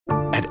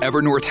At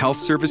Evernorth Health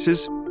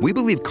Services, we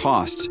believe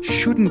costs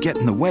shouldn't get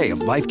in the way of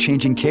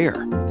life-changing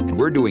care, and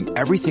we're doing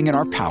everything in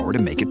our power to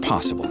make it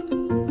possible.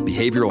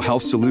 Behavioral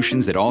health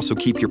solutions that also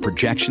keep your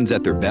projections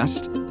at their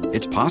best?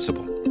 It's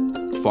possible.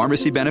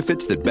 Pharmacy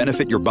benefits that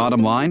benefit your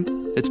bottom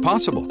line? It's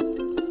possible.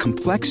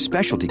 Complex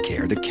specialty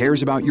care that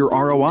cares about your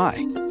ROI?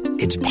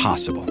 It's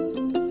possible.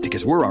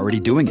 Because we're already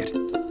doing it.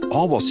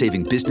 All while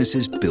saving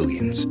businesses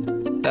billions.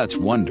 That's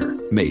Wonder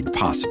made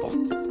possible.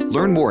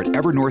 Learn more at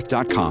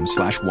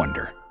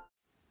evernorth.com/wonder.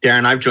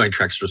 Darren, I've joined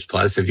Trexperts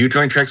Plus. Have you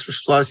joined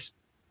Trexperts Plus?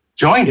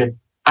 Joined it.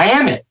 I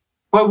am it.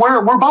 Well,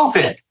 we're both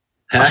in it.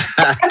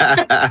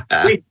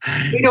 we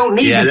don't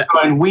need to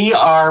join. We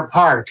are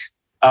part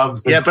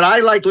of the... Yeah, but I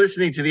like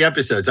listening to the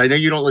episodes. I know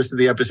you don't listen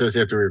to the episodes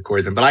after we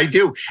record them, but I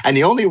do. And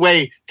the only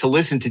way to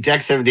listen to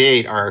Deck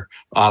 78, our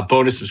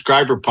bonus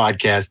subscriber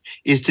podcast,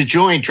 is to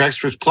join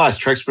Trexperts Plus.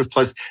 Trexperts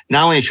Plus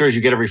not only ensures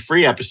you get every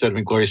free episode of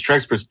Inglorious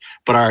Trexperts,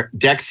 but our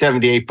Deck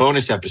 78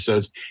 bonus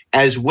episodes,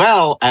 as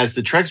well as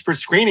the Trexperts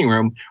Screening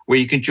Room, where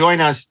you can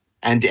join us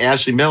and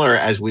Ashley Miller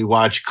as we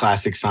watch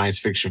classic science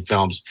fiction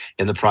films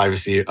in the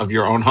privacy of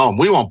your own home.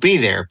 We won't be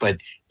there, but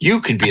you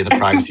can be in the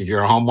privacy of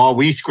your home while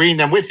we screen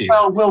them with you.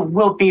 Well,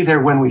 we'll be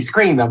there when we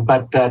screen them,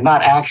 but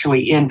not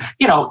actually in.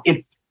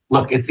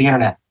 Look, it's the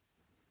internet.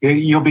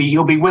 You'll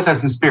be with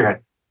us in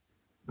spirit.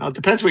 Well, it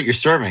depends what you're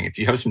serving. If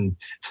you have some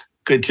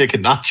good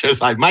chicken nachos,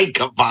 I might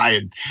come by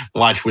and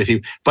watch with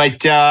you.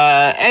 But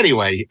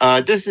anyway,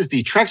 this is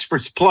the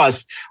Trexperts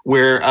Plus,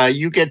 where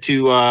you get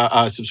to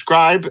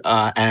subscribe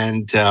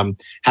and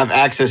have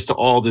access to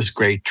all this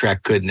great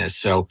Trek goodness.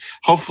 So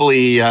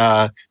hopefully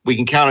we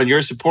can count on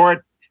your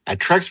support at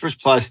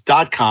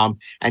TrexpertsPlus.com.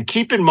 And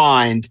keep in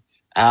mind,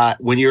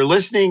 when you're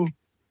listening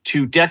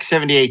to Deck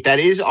 78, that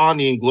is on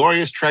the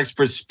Inglorious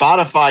Trexperts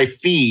Spotify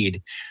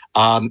feed.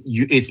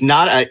 It's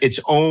not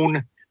its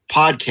own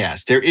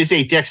podcast. There is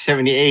a Deck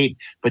 78,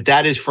 but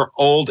that is for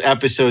old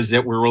episodes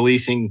that we're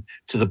releasing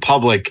to the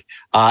public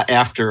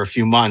after a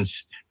few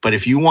months. But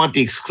if you want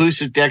the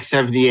exclusive Deck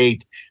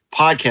 78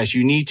 podcast,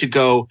 you need to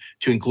go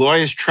to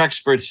Inglorious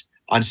Trexperts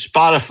on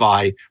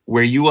Spotify,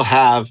 where you will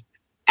have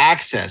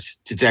access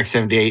to Deck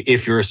 78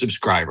 if you're a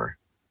subscriber.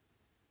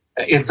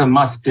 It's a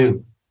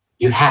must-do.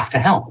 You have to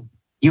help.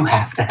 You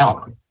have to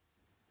help.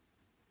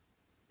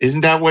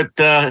 Isn't that what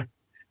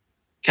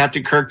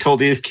Captain Kirk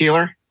told Edith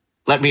Keeler?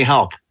 Let me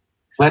help.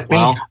 Let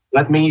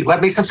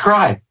me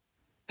subscribe.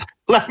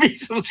 Let me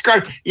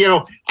subscribe.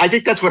 I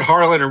think that's what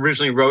Harlan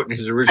originally wrote in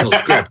his original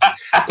script,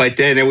 but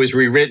then it was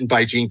rewritten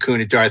by Gene Kuhn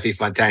and Dorothy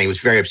Fontana. He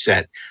was very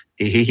upset.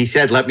 He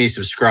said, "Let me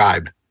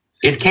subscribe."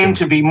 It came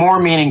to be more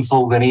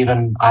meaningful than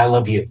even "I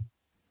love you."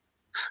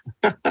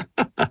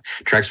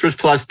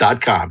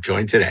 TrexpertsPlus.com.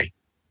 Join today.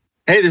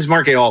 Hey, this is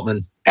Mark A.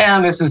 Altman.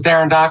 And this is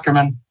Darren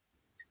Dockerman.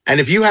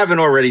 And if you haven't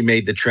already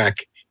made the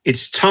trek,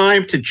 it's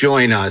time to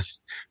join us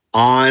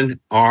on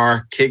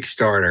our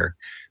Kickstarter.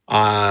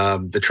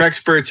 The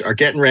Trexperts are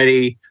getting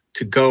ready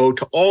to go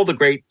to all the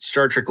great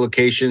Star Trek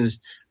locations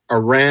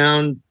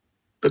around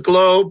the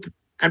globe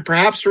and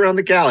perhaps around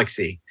the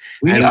galaxy.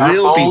 We are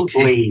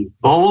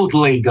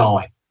boldly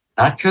going,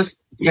 not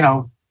just,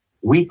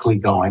 weekly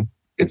going.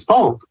 It's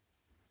bold.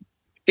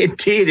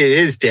 Indeed, it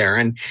is,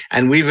 Darren.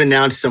 And we've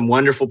announced some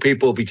wonderful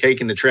people will be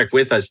taking the trek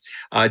with us.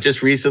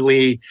 Just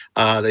recently,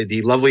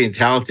 the lovely and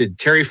talented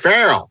Terry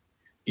Farrell.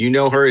 You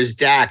know her as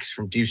Dax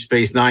from Deep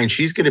Space Nine.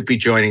 She's going to be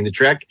joining the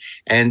trek.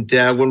 And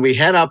when we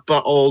head up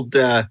old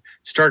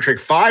Star Trek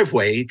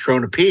 5-way,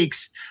 Trona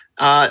Peaks,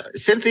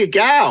 Cynthia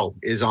Gao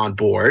is on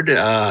board,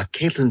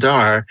 Caitlin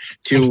Dar,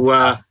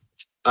 to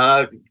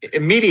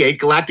mediate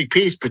galactic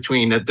peace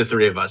between the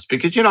three of us.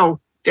 Because,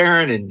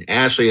 Darren and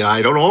Ashley and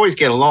I don't always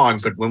get along,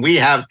 but when we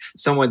have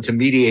someone to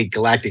mediate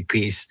galactic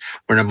peace,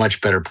 we're in a much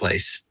better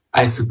place.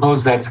 I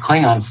suppose that's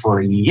Klingon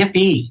for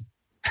yippee.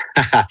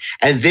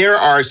 And there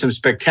are some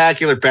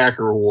spectacular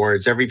backer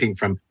rewards, everything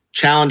from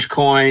challenge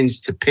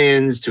coins to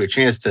pins to a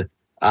chance to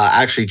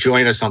actually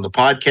join us on the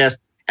podcast,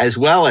 as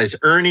well as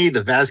Ernie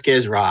the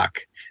Vasquez Rock.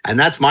 And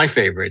that's my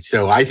favorite.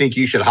 So I think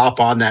you should hop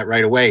on that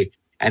right away.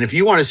 And if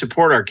you want to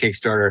support our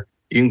Kickstarter,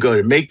 you can go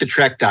to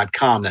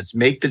makethetrek.com. That's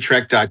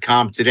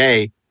makethetrek.com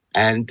today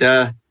and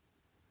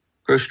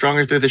grow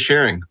stronger through the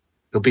sharing.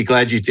 You'll be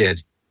glad you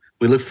did.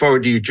 We look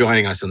forward to you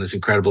joining us on this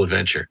incredible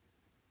adventure.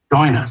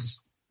 Join us.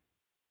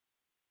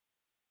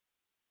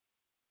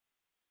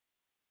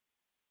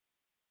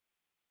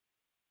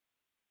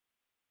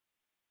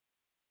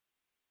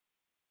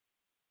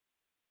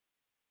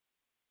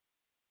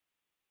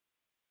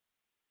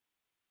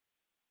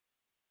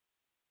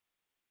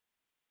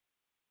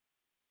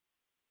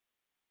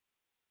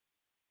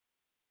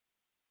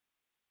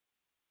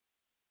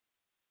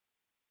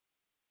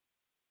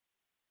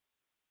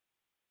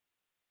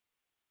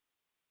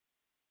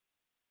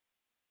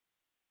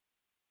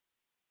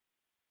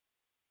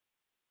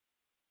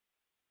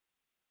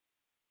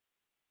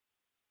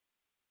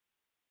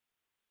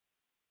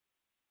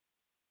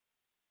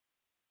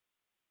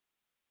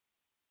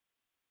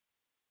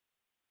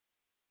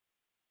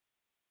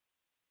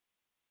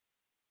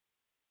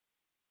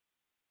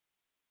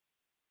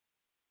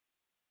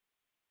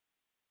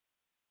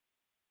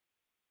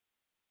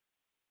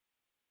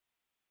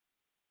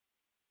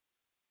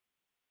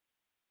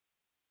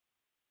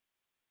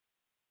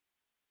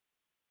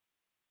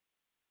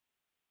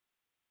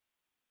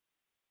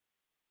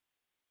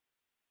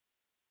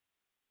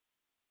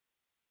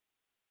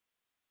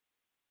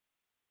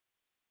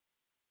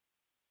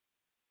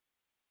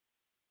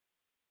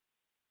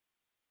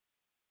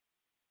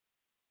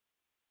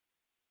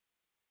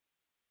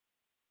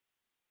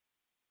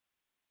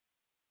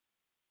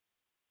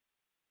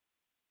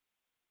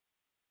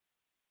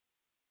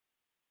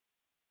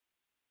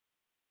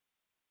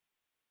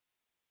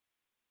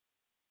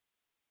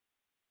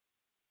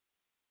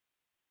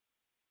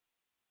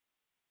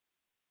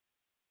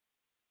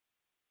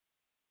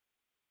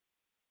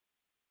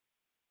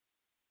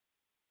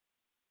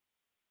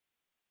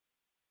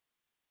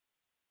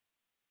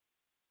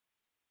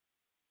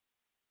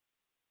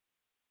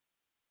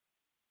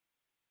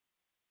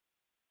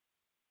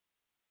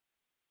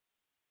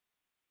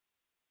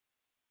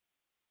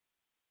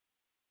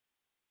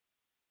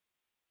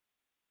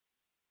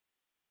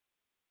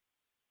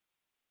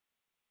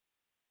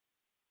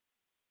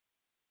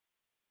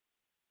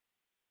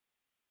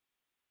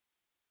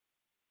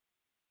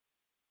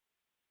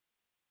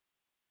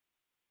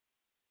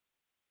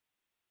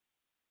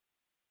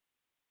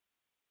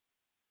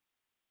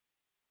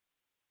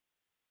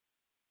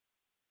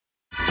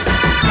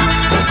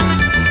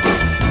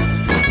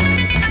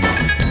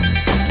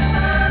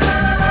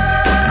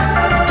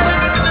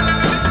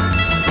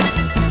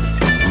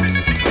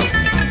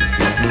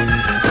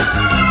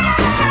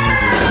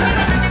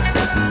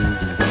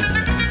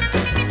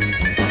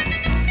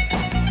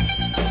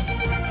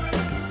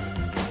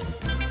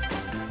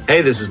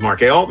 Hey, this is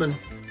Mark A. Altman.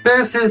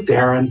 This is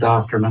Darren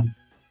Doctorman.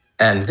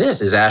 And this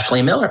is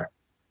Ashley Miller.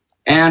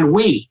 And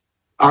we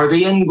are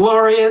the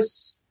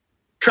Inglorious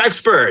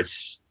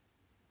Trexperts.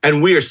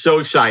 And we are so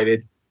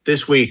excited.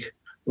 This week,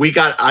 we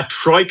got a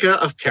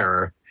troika of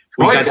terror.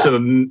 We got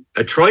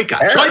a troika.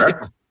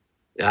 Troika.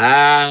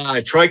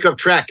 A troika of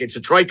Trek. It's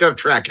a troika of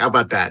Trek. How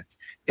about that?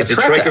 It's a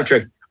troika of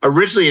Trek.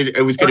 Originally,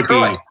 it was going to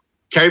be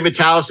Terry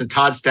MATALAS and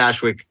Todd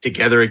Stashwick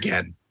together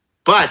again.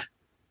 But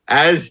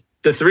as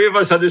the three of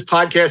us on this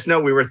podcast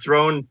know,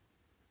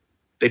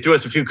 they threw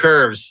us a few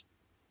curves.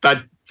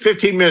 About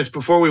 15 minutes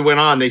before we went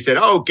on, they said,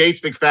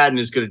 Gates McFADDEN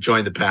is going to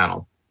join the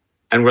panel.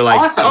 And we're like,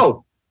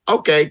 awesome.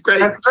 Okay, great.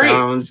 That's great.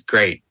 Sounds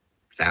great.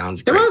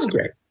 It was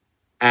great.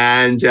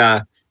 And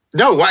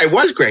no, it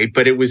was great,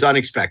 but it was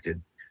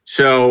unexpected.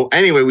 So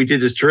anyway, we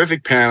did this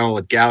terrific panel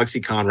at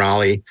GALAXYCON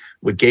Raleigh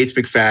with Gates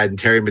McFADDEN,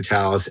 Terry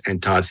MATALAS,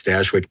 and Todd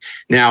Stashwick.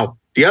 Now,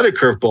 the other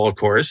curveball, of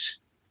course,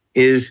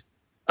 is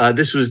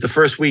this was the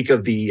first week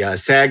of the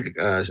SAG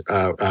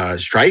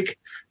strike.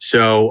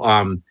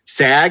 So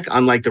SAG,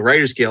 unlike the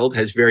Writers Guild,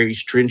 has very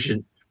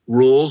stringent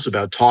rules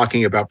about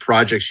talking about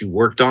projects you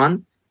worked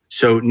on.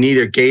 So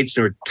neither Gates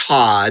nor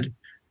Todd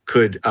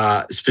could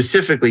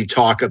specifically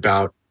talk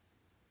about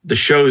the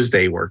shows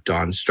they worked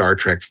on, Star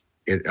Trek.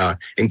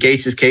 In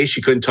Gates' case, she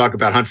couldn't talk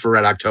about Hunt for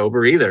Red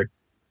October either.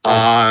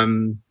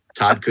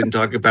 Todd couldn't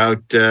talk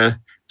about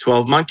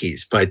 12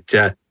 Monkeys. But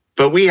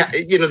we,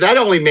 that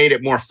only made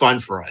it more fun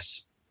for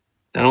us.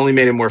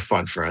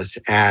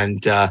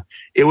 And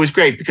it was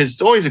great because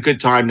it's always a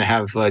good time to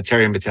have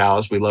Terry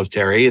MATALAS. We love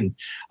Terry and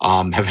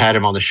have had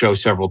him on the show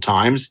several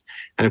times.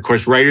 And of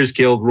course, Writers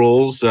Guild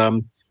rules are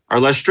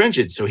less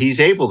stringent. So he's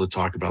able to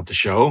talk about the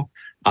show,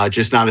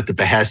 just not at the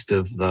behest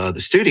of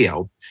the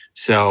studio.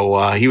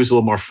 So he was a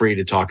little more free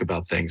to talk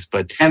about things.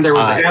 And there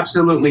was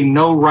absolutely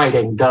no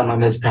writing done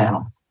on this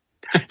panel.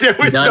 There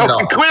was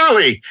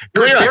clearly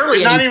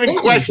not even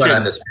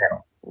questions.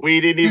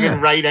 We didn't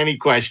even write any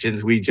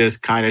questions. We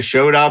just kind of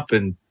showed up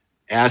and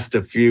asked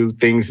a few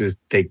things as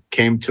they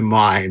came to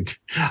mind.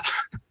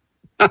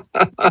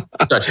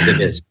 Such as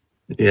it is.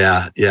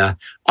 Yeah.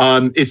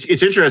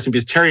 It's interesting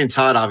because Terry and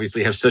Todd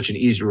obviously have such an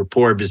easy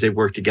rapport because they've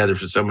worked together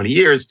for so many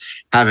years,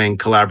 having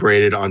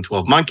collaborated on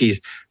 12 Monkeys.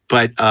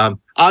 But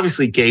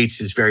obviously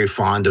Gates is very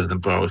fond of them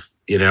both.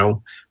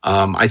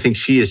 I think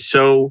she is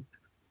so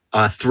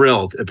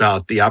thrilled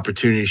about the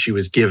opportunity she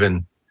was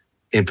given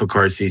in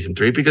Picard season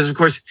 3 because, of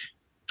course,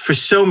 for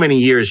so many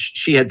years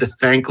she had the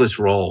thankless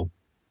role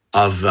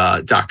of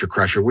Dr.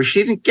 Crusher, where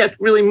she didn't get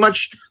really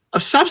much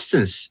of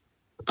substance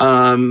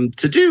to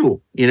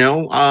do.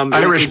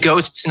 Irish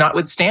ghosts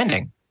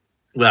notwithstanding.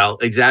 Well,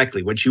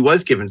 exactly. When she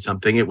was given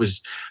something, it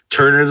was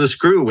Turner the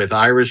Screw with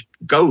Irish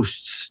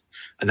ghosts.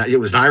 And it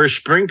was an Irish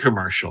Spring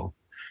commercial.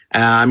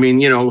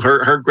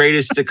 Her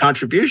greatest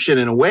contribution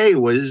in a way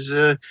was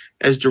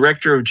as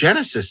director of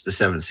Genesis, the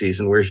 7th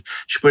season, where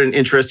she put an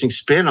interesting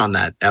spin on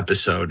that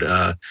episode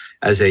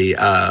as a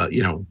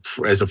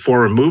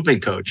former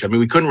movement coach.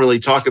 We couldn't really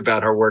talk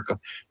about her work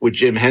with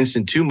Jim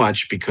Henson too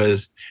much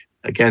because,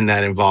 again,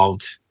 that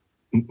involved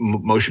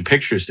motion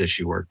pictures that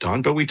she worked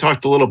on. But we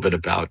talked a little bit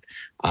about.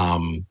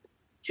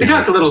 We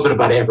talked a little bit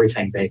about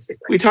everything,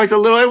 basically. We talked a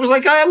little. It was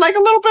like a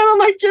little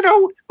bit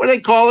of what do they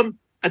call them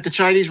at the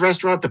Chinese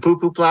restaurant? The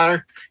poo-poo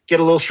platter. Get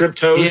a little shrimp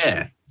toast.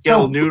 Yeah. Get a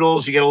little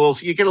noodles. You get a little.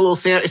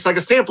 It's like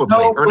a sampler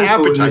plate or an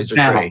appetizer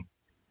tray.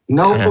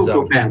 No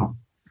poo-poo panel.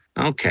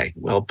 Okay.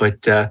 Well,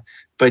 but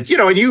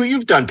and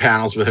you've done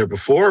panels with her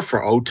before for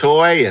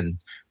Otoy and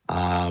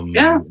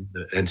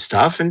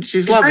stuff, and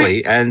she's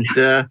lovely. And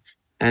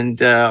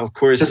of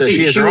course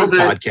she has her own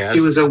podcast.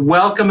 She was a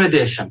welcome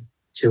addition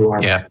to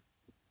our. Yeah.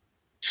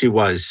 She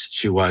was.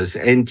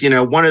 And,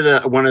 one of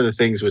the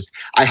things was,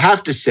 I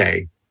have to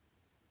say,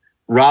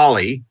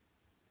 Raleigh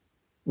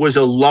was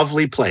a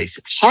lovely place.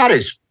 Hot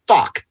as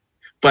fuck,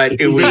 but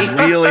it was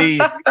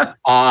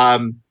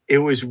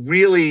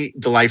really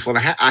delightful.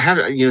 And I have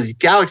these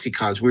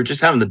GalaxyCons, we were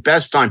just having the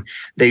best time.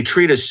 They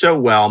treat us so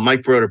well.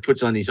 Mike Broder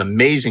puts on these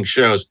amazing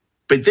shows,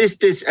 but this,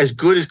 as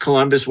good as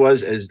Columbus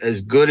was, as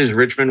good as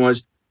Richmond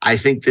was, I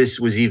think this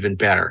was even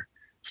better.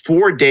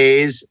 4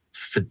 days,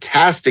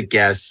 fantastic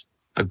guests,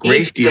 a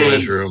great deal in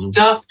his room.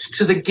 Stuffed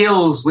to the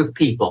gills with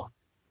people.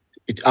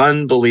 It's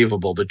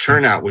unbelievable. The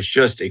turnout was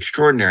just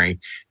extraordinary.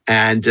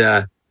 And,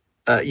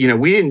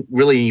 we didn't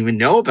really even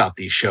know about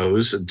these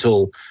shows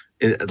until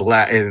in the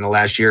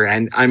last year.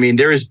 And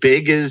they're as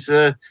big as,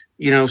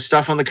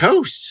 stuff on the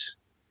coasts.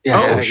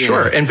 Yeah,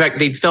 sure. In fact,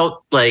 they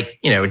felt like,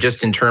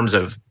 just in terms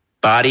of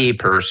body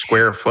per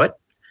square foot,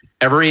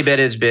 every bit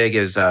as big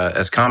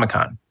as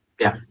Comic-Con.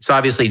 Yeah. It's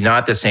obviously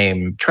not the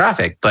same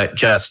traffic, but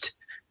just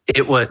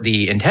it was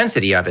the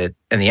intensity of it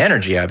and the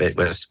energy of it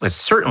was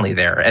certainly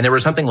there. And there were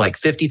something like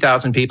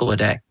 50,000 people a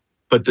day.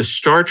 But the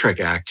Star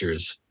Trek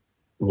actors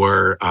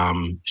were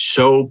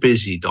so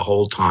busy the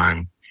whole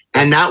time.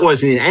 And that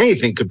wasn't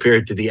anything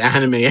compared to the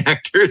anime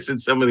actors and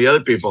some of the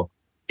other people.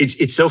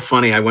 It's so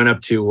funny. I went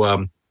up to,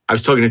 I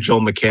was talking to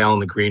Joel McHale in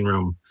the green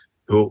room,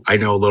 who I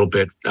know a little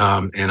bit.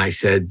 And I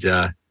said,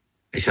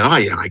 I said, oh,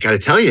 yeah, I got to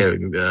tell you,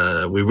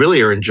 we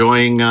really are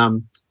enjoying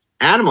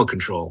Animal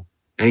Control.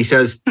 And he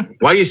says,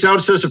 why do you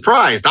sound so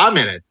surprised? I'm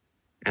in it.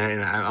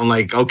 And I'm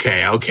like,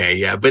 okay,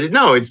 yeah. But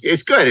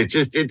it's good.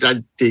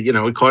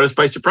 It caught us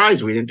by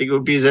surprise. We didn't think it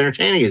would be as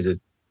entertaining as this.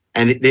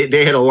 And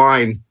they had a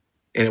line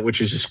in it, which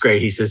was just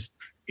great.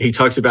 He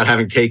talks about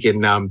having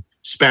taken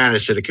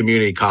Spanish at a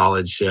community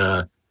college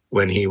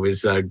when he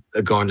was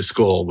going to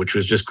school, which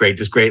was just great.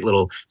 This great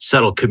little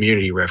subtle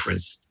community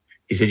reference.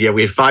 He said, yeah,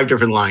 we had 5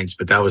 different lines,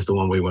 but that was the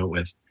one we went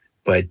with.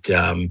 But,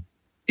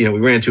 we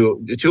ran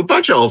into a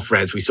bunch of old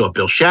friends. We saw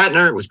Bill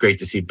Shatner. It was great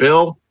to see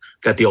Bill.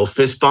 Got the old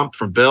fist bump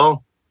from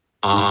Bill.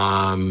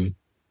 And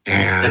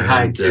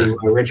hi to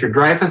Richard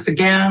Dreyfuss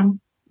again.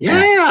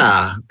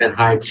 Yeah. And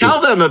hi to...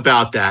 Tell them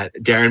about that,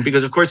 Darren,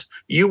 because, of course,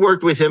 you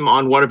worked with him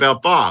on What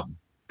About Bob?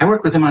 I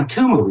worked with him on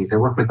 2 movies. I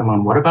worked with him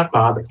on What About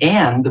Bob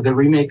and the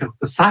remake of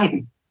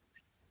Poseidon.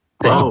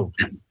 Oh.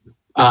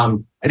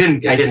 I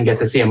didn't get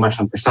to see him much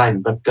on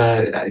Poseidon, but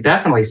I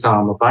definitely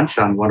saw him a bunch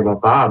on What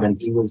About Bob, and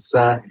he was,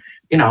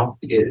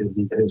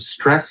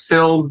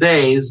 stress-filled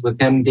days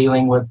with him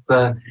dealing with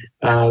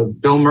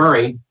Bill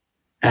Murray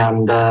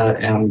and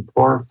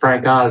poor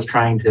Frank Oz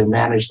trying to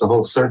manage the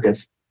whole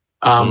circus.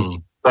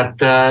 But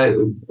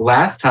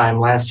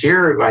last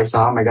year I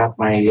saw him. I got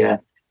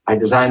I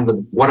designed the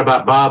What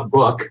About Bob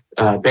book,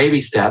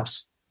 Baby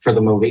Steps, for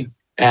the movie,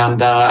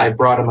 and I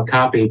brought him a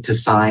copy to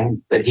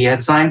sign that he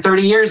had signed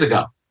 30 years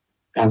ago.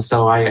 And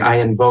so I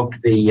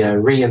invoked the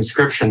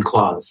reinscription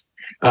clause.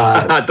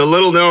 The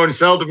little-known,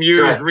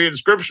 seldom-used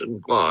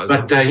reinscription clause.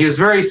 But he was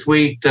very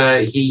sweet.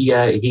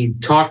 He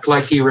talked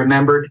like he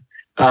remembered,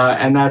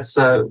 and that's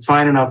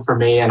fine enough for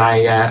me. And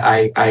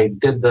I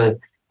did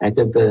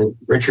the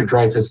Richard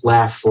Dreyfuss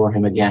laugh for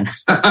him again,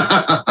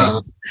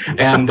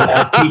 and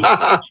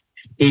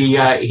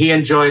he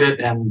enjoyed it.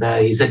 And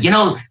he said,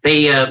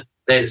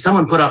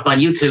 someone put up on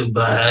YouTube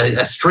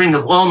a string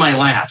of all my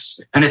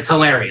laughs, and it's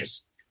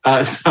hilarious.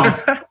 So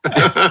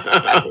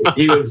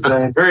he was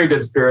in very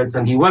good spirits,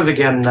 and he was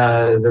again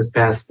this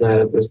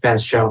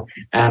past show,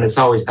 and it's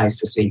always nice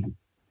to see him.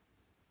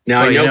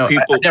 Now,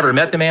 I've never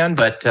met the man,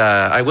 but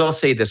I will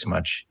say this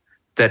much,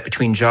 that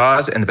between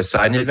Jaws and the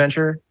Poseidon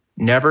Adventure,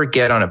 never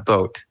get on a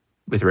boat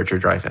with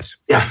Richard Dreyfuss.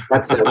 Yeah,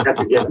 that's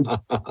a given.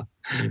 Well,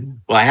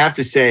 I have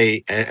to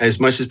say, as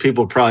much as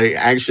people are probably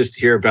anxious to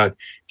hear about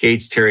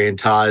Gates, Terry, and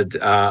Todd,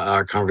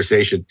 our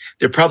conversation,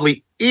 they're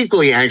probably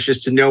equally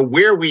anxious to know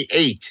where we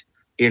ate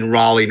in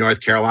Raleigh,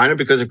 North Carolina,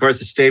 because, of course,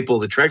 the staple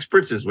of the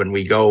Trexperts is when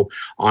we go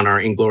on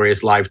our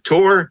Inglorious Live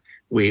tour,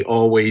 we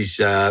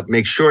always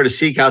make sure to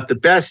seek out the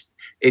best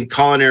in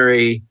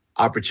culinary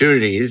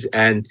opportunities,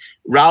 and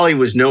Raleigh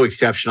was no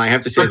exception. I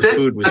have to say, the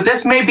food was. But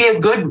this may be a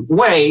good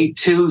way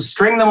to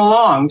string them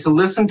along to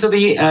listen to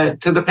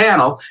the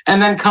panel,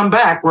 and then come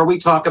back where we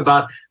talk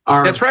about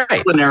our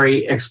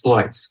culinary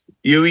exploits.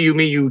 You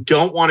mean you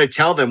don't want to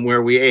tell them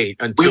where we ate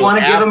until we want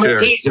to after. give them a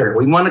teaser.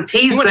 We want to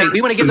tease them.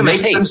 We want to give them a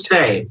taste.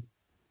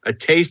 A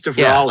taste of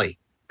Raleigh.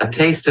 A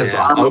taste of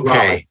Raleigh.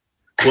 Okay.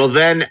 Well,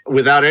 then,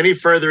 without any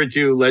further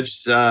ado,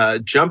 let's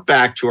jump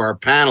back to our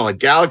panel at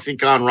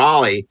GalaxyCon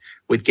Raleigh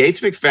with Gates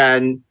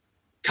McFadden,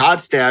 Todd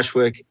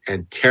Stashwick,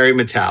 and Terry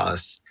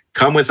MATALAS.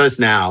 Come with us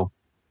now,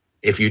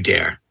 if you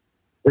dare.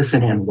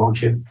 Listen in,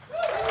 won't you?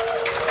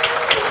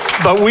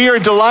 But we are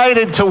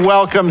delighted to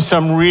welcome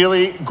some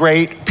really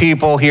great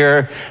people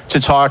here to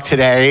talk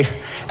today.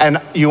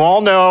 And you all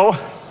know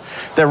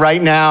that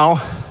right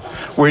now,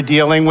 we're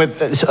dealing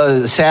with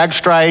a SAG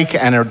strike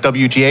and a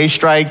WGA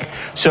strike.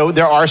 So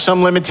there are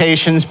some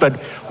limitations,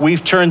 but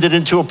we've turned it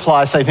into a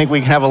plus. I think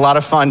we can have a lot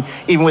of fun,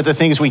 even with the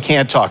things we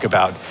can't talk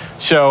about.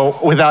 So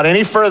without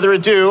any further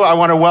ado, I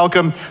want to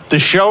welcome the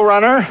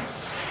showrunner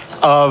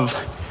of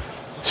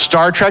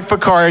Star Trek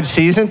Picard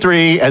Season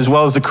 3, as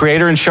well as the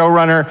creator and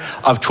showrunner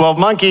of 12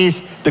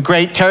 Monkeys, the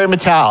great Terry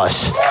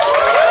MATALAS.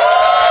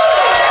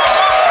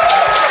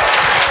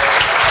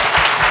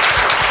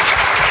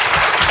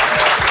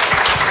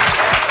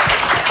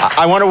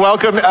 I want to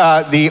welcome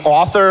the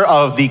author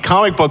of the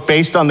comic book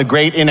based on the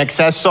great In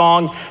Excess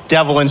song,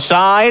 Devil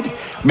Inside.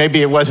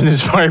 Maybe it wasn't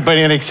inspired by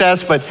In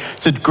Excess, but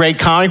it's a great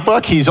comic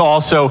book. He's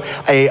also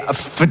a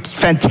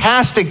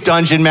fantastic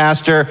dungeon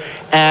master,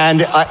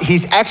 and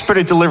he's expert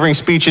at delivering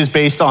speeches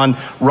based on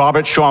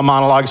Robert Shaw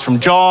monologues from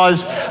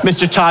Jaws,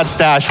 Mr. Todd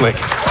Stashwick.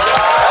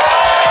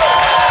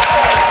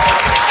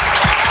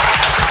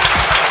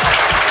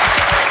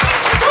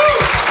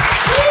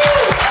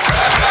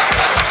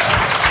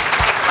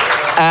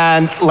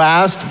 And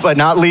last but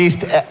not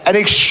least, an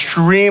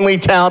extremely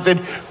talented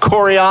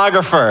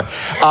choreographer.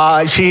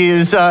 She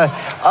is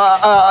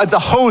the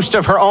host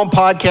of her own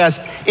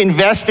podcast,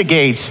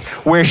 Investigates,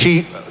 where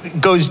she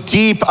goes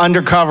deep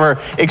undercover,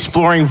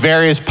 exploring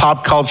various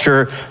pop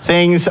culture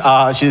things.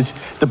 She's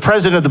the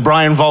president of the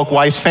Brian Volk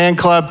Weiss fan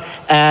club,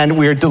 and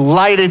we're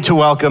delighted to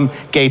welcome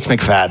Gates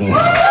McFadden.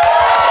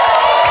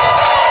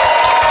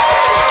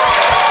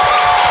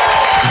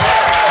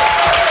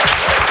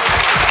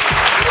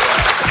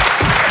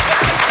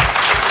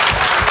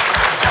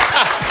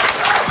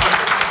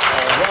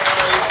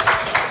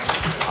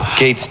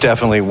 Gates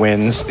definitely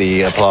wins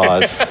the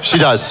applause. She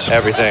does.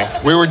 Everything.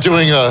 We were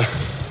doing a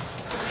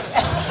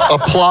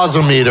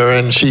applausometer,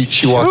 and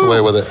she walked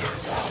away with it.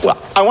 Well,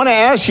 I want to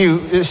ask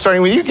you,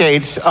 starting with you,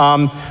 Gates,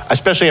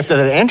 especially after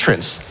that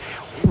entrance,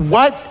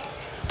 what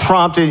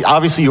prompted,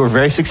 obviously you were a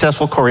very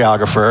successful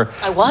choreographer.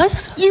 I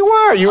was? You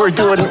were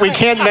doing, we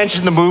can't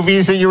mention the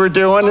movies that you were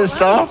doing and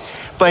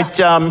stuff, but,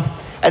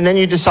 and then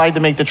you decided to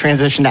make the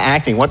transition to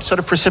acting. What sort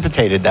of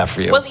precipitated that for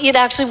you? Well, it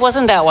actually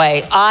wasn't that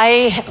way.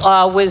 I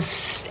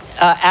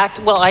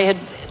I had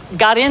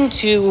got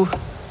into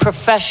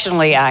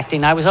professionally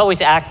acting. I was always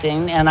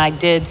acting, and I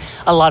did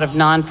a lot of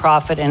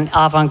nonprofit and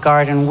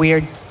avant-garde and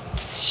weird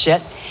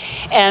shit.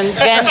 And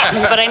then,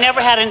 but I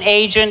never had an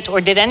agent or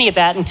did any of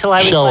that until I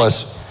was Show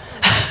us.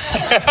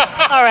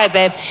 All right,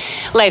 babe.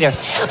 Later.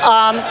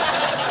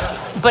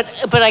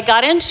 But I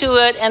got into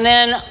it, and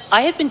then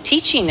I had been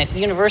teaching at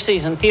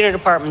universities and theater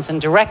departments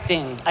and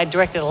directing. I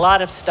directed a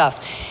lot of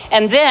stuff.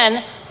 And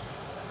then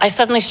I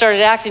suddenly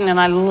started acting, and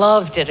I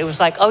loved it. It was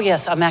like, oh,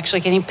 yes, I'm actually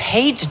getting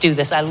paid to do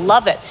this. I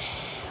love it.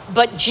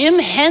 But Jim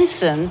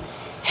Henson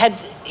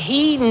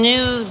he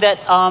knew that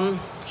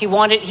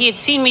he had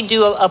seen me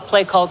do a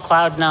play called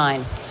Cloud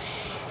 9.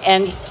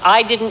 And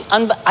I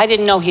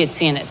didn't know he had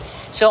seen it.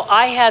 So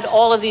I had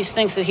all of these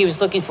things that he was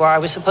looking for. I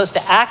was supposed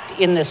to act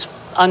in this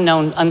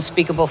unknown,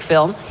 unspeakable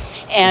film.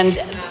 And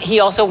he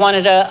also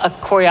wanted a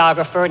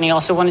choreographer, and he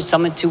also wanted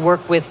someone to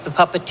work with the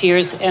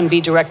puppeteers and be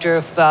director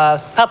of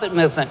puppet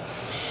movement.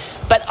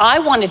 But I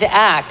wanted to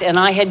act, and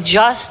I had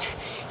just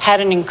had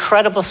an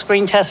incredible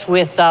screen test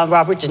with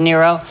Robert De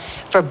Niro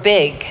for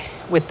Big,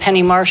 with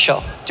Penny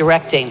Marshall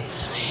directing.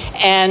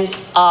 And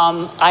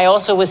I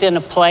also was in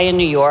a play in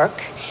New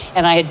York,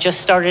 and I had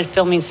just started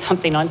filming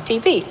something on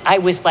TV. I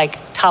was like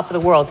top of the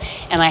world,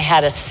 and I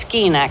had a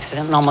skiing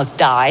accident and almost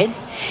died.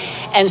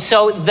 And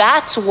so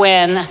that's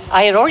when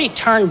I had already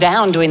turned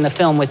down doing the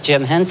film with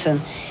Jim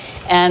Henson,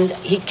 and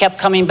he kept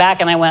coming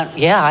back, and I went,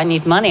 yeah, I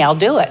need money, I'll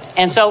do it.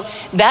 And so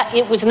that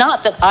it was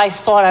not that I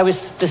thought I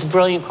was this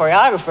brilliant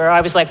choreographer.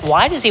 I was like,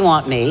 why does he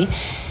want me?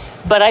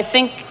 But I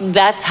think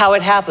that's how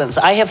it happens.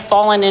 I have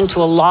fallen into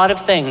a lot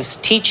of things.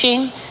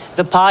 Teaching,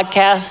 the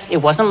podcast, it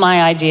wasn't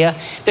my idea.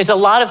 There's a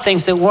lot of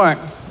things that weren't,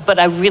 but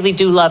I really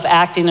do love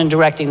acting and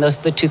directing. Those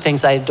are the two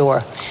things I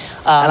adore.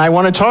 And I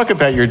want to talk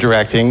about your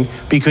directing,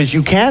 because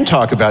you can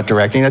talk about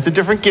directing. That's a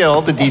different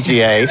guild, the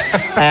DGA.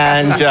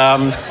 And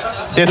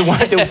they're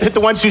the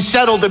ones who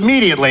settled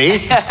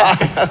immediately.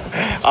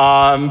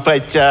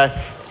 But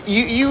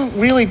you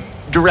really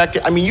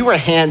directed, I mean, you were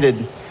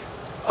handed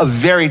a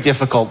very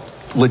difficult,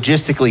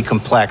 logistically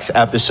complex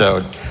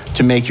episode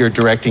to make your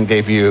directing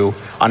debut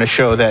on a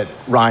show that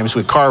rhymes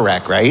with car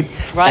wreck, right?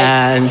 Right.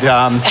 And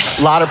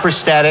a lot of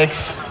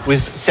prosthetics. It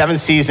was 7th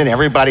season.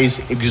 Everybody's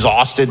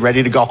exhausted,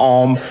 ready to go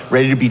home,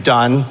 ready to be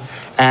done.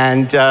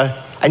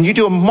 And you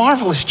do a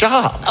marvelous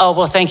job. Oh,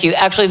 well, thank you.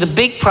 Actually, the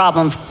big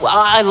problem,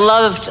 I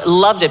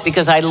loved it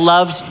because I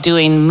loved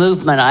doing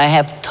movement. I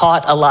have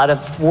taught a lot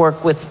of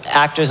work with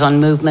actors on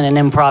movement and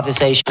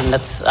improvisation.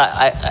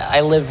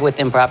 I live with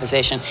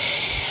improvisation.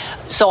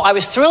 So I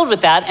was thrilled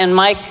with that, and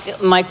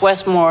Mike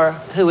Westmore,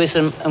 who is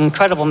an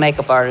incredible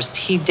makeup artist,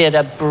 he did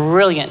a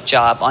brilliant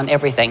job on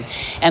everything.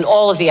 And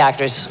all of the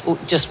actors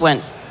just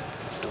went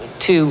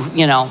to,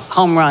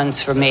 home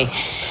runs for me.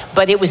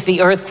 But it was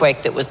the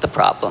earthquake that was the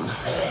problem.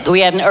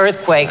 We had an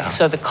earthquake,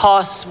 so the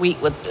costs,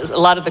 a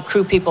lot of the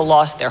crew people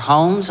lost their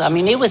homes. I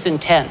mean, it was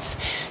intense.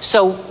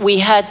 So we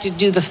had to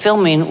do the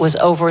filming, was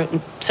over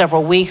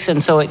several weeks,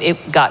 and so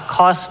it got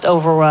cost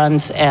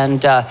overruns,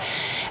 and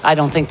I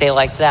don't think they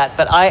liked that.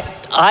 But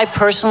I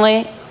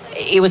personally,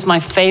 it was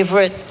my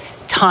favorite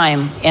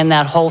time in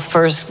that whole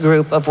first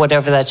group of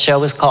whatever that show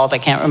was called. I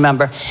can't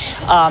remember.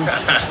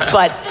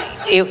 But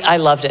I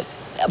loved it.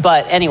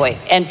 But anyway,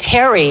 and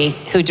Terry,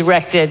 who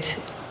directed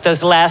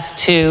those last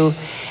 2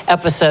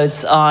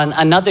 episodes on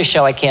another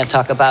show I can't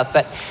talk about,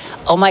 but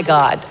oh my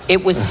God,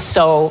 it was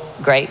so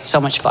great,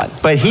 so much fun.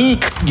 But you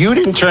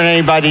didn't turn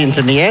anybody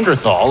into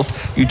Neanderthals.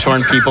 You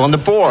turned people into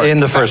Borg. In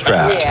the first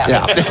draft.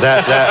 Yeah.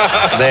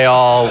 That they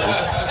all,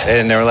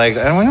 and they were like,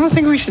 I don't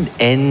think we should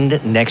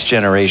end Next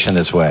Generation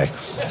this way.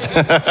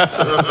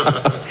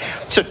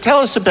 So tell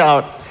us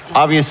about,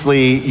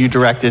 obviously, you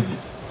directed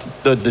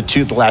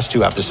the last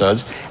 2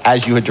 episodes,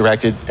 as you had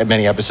directed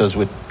many episodes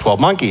with 12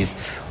 Monkeys.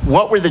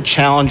 What were the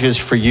challenges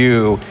for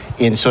you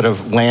in sort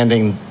of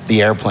landing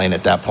the airplane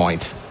at that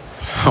point?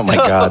 Oh my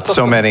God,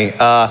 so many.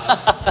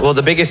 Well,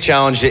 the biggest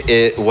challenge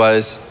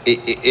was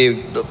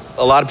a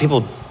lot of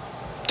people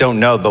don't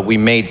know, but we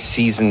made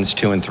seasons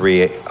 2 and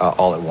 3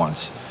 all at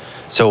once.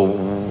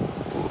 So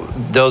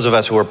those of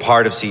us who were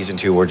part of season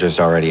 2 were just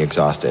already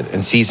exhausted,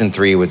 and season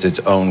 3 was its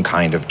own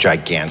kind of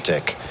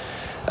gigantic,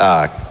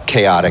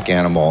 chaotic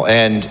animal.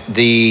 And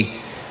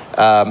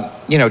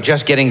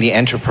just getting the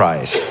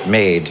Enterprise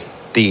made,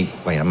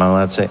 am I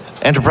allowed to say?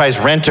 Enterprise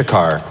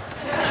Rent-A-Car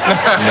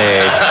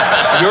made.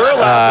 You're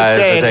allowed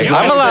to say it.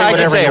 I'm allowed. I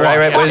can say it,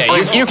 right?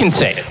 Okay, you can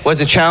say it.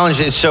 Was a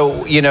challenge.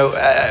 So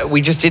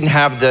we just didn't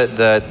have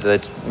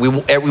we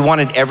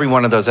wanted every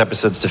one of those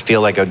episodes to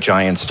feel like a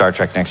giant Star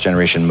Trek Next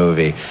Generation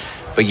movie,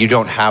 but you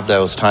don't have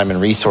those time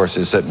and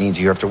resources. That means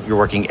you're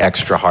working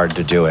extra hard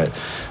to do it.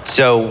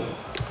 So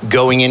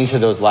going into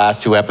those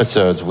last 2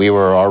 episodes, we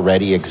were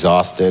already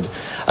exhausted.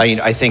 I mean,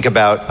 I think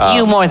about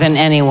you more than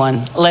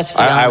anyone. Let's be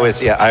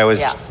honest.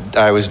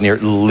 I was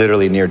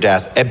literally near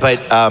death. But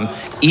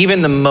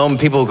even the moment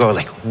people go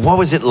like, "What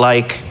was it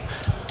like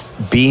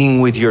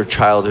being with your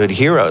childhood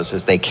heroes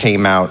as they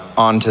came out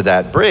onto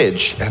that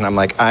bridge?" And I'm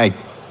like, I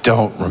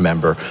don't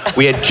remember.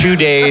 We had 2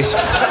 days.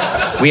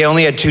 We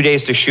only had 2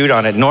 days to shoot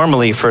on it.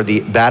 Normally, for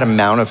that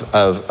amount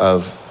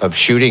of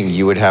shooting,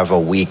 you would have a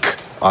week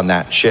on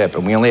that ship,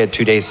 and we only had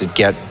 2 days to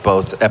get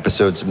both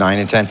episodes 9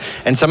 and 10.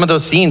 And some of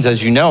those scenes,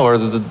 as you know, are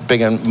the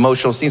big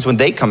emotional scenes when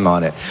they come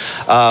on it.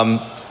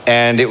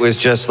 And it was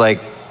just like,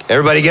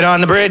 everybody get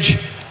on the bridge.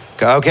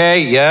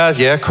 Okay,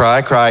 yeah,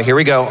 cry. Here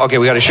we go. Okay,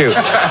 we got to shoot.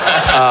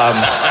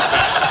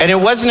 And it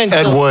wasn't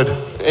until Ed Wood.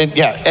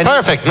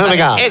 Perfect.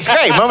 Moving on. It's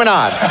great. Moving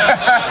on.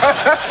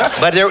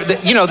 But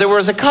there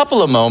was a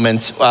couple of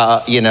moments.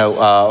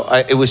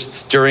 It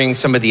was during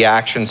some of the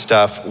action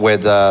stuff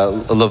with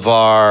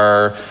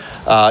LeVar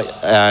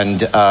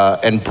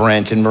and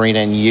Brent and Marina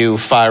and you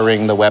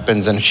firing the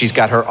weapons, and she's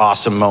got her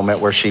awesome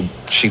moment where she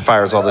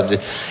fires all the.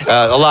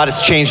 A lot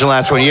has changed in the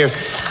last 20 years.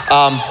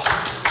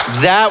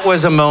 That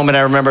was a moment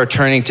I remember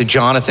turning to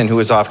Jonathan, who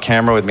was off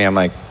camera with me. I'm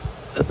like,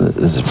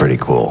 "This is pretty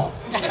cool.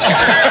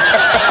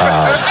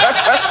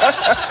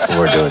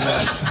 We're doing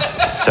this."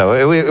 So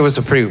it was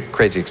a pretty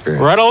crazy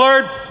experience. Red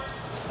alert!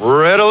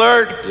 Red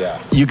alert! Yeah.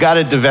 You got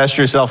to divest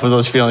yourself of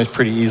those feelings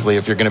pretty easily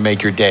if you're going to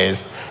make your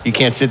days. You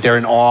can't sit there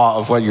in awe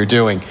of what you're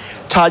doing.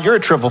 Todd, you're a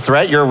triple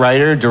threat. You're a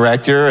writer,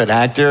 director, and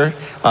actor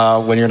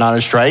when you're not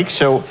on strike.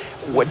 So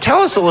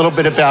tell us a little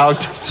bit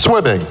about...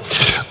 Swimming.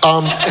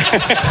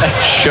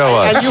 Show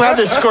us. And you have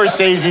this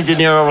Scorsese-De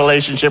Niro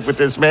relationship with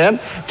this man.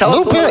 Tell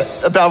us a little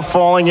bit about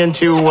falling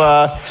into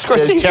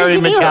Terry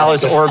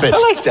Matalas orbit. I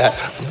like that.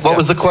 What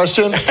was the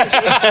question?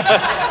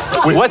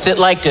 What's it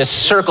like to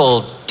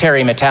circle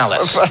Terry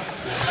Matalas?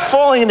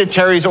 Falling into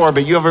Terry's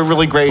orbit. You have a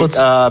really great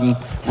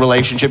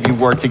relationship.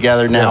 You've worked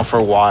together now for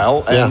a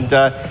while. And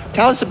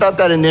tell us about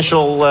that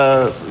initial,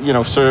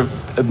 sort of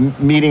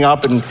meeting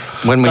up and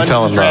when we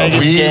fell in love.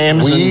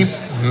 We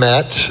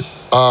met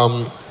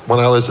when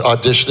I was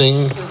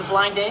auditioning. It was a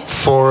blind date?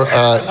 For,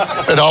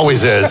 it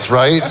always is,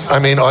 right? I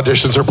mean,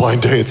 auditions are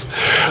blind dates.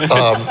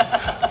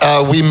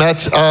 We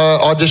met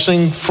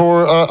auditioning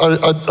for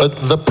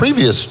the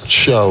previous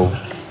show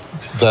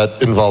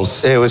that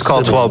involves... It was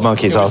called 12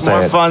 Monkeys, I'll say it.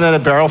 More fun than a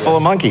barrel full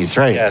of monkeys,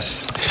 right?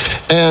 Yes.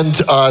 And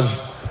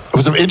it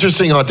was an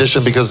interesting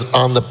audition because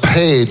on the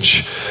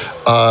page,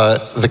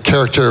 the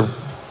character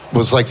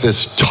was like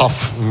this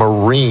tough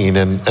Marine,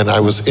 and I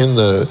was in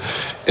the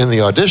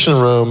audition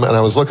room, and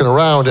I was looking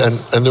around, and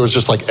there was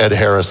just like Ed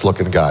Harris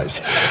looking guys,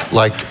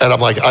 and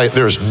I'm like,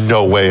 there's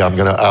no way I'm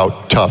gonna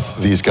out tough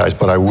these guys,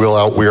 but I will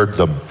out weird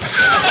them.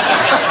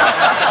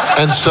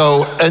 And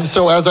so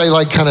as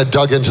I kind of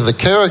dug into the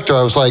character,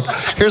 I was like,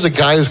 here's a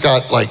guy who's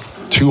got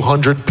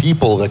 200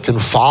 people that can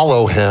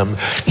follow him.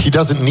 He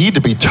doesn't need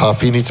to be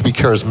tough. He needs to be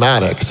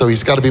charismatic. So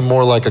he's got to be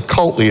more like a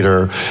cult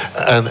leader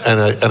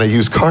and a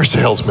used car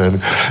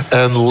salesman,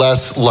 and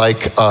less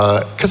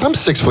because I'm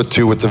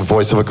 6'2" with the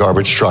voice of a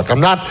garbage truck.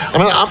 I'm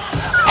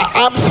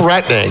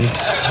threatening.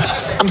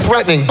 I'm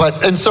threatening,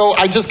 and so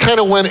I just kind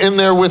of went in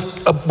there with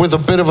a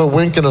bit of a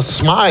wink and a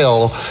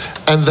smile,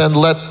 and then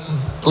let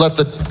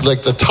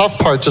the tough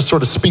part just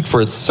sort of speak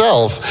for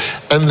itself.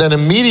 And then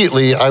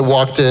immediately I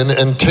walked in,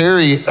 and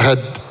Terry had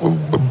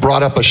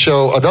brought up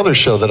another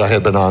show that I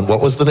had been on.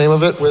 What was the name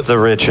of it? The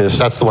Riches.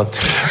 That's the one.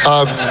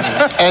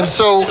 And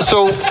so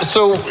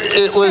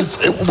it was,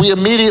 we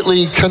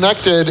immediately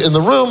connected in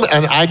the room,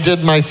 and I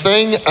did my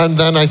thing, and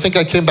then I think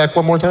I came back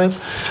one more time.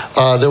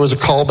 There was a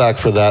callback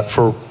for that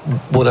for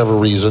whatever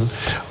reason.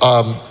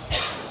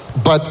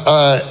 But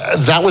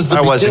that was the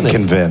beginning. I wasn't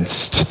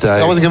convinced.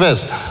 I wasn't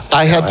convinced.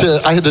 I had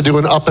to do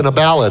an up and a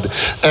ballad,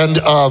 and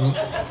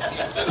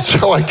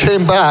so I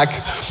came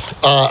back.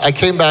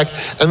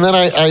 And then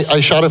I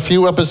shot a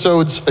few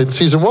episodes in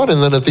season 1,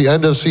 and then at the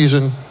end of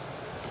season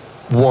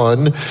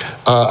 1,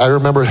 I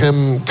remember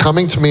him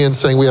coming to me and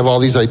saying, "We have all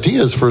these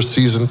ideas for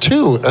season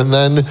 2," and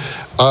then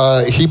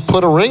he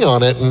put a ring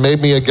on it and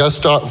made me a guest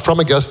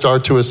star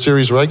to a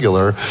series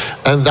regular,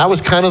 and that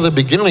was kind of the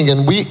beginning.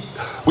 And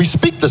we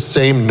speak the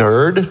same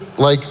nerd,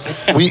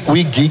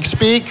 we geek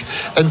speak,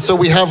 and so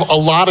we have a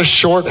lot of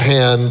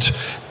shorthand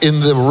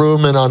in the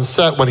room and on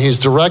set. When he's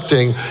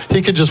directing,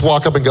 he could just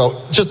walk up and go,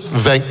 "Just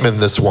Venkman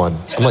this one."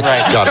 I'm like,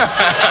 got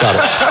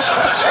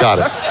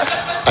it.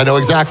 I know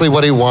exactly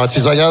what he wants.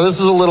 He's like, "Oh, this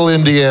is a little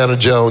Indiana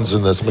Jones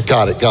in this." But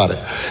got it.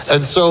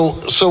 And so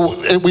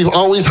we've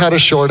always had a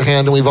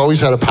shorthand, and we've always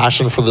had a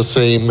passion for the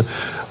same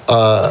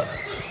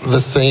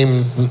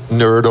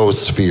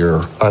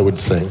nerdosphere, I would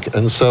think.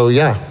 And so,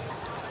 yeah.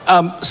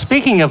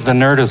 Speaking of the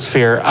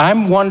nerdosphere,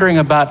 I'm wondering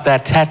about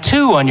that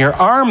tattoo on your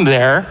arm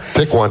there.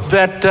 Pick one.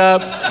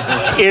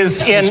 That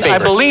is in, I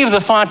believe the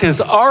font is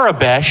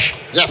Arabesh,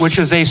 Yes. which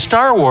is a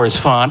Star Wars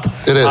font.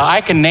 It is.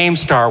 I can name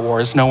Star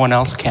Wars, no one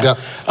else can. Yeah.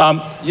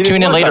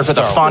 Tune in later for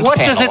the font What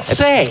panel. does it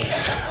say?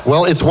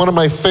 Well, it's one of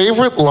my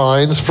favorite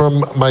lines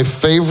from my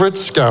favorite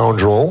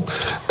scoundrel,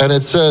 and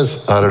it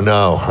says, I don't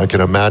know, I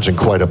can imagine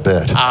quite a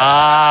bit.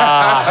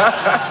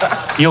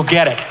 You'll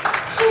get it.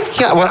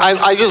 Yeah, well,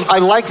 I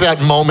like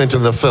that moment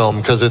in the film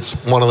because it's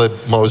one of the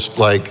most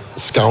like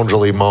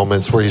scoundrelly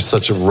moments where he's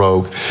such a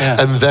rogue.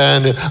 Yeah. And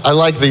then I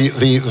like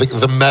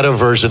the meta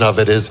version of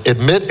it is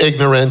admit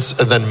ignorance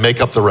and then make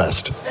up the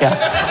rest. Yeah.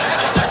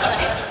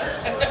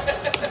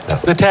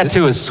 The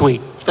tattoo is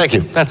sweet. Thank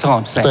you. That's all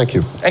I'm saying. Thank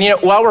you. And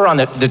while we're on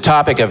the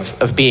topic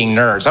of being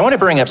nerds, I want to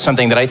bring up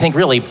something that I think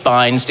really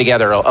binds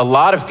together a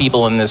lot of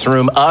people in this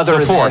room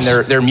other than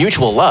their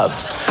mutual love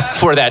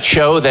for that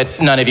show that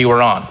none of you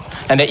were on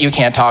and that you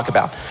can't talk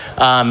about.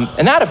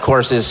 And that, of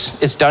course,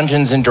 is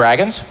Dungeons and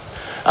Dragons.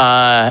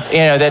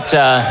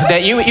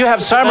 That you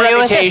have some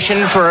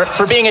reputation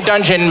for being a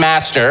dungeon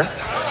master.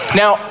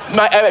 Now,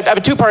 I have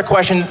a two-part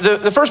question.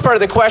 The first part of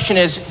the question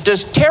is,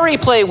 does Terry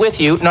play with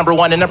you, number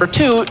one? And number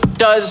two,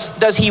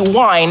 does he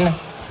whine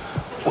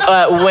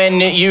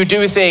when you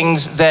do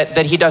things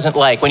that he doesn't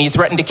like, when you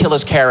threaten to kill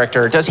his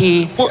character? Is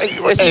he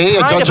A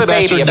dungeon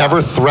master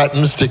never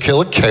threatens to kill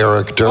a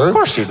character. Of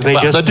course you do. They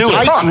just the do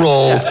it. dice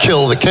rolls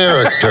kill the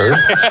characters.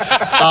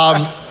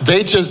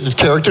 The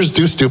characters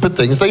do stupid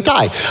things, they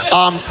die.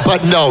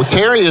 But no,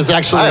 Terry is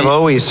actually... I've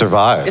always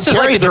survived. This is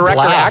like a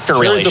director-actor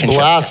relationship. Terry's a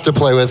blast to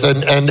play with,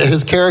 and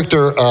his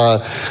character,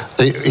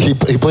 he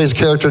plays a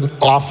character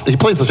off. He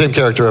plays the same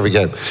character every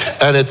game,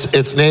 and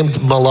it's named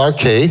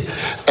Malarkey,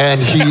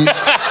 and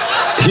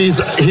he's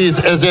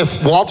as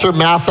if Walter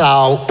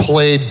Matthau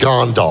played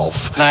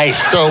Gandalf.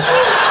 Nice. So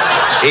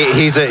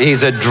He's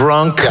a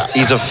drunk. Yeah.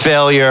 He's a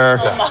failure.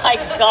 Oh my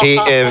God.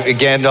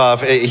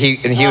 Gandalf.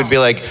 He would be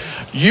like,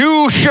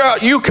 you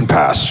can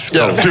pass.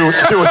 yeah, do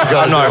what you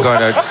got. I'm not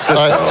going to.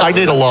 I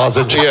need a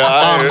lozenge.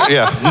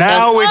 Yeah.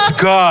 Now it's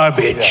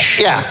garbage.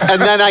 Yeah,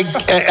 and then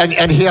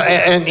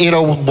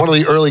one of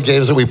the early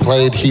games that we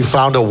played, he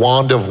found a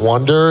wand of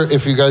wonder,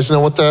 if you guys know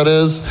what that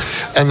is,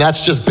 and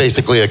that's just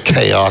basically a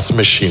chaos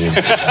machine.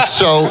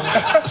 So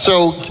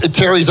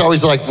Terry's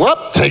always like,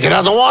 "Whoop, take it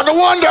out the wand of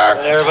wonder."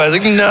 And everybody's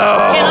like,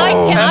 no.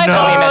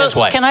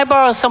 Can I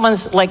borrow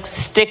someone's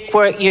stick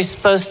where you're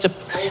supposed to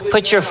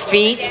put your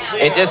feet?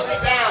 It just...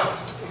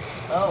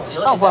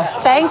 Oh, well,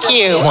 thank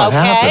you. What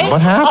happened?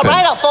 What happened? All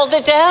right, I'll fold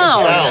it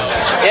down.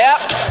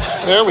 Yep.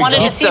 Just wanted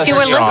to see if you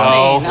were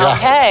listening. Yeah.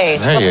 Okay.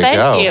 There you Thank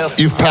go. you.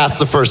 You've passed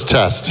the first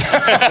test.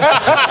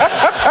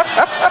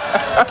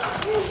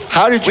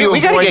 How did you We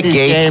got to avoid get these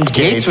Gates. games?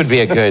 Gates would be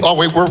a good. Oh,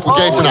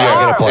 Gates and I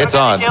are gonna play. It's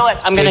on.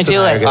 I'm going to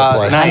do it.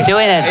 Nice. I'm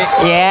doing it.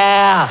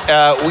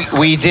 Yeah.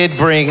 We did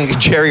bring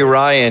Jerry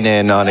Ryan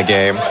in on a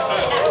game.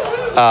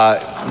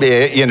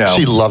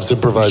 She loves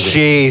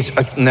improvising.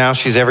 Now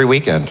she's every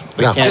weekend.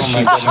 Yeah. She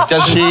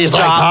doesn't She's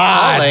like,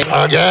 stop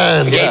calling.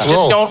 again. Gates,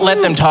 just don't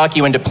let them talk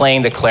you into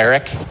playing the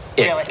cleric.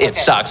 It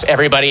sucks.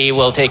 Everybody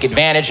will take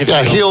advantage of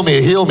Yeah, you. heal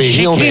me.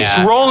 She keeps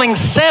rolling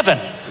 7,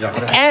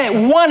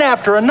 and one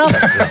after another.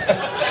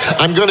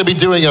 I'm going to be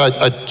doing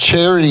a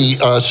charity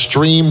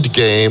streamed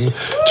game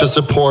to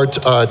support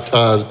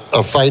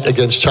a fight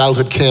against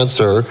childhood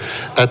cancer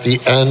at the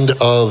end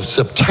of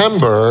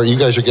September. You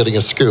guys are getting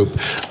a scoop.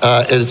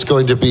 And it's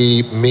going to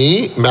be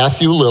me,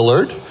 Matthew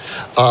Lillard,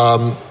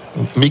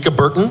 Mika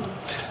Burton,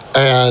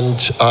 and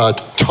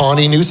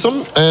Tawny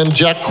Newsom, and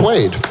Jack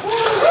Quaid.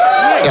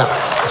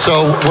 Yeah.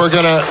 So we're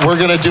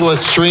gonna do a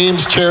streamed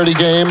charity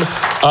game.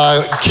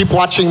 Keep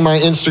watching my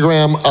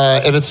Instagram,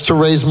 and it's to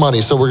raise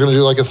money. So we're gonna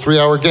do like a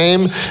 3-hour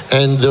game,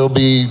 and there'll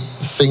be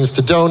things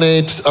to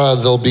donate.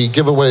 There'll be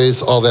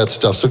giveaways, all that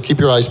stuff. So keep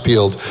your eyes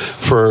peeled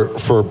for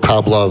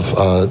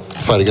Pavlov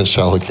fight against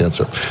childhood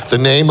cancer. The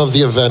name of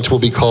the event will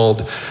be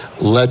called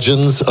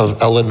Legends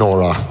of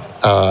Eleonora.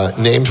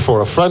 Named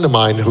for a friend of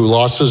mine who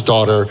lost his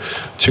daughter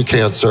to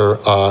cancer.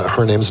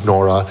 Her name's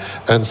Nora.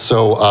 And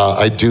so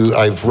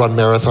I've run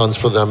marathons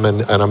for them,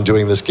 and I'm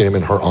doing this game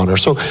in her honor.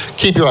 So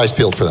keep your eyes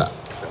peeled for that.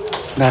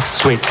 That's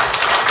sweet.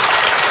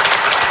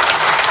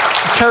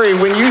 Terry,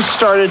 when you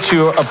started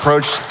to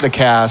approach the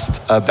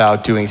cast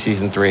about doing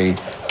season 3,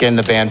 getting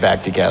the band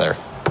back together,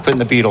 putting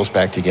the Beatles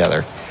back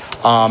together,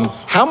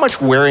 how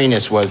much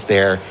wariness was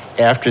there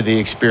after the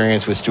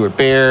experience with Stuart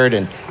Baird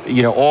and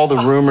all the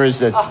rumors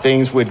that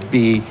things would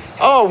be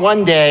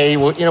one day,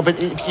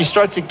 but you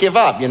start to give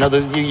up.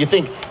 You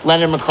think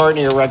Lennon and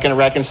McCartney are going to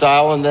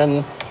reconcile, and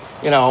then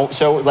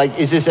so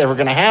is this ever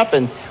going to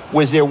happen?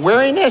 Was there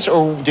wariness,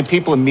 or did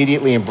people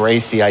immediately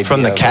embrace the idea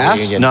From the of cast?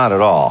 reunion? Not at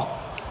all.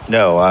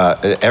 No,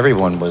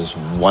 everyone was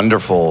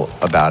wonderful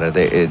about it,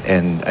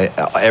 and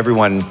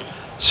everyone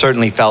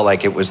certainly felt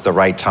like it was the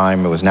right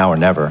time. It was now or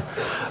never.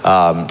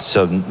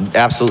 So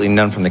absolutely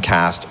none from the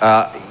cast.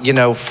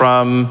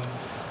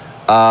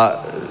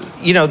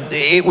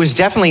 It was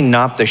definitely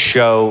not the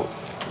show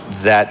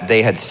that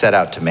they had set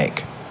out to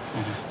make.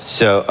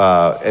 So,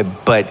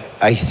 but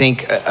I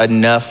think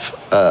enough,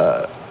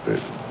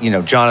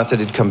 Jonathan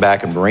had come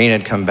back and Maureen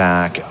had come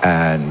back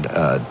and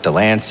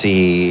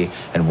Delancey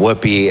and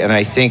Whoopi. And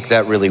I think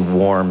that really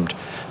warmed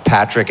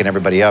Patrick and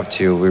everybody up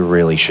to, we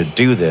really should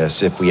do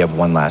this if we have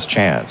one last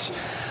chance.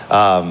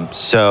 There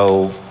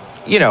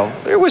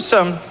was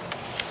some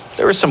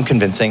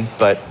convincing,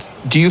 but.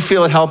 Do you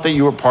feel it helped that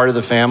you were part of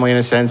the family in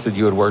a sense, that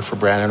you had worked for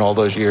Brandon all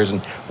those years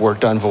and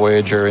worked on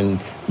Voyager and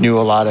knew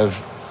a lot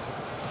of,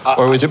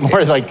 or was it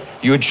more like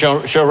you would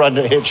show run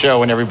a hit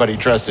show and everybody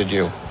trusted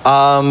you?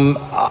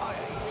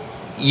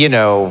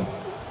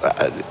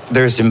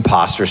 There's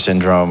imposter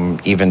syndrome,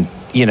 even,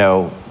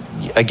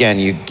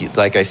 again,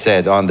 like I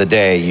said, on the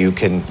day, you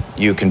can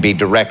be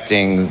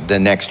directing the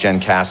next gen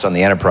cast on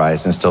the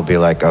Enterprise and still be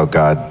like, oh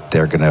God,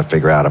 they're gonna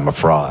figure out I'm a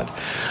fraud.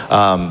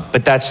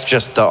 But that's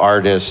just the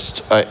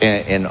artist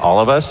in all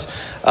of us.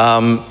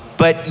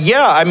 But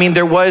yeah,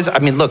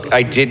 look,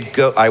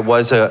 I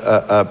was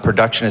a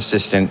production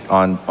assistant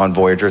on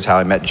Voyager. It's how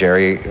I met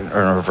Jerry in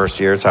her first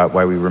year. It's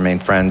why we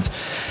remained friends.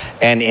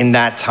 And in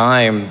that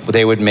time,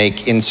 they would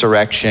make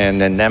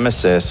Insurrection and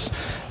Nemesis,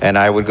 and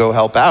I would go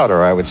help out,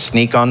 or I would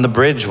sneak on the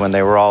bridge when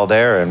they were all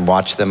there and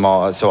watch them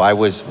all. So I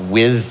was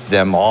with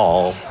them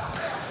all.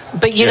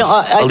 But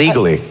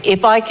illegally.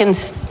 If I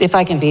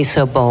can be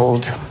so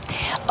bold,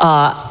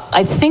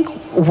 I think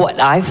what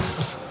I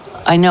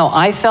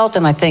felt,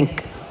 and I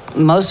think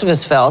most of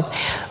us felt,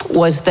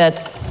 was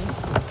that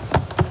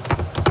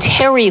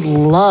Terry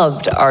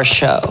loved our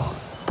show.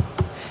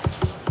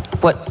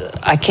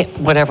 I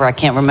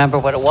can't remember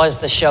what it was,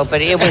 the show,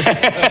 but it was,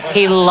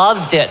 he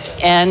loved it,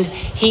 and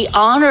he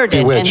honored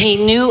it, and he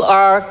knew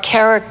our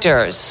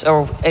characters,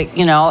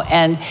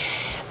 and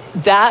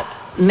that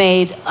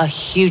made a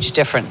huge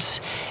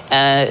difference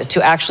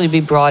to actually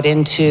be brought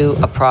into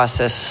a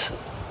process.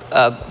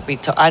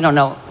 I don't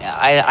know,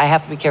 I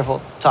have to be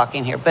careful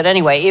talking here, but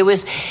anyway, it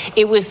was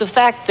the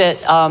fact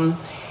that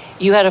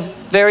you had a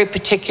very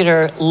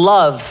particular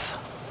love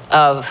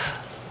of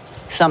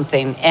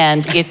something,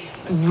 and it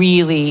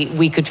really,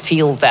 we could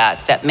feel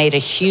that made a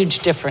huge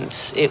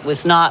difference. It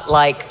was not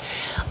like,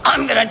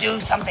 I'm gonna do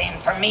something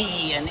for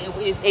me, and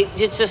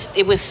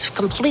it was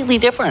completely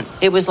different.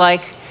 It was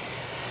like,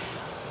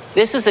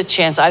 this is a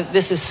chance,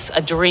 this is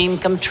a dream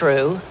come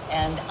true,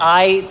 and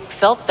I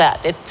felt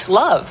that. It's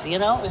love, it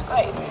was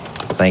great.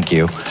 Thank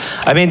you.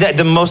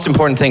 The most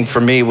important thing for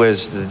me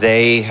was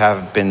they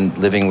have been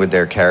living with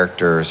their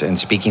characters and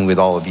speaking with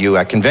all of you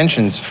at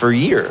conventions for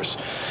years.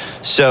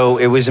 So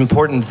it was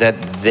important that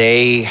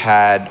they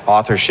had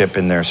authorship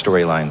in their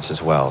storylines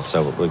as well.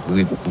 So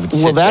we would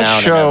sit down. Well,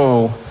 that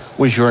show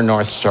was your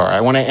North Star. I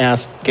want to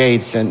ask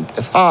Gates and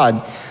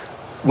Todd,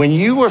 when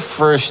you were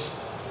first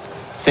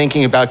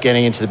thinking about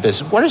getting into the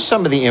business, what are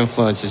some of the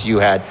influences you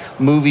had?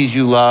 Movies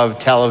you love,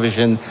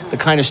 television, the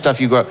kind of stuff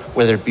you grew up,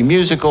 whether it be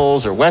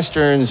musicals or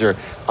westerns, or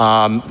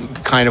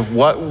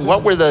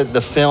what were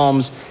the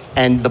films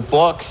and the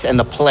books and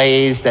the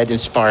plays that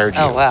inspired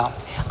you? Oh, wow.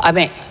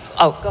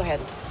 Go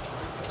ahead.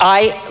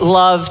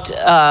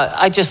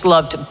 I just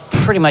loved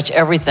pretty much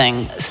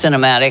everything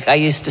cinematic. I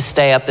used to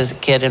stay up as a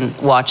kid and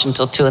watch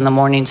until 2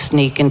 a.m,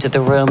 sneak into the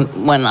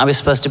room when I was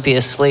supposed to be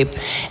asleep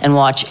and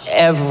watch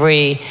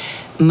every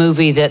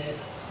movie that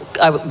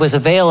was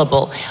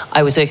available.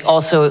 I was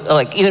also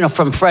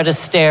from Fred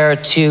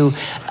Astaire to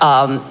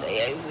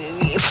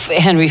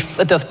Henry,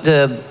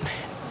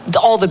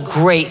 all the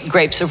great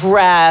Grapes of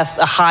Wrath.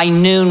 High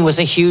Noon was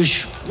a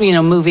huge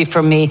movie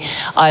for me.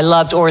 I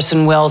loved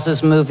Orson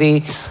Welles'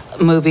 movies.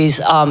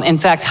 In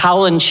fact,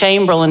 Howland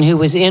Chamberlain, who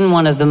was in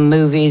one of the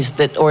movies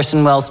that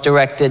Orson Welles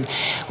directed,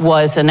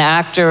 was an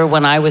actor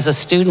when I was a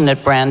student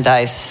at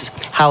Brandeis,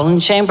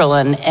 Howland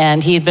Chamberlain,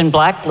 and he had been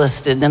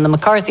blacklisted in the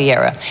McCarthy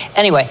era.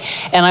 Anyway,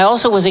 and I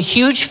also was a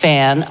huge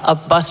fan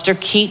of Buster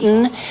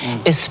Keaton,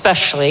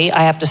 especially,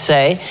 I have to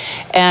say.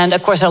 And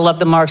of course, I love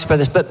the Marx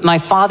Brothers, but my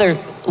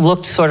father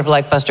looked sort of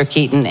like Buster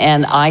Keaton,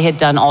 and I had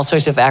done all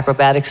sorts of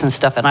acrobatics and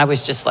stuff, and I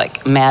was just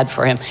like mad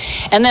for him.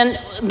 And then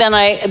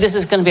this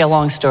is going to be a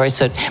long story,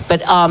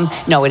 but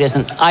no, it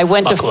isn't. I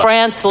went to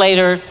France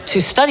later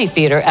to study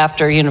theater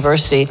after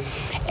university,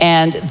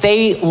 and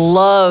they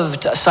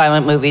loved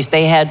silent movies.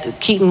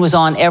 Keaton was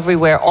on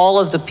everywhere. All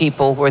of the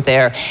people were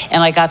there,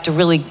 and I got to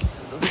really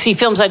see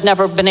films I'd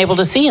never been able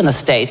to see in the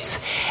States.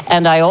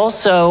 And I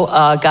also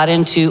got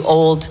into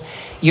old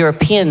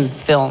European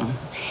film.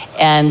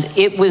 And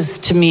it was,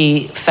 to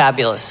me,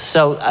 fabulous.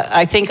 So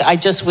I think I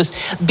just was,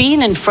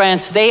 being in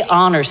France, they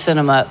honor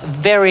cinema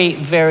very,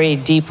 very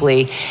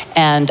deeply.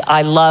 And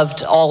I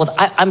loved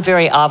I'm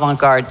very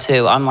avant-garde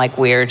too. I'm like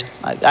weird.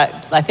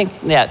 I think,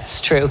 yeah,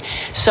 it's true.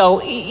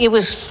 So it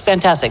was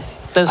fantastic.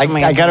 Those were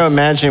my I got to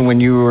imagine when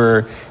you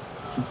were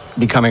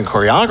becoming a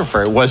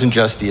choreographer, it wasn't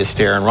just the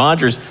Astaire and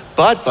Rogers,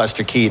 but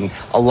Buster Keaton.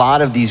 A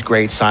lot of these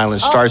great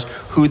silent stars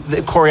who the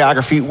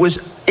choreography was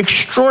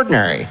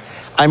extraordinary.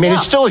 I mean, Yeah.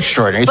 it's still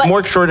extraordinary. It's But- more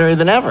extraordinary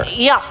than ever.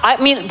 Yeah, I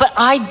mean, but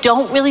I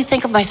don't really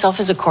think of myself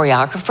as a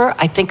choreographer.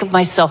 I think of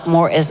myself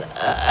more as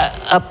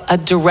a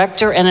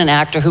director and an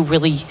actor who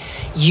really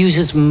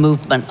uses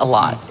movement a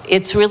lot.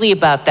 It's really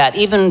about that.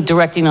 Even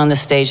directing on the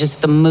stage, it's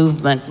the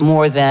movement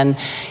more than,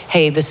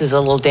 hey, this is a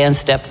little dance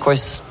step. Of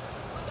course,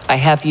 I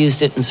have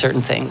used it in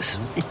certain things,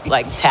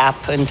 like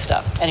tap and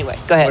stuff. Anyway,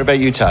 go ahead. What about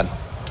you, Todd?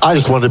 I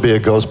just wanted to be a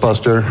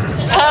Ghostbuster.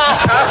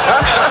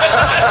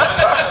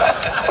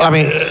 I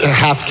mean,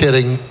 half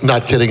kidding,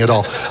 not kidding at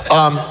all.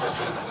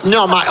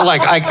 No,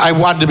 I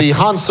wanted to be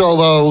Han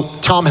Solo,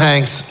 Tom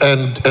Hanks,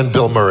 and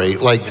Bill Murray.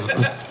 Like,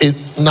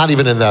 not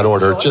even in that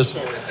order. Just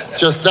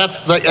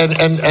that's like,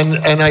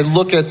 and I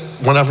look at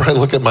whenever I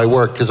look at my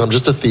work because I'm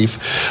just a thief.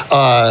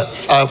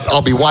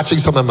 I'll be watching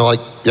something. I'm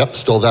like, yep,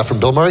 stole that from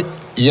Bill Murray.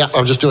 Yep,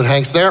 I'm just doing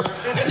Hanks there.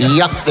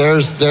 Yep,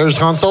 there's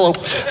Han Solo,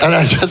 and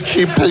I just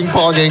keep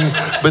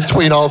ping-ponging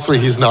between all three.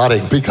 He's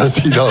nodding because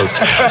he knows.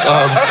 That's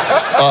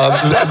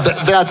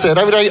it.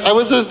 I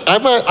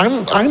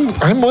mean,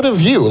 I'm one of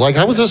you. Like,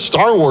 I was a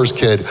Star Wars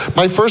kid.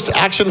 My first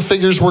action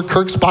figures were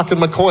Kirk, Spock,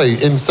 and McCoy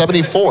in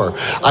 '74.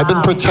 I've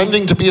been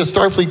pretending to be a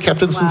Starfleet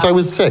captain since I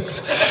was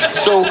 6. And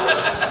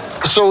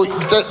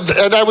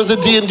I was a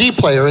D&D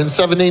player in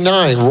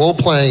 '79,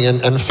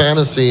 role-playing and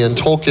fantasy and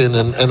Tolkien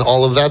and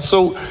all of that.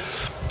 So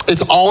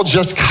it's all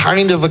just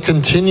kind of a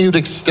continued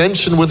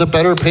extension with a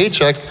better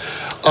paycheck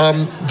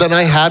than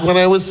I had when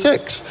I was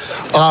 6.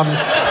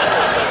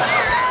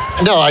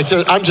 No,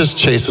 I'm just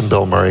chasing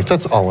Bill Murray.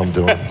 That's all I'm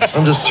doing.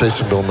 I'm just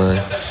chasing Bill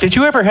Murray. Did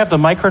you ever have the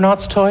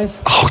Micronauts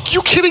toys? Oh,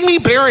 you kidding me?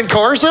 Baron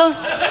Karza?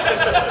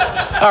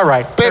 All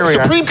right. There we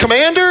are. Supreme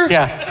Commander?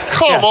 Yeah.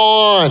 Come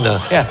on.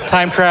 Yeah.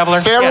 Time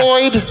Traveler.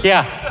 Pharoid?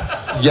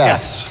 Yeah.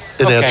 Yes.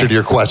 In Okay. answer to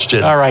your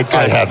question. All right, good.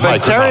 I had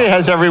But Terry Micronauts.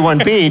 has everyone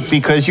beat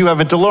because you have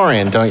a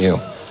DeLorean, don't you?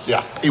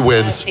 Yeah, he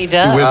wins. He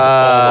does. He wins all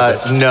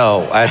of it.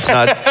 No, that's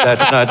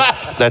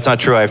not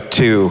true. I have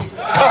 2.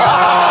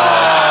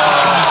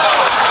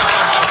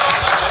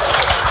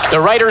 The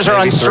writers are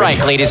on Maybe 3.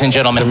 strike, ladies and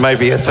gentlemen. There might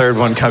be a third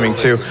one coming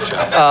too.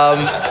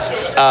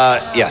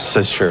 Yes,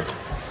 that's true.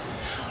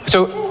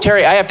 So,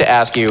 Terry, I have to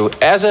ask you,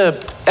 as a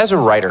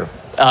writer,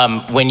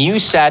 when you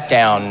sat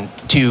down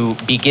to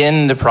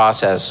begin the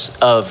process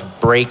of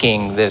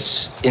breaking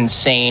this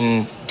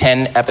insane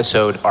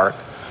 10-episode arc,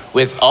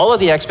 with all of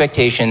the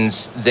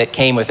expectations that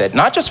came with it,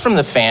 not just from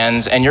the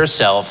fans and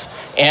yourself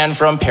and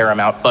from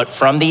Paramount, but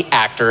from the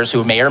actors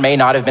who may or may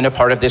not have been a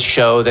part of this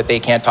show that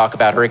they can't talk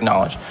about or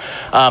acknowledge.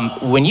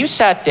 When you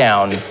sat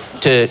down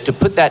to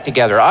put that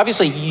together,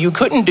 obviously you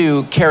couldn't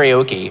do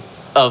karaoke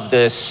of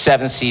the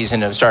 7th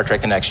season of Star Trek: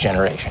 The Next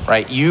Generation,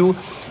 right? You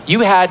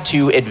had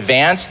to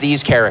advance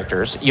these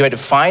characters, you had to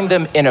find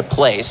them in a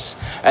place,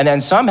 and then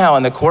somehow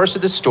in the course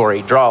of the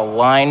story, draw a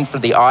line for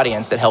the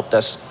audience that helped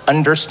us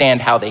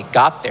understand how they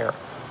got there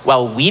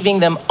while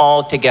weaving them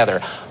all together.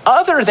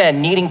 Other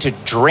than needing to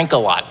drink a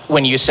lot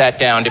when you sat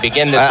down to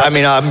begin this process, I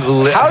mean,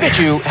 how did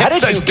you get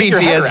your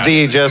head around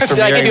PTSD it? just from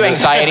Did I give hearing you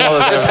anxiety?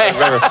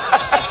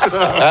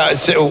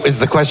 So is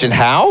the question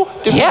how?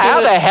 How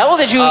the hell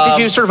did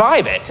you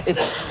survive it?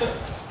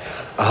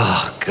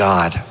 Oh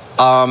God.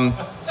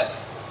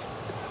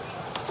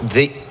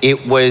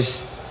 It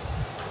was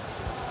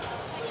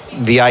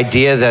the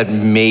idea that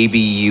maybe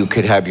you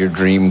could have your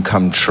dream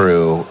come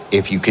true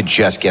if you could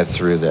just get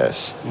through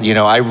this. You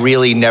know, I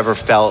really never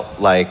felt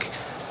like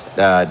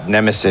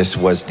Nemesis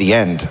was the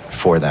end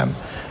for them.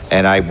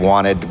 And I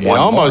wanted one more. It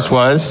almost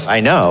was. I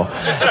know.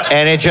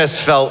 And it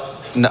just felt,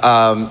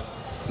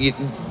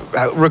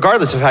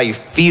 regardless of how you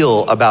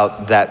feel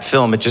about that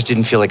film, it just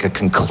didn't feel like a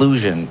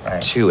conclusion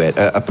to it,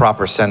 a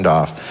proper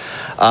send-off.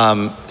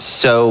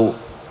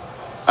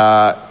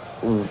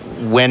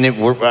 When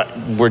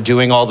we're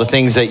doing all the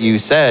things that you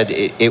said,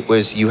 it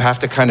was, you have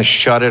to kind of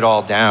shut it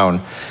all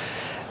down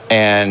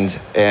and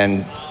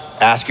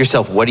ask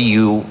yourself, what do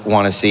you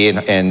want to see?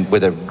 And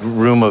with a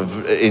room of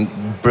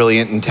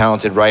brilliant and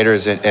talented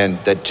writers and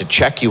that to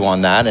check you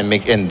on that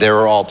and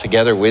they're all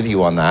together with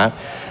you on that.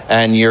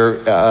 And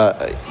you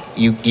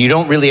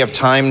don't really have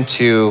time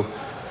to,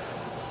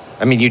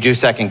 I mean, you do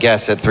second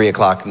guess at 3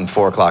 o'clock and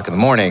 4 o'clock in the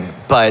morning,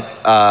 but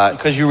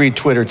Because you read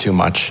Twitter too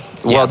much.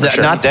 well, Yeah, for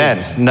sure. not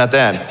then,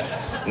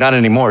 not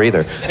anymore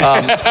either.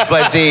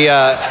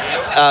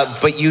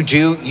 But you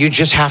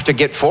just have to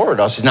get forward,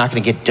 else it's not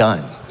going to get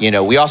done. You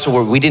know, we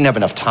didn't have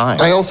enough time.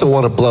 I also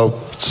want to blow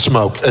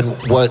smoke, and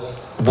what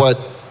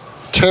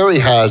Terry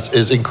has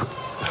is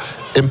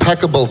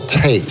impeccable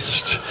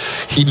taste.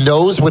 He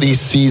knows when he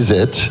sees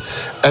it,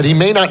 and he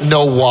may not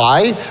know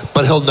why,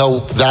 but he'll know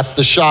that's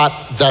the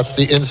shot, that's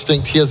the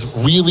instinct. He has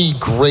really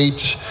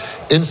great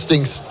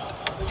instincts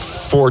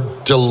for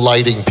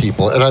delighting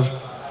people, and I'm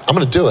going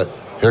to do it.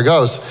 Here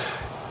goes.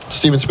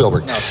 Steven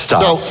Spielberg. No,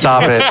 stop it.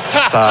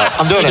 Stop.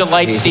 I'm doing You it.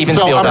 delight Steven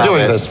So Spielberg. I'm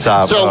doing this.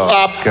 Stop. So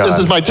Oh, God. this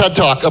is my TED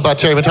Talk about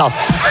Terry McAllis.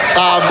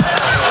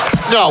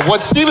 No,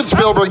 what Steven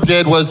Spielberg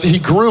did was he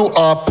grew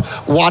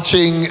up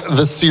watching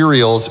the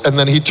serials, and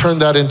then he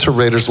turned that into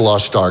Raiders of the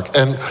Lost Ark.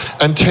 And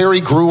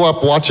Terry grew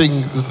up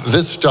watching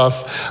this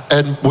stuff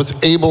and was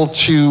able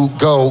to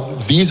go,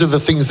 these are the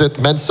things that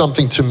meant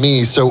something to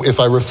me, so if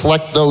I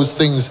reflect those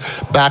things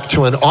back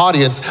to an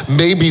audience,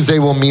 maybe they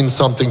will mean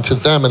something to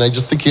them. And I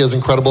just think he has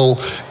incredible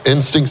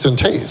instincts and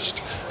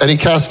taste. And he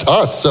cast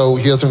us, so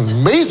he has an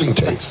amazing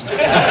taste.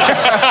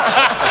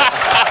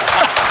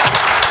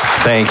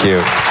 Thank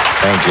you.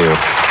 Thank you.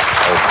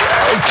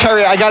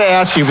 Terry, I got to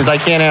ask you, because I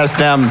can't ask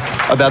them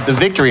about the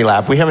victory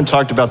lap. We haven't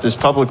talked about this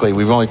publicly.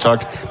 We've only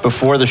talked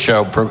before the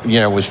show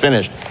was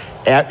finished.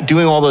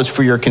 Doing all those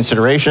for your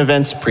consideration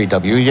events,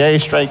 pre-WGA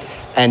strike,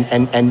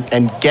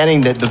 and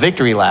getting the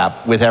victory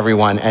lap with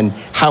everyone, and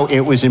how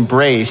it was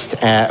embraced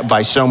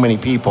by so many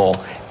people,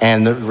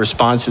 and the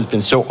response has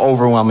been so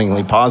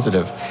overwhelmingly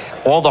positive.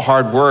 All the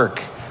hard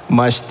work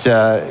must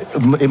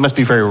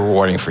be very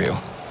rewarding for you.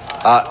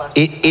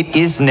 It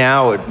is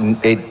now.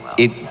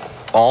 It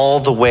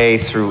all the way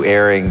through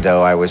airing,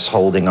 though, I was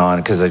holding on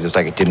because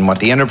I didn't want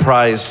the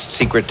Enterprise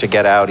secret to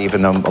get out,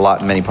 even though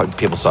many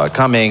people saw it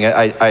coming.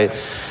 I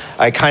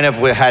kind of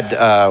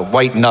had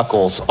white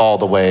knuckles all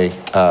the way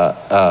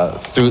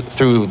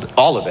through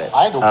all of it.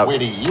 I had to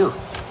wait a year.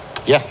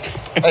 Yeah.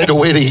 I had to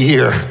wait a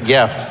year.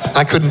 Yeah.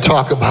 I couldn't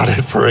talk about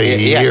it for a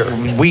year.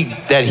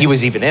 That he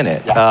was even in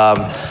it.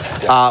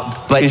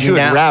 But you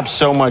had wrapped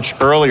so much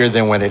earlier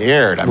than when it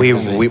aired. We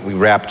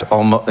wrapped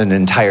almost an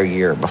entire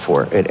year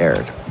before it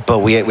aired. But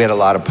we had a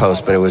lot of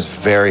posts, but it was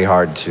very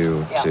hard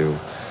to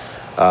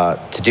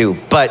do.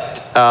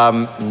 But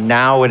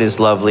now it is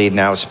lovely.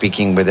 Now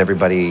speaking with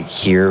everybody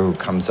here who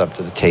comes up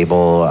to the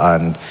table,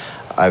 and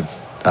I've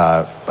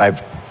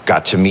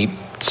got to meet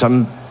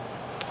some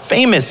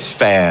famous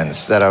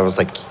fans that I was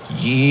like,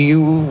 you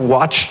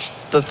watched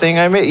the thing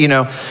I made,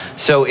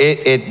 So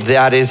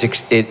that is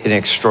an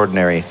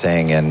extraordinary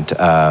thing, and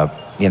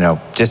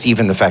just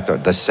even the fact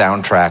that the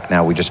soundtrack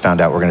now, we just found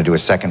out we're going to do a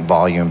second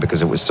volume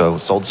because it was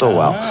sold so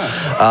well,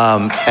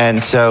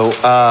 and so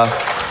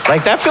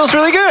that feels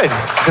really good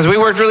because we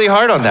worked really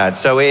hard on that.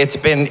 So it's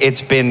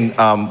been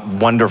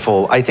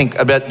wonderful. I think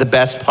about the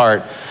best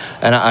part,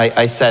 and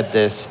I said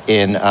this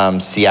in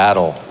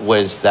Seattle,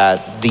 was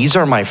that these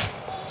are my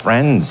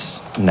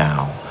friends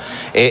now.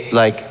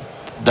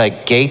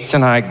 Gates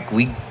and I,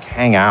 we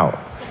hang out.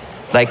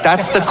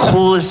 That's the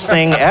coolest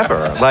thing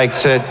ever.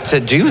 To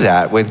do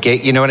that with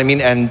Gates, you know what I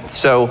mean? And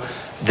so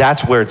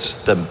that's where it's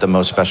the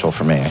most special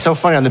for me. It's so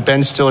funny on the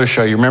Ben Stiller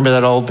show. You remember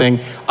that old thing?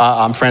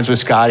 I'm friends with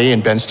Scotty,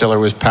 and Ben Stiller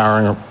was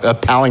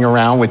palling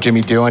around with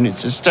Jimmy Doohan.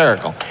 It's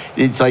hysterical.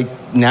 It's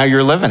like now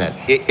you're living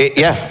it.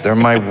 Yeah, they're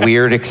my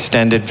weird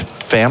extended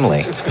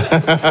family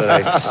that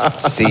I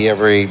see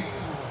every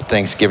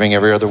Thanksgiving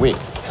every other week.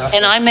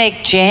 And I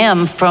make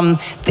jam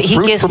he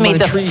gives me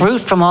the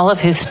fruit from all of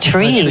his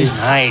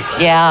trees.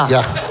 Nice. Yeah.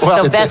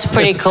 Well, so that's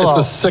pretty cool. It's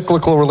a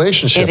cyclical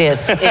relationship. It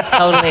is. It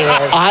totally is.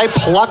 I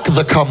pluck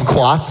the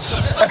kumquats.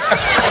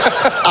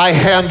 I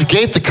hand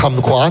Gate the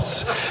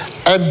kumquats.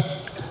 And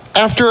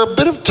after a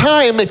bit of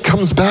time, it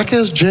comes back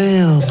as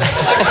jam.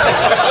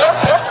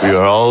 We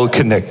are all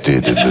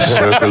connected in the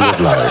circle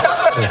of life.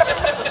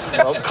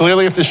 Well,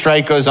 clearly, if the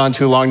strike goes on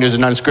too long, there's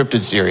an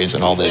unscripted series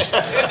and all this. So,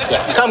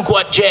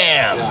 Kumquat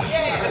Jam.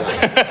 Yeah.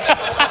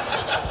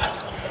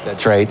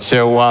 That's right.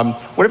 So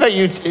what about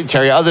you,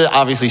 Terry?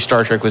 Obviously,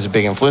 Star Trek was a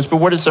big influence, but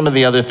what are some of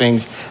the other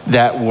things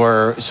that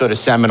were sort of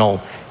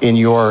seminal in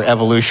your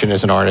evolution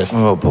as an artist?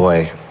 Oh,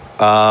 boy.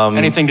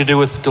 Anything to do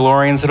with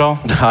DeLoreans at all?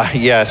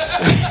 Yes.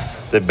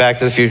 The Back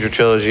to the Future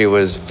trilogy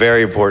was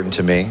very important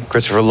to me.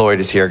 Christopher Lloyd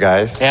is here,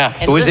 guys. Yeah.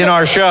 Who was in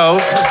our show,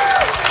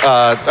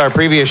 our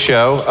previous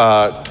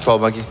show,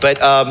 12 Monkeys. But,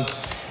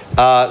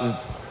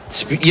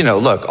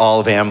 look, all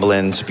of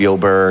Amblin,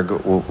 Spielberg,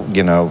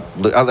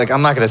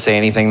 I'm not going to say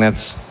anything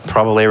that's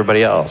probably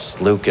everybody else.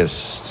 Lucas,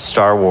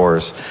 Star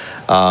Wars.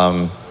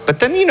 But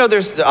then,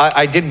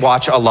 I did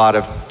watch a lot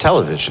of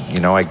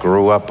television. I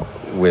grew up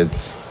with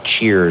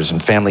Cheers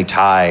and Family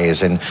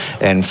Ties and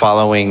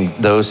following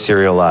those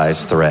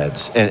serialized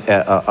threads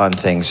on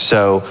things.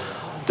 So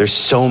there's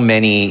so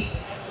many,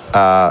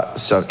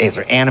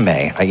 anime,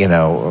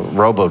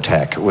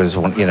 Robotech was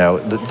one,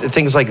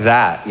 things like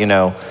that,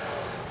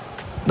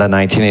 The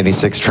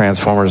 1986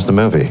 Transformers, the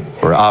movie,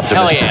 where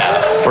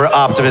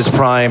Optimus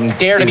Prime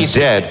is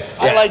dead.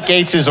 I like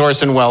Gates'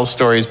 Orson Welles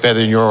stories better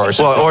than your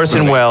Orson. Well,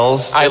 Orson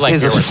Welles,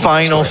 it's his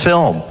final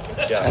film.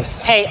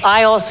 Yes. Hey,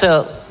 I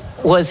also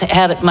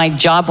had my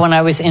job when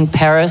I was in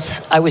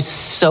Paris. I was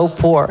so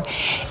poor,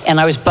 and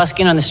I was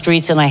busking on the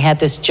streets, and I had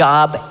this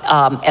job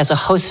as a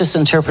hostess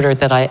interpreter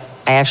that I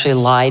actually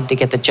lied to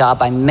get the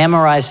job. I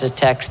memorized the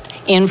text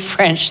in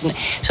French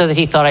so that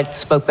he thought I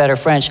spoke better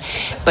French.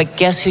 But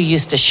guess who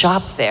used to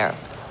shop there?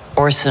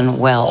 Orson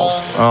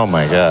Welles. Oh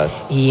my God.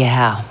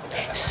 Yeah.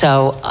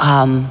 So,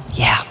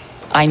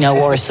 I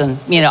know Orson.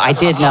 I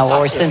did know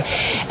Orson.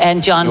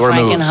 And John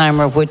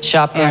Frankenheimer would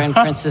shop there in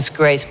Princess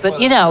Grace.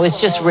 But,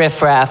 it's just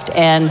riff-raff.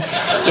 And,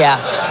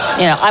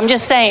 I'm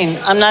just saying,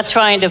 I'm not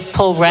trying to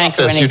pull rank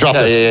or anything. You drop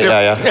this.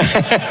 Yeah.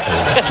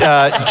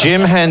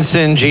 Jim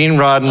Henson, Gene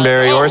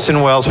Roddenberry,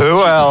 Orson Welles.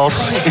 Who else?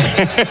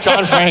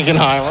 John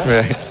Frankenheimer.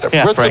 Right.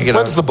 Yeah.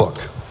 When's the book?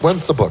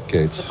 When's the book,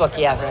 Gates? The book,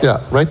 yeah, right.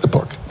 Yeah, write the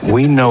book.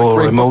 We know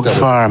a remote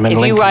farm in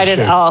If you write it,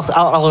 I'll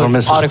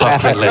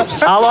autograph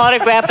it. I'll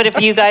autograph it if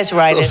you guys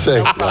write it.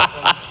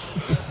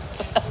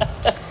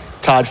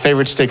 Todd,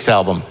 favorite Styx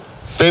album?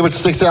 Favorite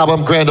Styx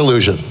album, Grand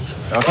Illusion.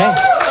 Okay.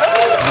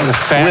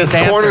 With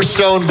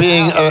Cornerstone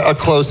being a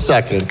close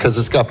second, because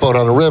it's got Boat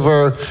on a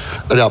River,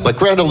 but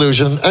Grand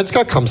Illusion, and it's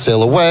got Come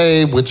Sail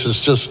Away, which is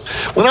just,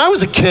 when I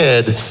was a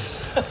kid,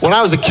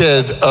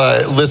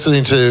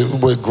 listening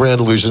to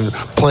Grand Illusion,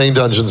 playing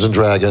Dungeons and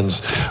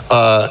Dragons,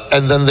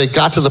 and then they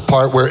got to the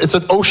part where it's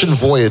an Ocean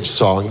Voyage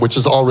song, which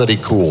is already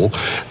cool,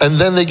 and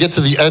then they get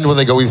to the end when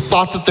they go, we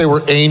thought that they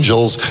were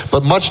angels,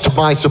 but much to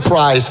my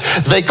surprise,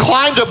 they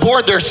climbed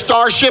aboard their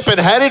starship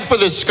and headed for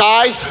the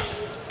skies.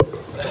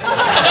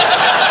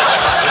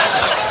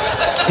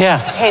 Yeah.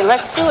 Hey,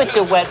 let's do a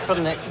duet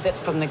from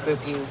the group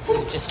you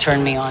just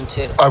turned me on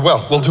to.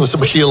 Well, we'll do some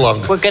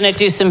Heelung. We're gonna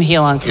do some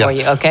Heelung for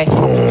you, okay?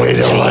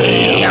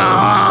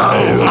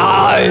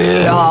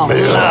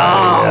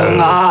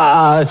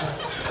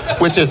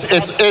 Which is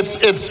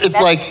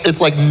it's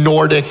like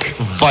Nordic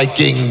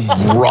Viking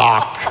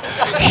rock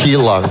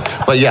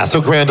Heelung. But yeah,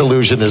 so Grand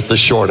Illusion is the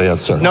short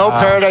answer. No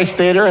Paradise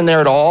Theater in there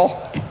at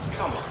all?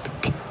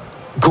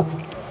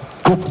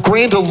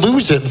 Grand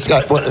Illusion. It's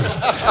got,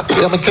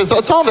 because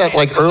it's all that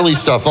like early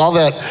stuff, all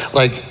that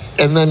like,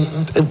 and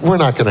then we're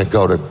not going to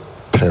go to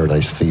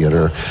Paradise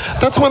Theater.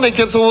 That's when it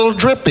gets a little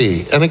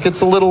drippy and it gets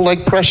a little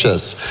like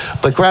precious.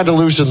 But Grand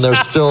Illusion,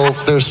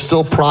 they're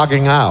still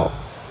progging out.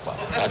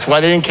 That's why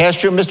they didn't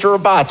cast you Mr.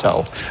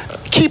 Roboto.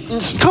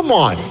 Come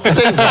on,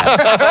 save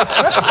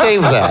that.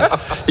 Save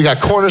that. You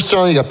got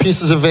Cornerstone, you got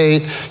Pieces of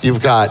Eight,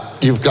 you've got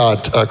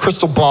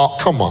Crystal Ball.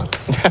 Come on.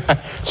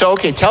 So,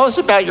 okay, tell us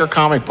about your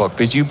comic book,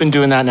 because you've been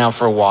doing that now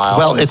for a while.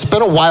 Well, it's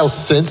been a while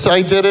since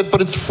I did it,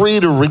 but it's free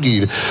to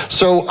read.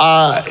 So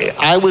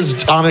I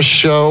was on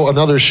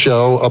another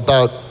show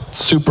about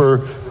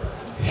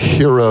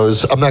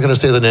superheroes. I'm not going to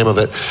say the name of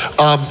it.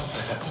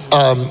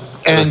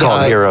 It was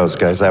called Heroes,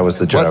 guys. That was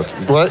the joke.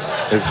 What?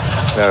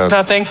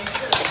 Nothing.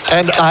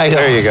 And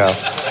there you go.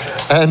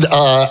 And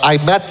I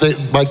met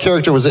my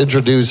character was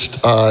introduced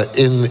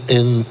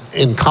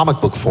in comic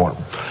book form,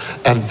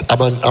 and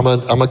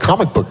I'm a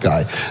comic book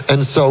guy,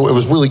 and so it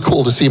was really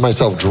cool to see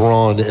myself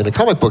drawn in a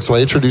comic book. So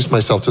I introduced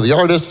myself to the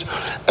artist,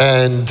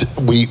 and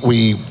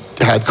we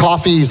had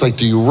coffee. He's like,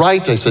 "Do you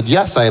write?" I said,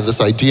 "Yes, I have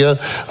this idea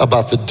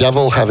about the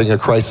devil having a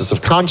crisis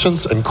of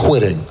conscience and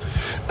quitting,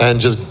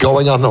 and just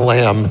going on the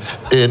lam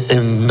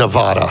in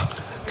Nevada,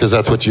 because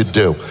that's what you'd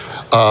do."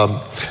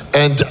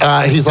 And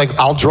he's like,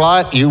 "I'll draw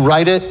it, you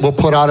write it, we'll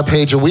put out a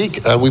page a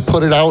week." We would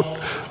put it out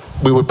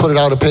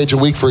a page a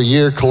week for a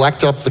year,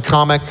 collect up the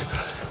comic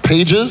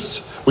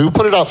pages. We would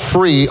put it out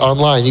free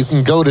online. You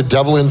can go to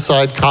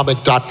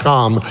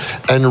devilinsidecomic.com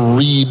and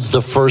read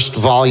the first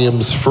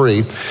volumes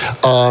free.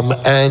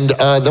 And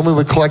then we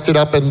would collect it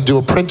up and do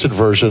a printed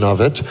version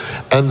of it.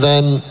 And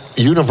then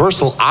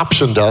Universal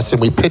optioned us,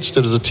 and we pitched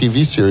it as a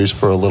TV series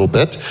for a little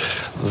bit.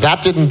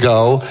 That didn't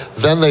go.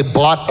 Then they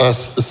bought a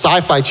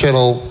Sci-Fi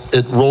Channel.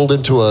 It rolled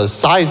into a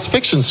science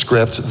fiction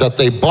script that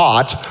they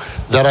bought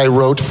that I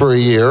wrote for a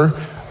year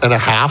and a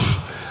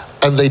half.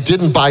 And they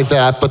didn't buy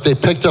that, but they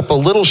picked up a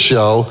little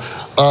show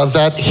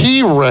that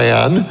he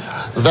ran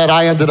that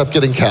I ended up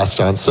getting cast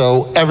on.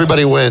 So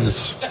everybody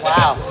wins.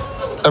 Wow.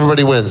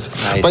 Everybody wins.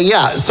 Nice. But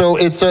yeah, so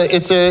it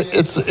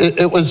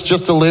was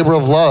just a labor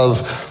of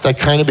love that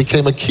kind of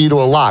became a key to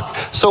a lock.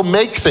 So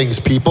make things,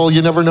 people.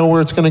 You never know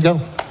where it's going to go.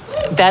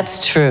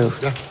 That's true.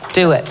 Yeah.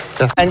 Do it.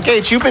 Yeah. And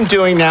Gates, you've been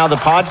doing now the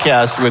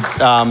podcast with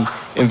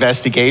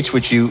Investigates,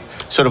 which you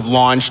sort of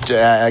launched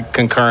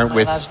concurrent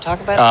with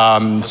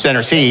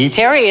Center Seat.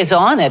 Terry is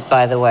on it,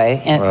 by the way.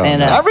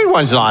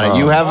 Everyone's on it.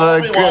 You have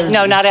a good...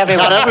 No, not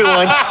everyone. Not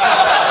everyone.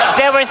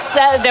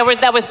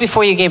 That was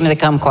before you gave me the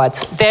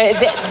kumquats.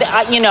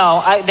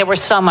 There were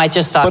some I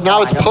just thought. But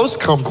now it's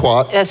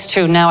post-kumquat. That's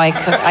true. Now I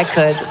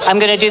could. I'm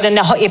going to do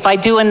if I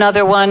do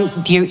another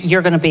one,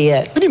 you're going to be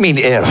it. What do you mean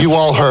if? You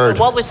all heard.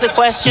 What was the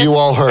question? You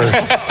all heard.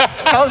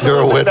 Tell us You're a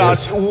a little bit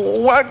witness. about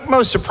what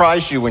most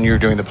surprised you when you were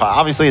doing the podcast.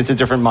 Obviously, it's a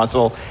different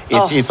muscle.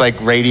 It's like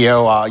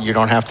radio. You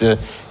don't have to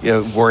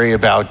worry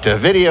about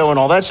video and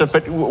all that stuff.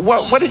 But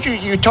what did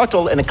you talked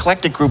to an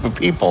eclectic group of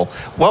people?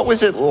 What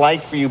was it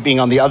like for you being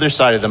on the other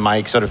side of the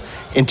mic, sort of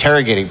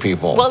interrogating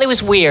people? Well, it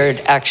was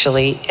weird,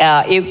 actually.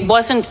 It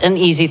wasn't an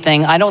easy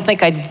thing. I don't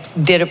think I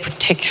did it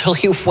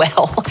particularly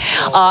well.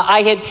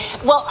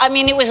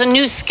 It was a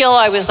new skill.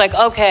 I was like,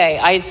 okay,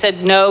 I had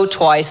said no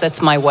twice.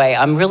 That's my way.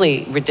 I'm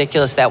really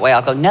ridiculous that way.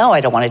 I'll go, no,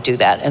 I don't want to do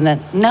that. And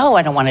then, no,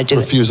 I don't want to do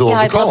that. Refusal of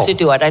the call. I'd love to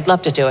do it. I'd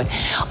love to do it.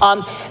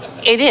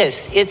 It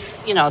is.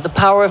 It's, the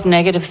power of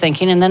negative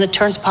thinking, and then it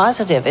turns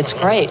positive. It's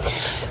great.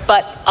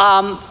 But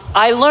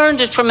I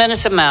learned a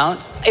tremendous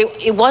amount.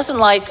 It wasn't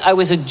like I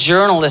was a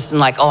journalist and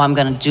like, I'm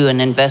going to do an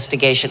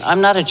investigation.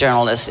 I'm not a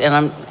journalist,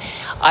 and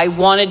I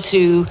wanted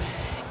to.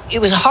 It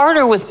was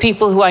harder with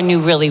people who I knew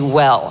really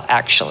well,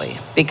 actually,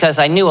 because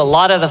I knew a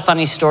lot of the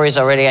funny stories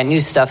already. I knew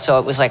stuff, so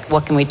it was like,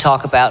 what can we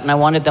talk about? And I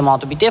wanted them all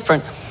to be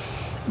different.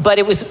 But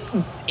it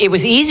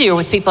was easier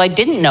with people I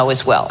didn't know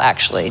as well,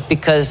 actually,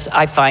 because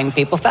I find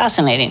people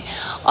fascinating.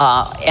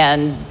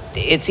 And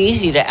it's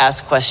easy to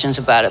ask questions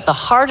about it. The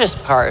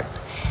hardest part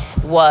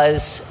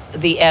was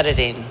the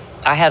editing.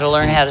 I had to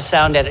learn how to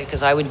sound edit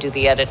because I would do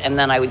the edit and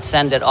then I would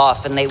send it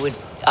off, and they would,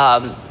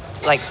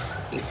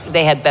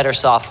 they had better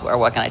software,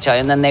 what can I tell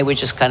you? And then they would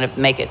just kind of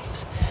make it,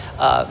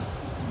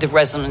 the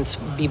resonance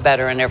be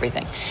better and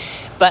everything.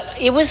 But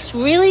it was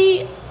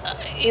really,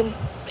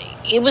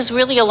 it was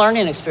really a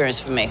learning experience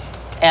for me.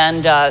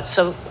 And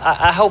so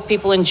I hope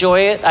people enjoy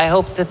it. I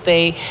hope that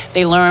they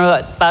learn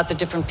about the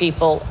different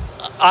people.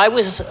 I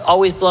was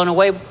always blown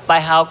away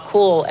by how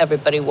cool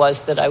everybody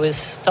was that I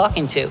was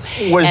talking to.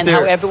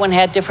 How everyone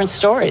had different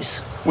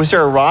stories. Was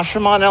there a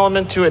Rashomon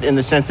element to it in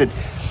the sense that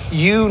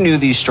you knew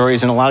these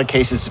stories in a lot of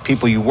cases of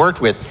people you worked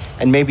with,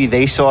 and maybe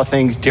they saw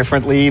things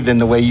differently than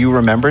the way you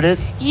remembered it?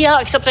 Yeah,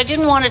 except I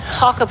didn't want to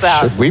talk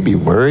about... Should we be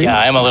worried? Yeah,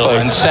 I'm a little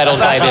unsettled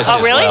by this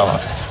as really? well.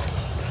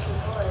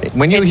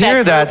 When you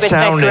hear that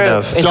sound in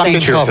a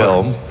feature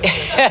film...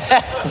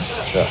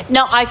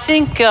 No, I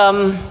think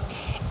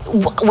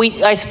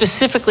I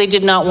specifically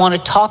did not want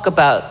to talk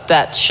about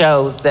that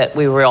show that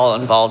we were all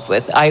involved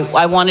with.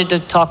 I wanted to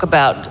talk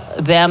about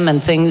them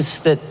and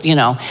things that,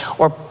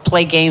 or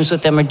play games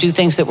with them or do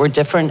things that were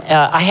different.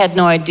 I had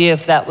no idea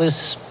if that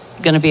was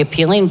going to be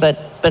appealing, but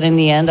in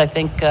the end, I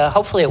think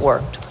hopefully it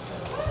worked.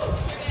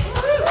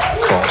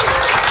 Cool.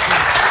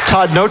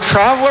 Todd, no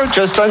Traveler,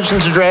 just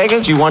Dungeons &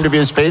 Dragons? You wanted to be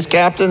a space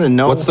captain and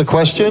no... What's the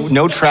question?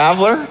 No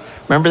Traveler?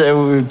 Remember that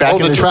we were back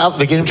in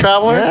the game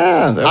Traveler?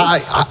 Yeah.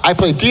 I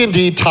played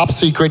D&D, Top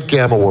Secret,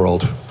 Gamma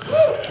World.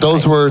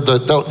 Those were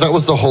that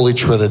was the Holy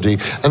Trinity.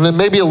 And then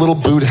maybe a little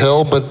Boot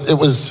Hill, but it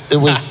was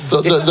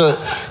the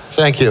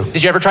thank you.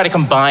 Did you ever try to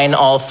combine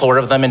all 4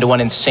 of them into one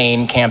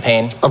insane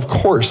campaign? Of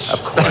course.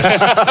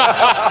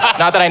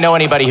 Not that I know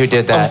anybody who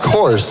did that. Of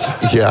course,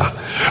 yeah.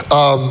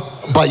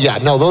 But yeah,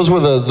 no, those were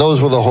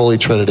the Holy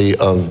Trinity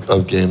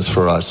of games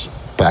for us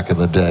back in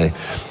the day.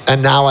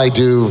 And now I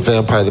do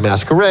Vampire the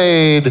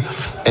Masquerade,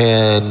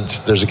 and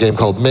there's a game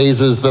called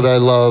Mazes that I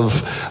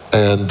love,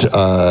 and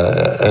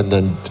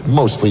then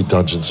mostly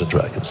Dungeons &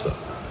 Dragons, though.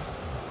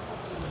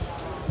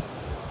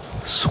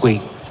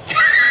 Sweet.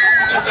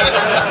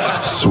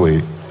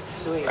 Sweet.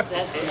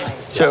 That's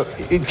nice. So,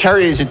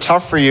 Terry, is it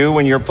tough for you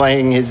when you're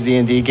playing his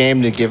D&D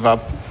game to give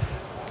up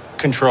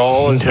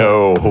control?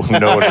 No, it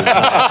is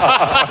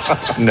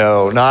not.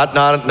 No, not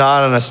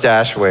on a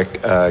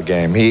STASHWICK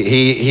game.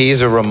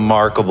 He's a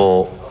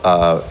remarkable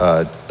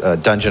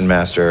dungeon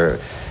master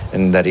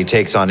in that he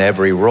takes on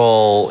every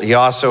role. He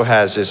also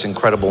has this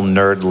incredible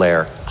nerd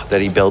lair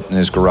that he built in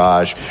his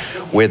garage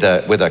with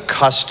a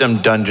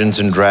custom Dungeons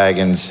and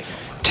Dragons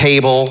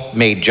table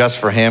made just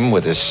for him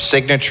with his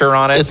signature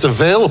on it. It's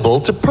available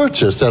to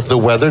purchase at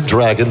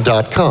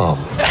theweatherdragon.com.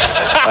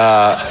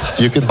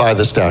 You can buy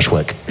the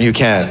STASHWICK. You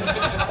can.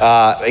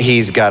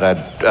 He's got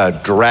a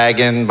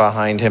dragon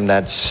behind him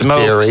that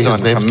smokes. Gary.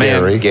 His name's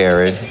Gary.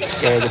 Gary.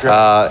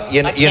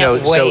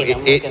 So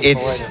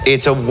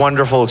it's a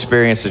wonderful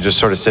experience to just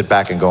sort of sit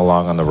back and go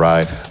along on the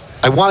ride.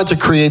 I wanted to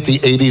create the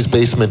 80s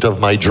basement of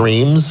my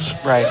dreams.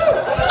 Right.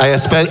 I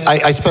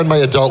spend my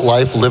adult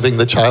life living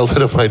the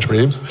childhood of my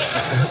dreams,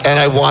 and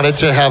I wanted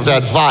to have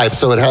that vibe.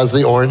 So it has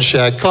the orange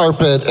shag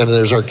carpet, and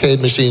there's arcade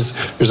machines.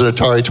 There's an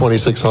Atari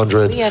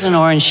 2600. We had an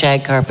orange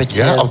shag carpet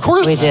too. Yeah, of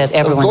course. We did.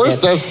 Everyone did.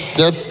 Of course,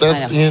 did.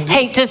 that's the end.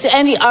 Hey,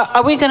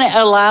 are we going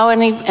to allow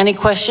any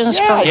questions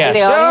from the audience?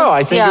 So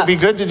I think it'd be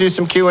good to do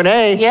some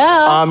Q&A.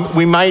 Yeah.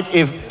 We might,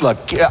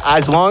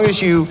 as long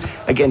as you,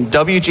 again,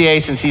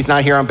 WGA, since he's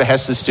not here on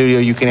behest of the studio,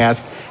 you can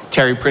ask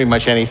Terry pretty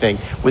much anything.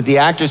 With the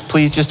actors,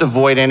 please just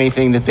avoid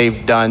anything that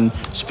they've done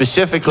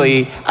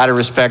specifically out of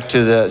respect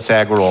to the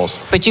SAG rules.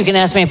 But you can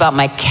ask me about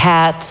my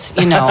cats,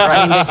 right?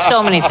 I mean, there's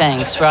so many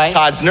things, right?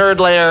 Todd's nerd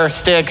lair,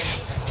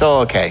 sticks, it's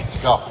all okay.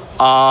 Go.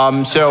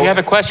 So If you have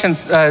a question,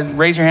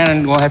 raise your hand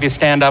and we'll have you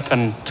stand up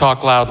and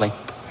talk loudly.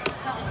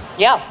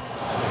 Yeah.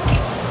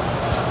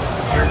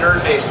 Your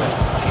nerd basement.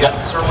 Do you have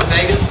the Sirwin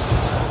Vegas?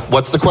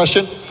 What's the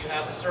question? Do you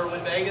have the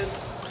Sirwin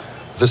Vegas?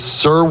 The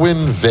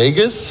Sirwin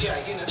Vegas?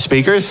 Yeah,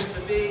 speakers?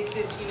 The big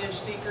 15-inch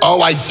speaker.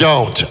 Oh, I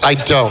don't. I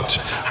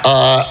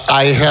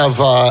have.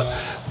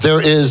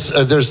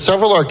 There's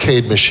several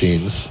arcade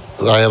machines.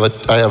 I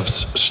have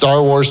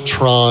Star Wars,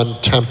 Tron,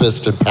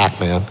 Tempest, and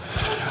Pac-Man.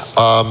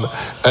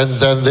 And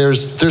then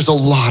there's a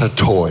lot of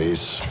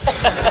toys.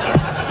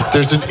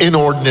 There's an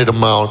inordinate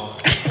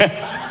amount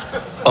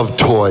of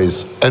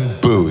toys and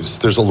booze.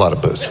 There's a lot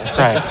of booze.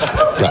 Right.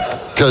 Yeah.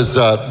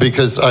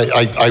 Because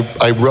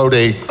I wrote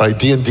a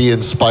D&D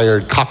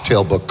inspired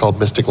cocktail book called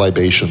Mystic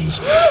Libations.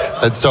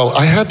 And so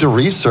I had to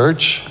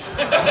research.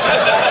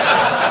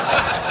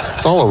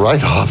 It's all a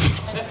write-off.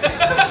 I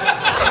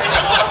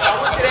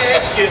wanted to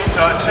ask you,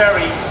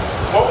 Terry,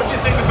 what would you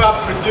think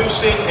about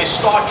producing a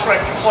Star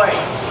Trek play?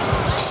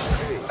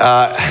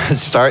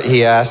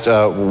 He asked,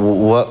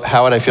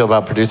 how would I feel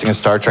about producing a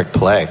Star Trek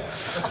play?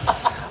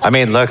 I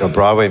mean, look, a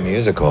Broadway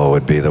musical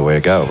would be the way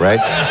to go, right?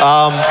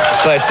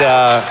 But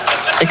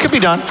it could be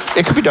done.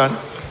 It could be done.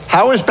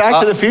 How was Back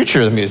to the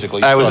Future, the musical?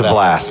 It was a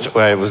blast.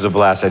 It was a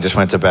blast. I just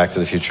went to Back to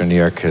the Future in New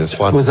York because it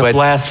was a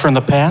blast from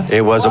the past.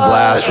 It was a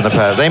blast from the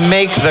past. They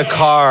make the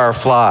car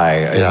fly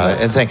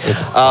and thing.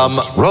 It's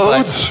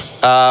roads.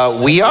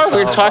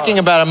 We're talking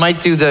about. I'm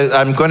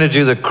going to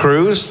do the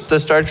cruise, the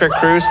Star Trek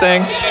cruise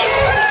thing.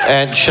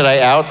 And should I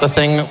out the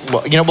thing?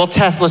 Well, we'll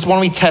test. Why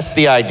don't we test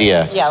the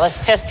idea? Yeah, let's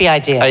test the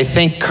idea. I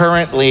think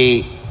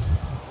currently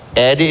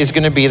Ed is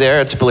going to be there.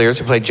 It's Beliers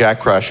who played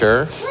Jack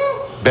Crusher.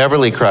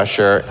 Beverly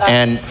Crusher,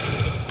 and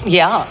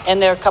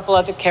there are a couple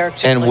other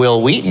characters. And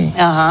Will Wheaton.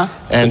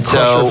 And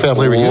so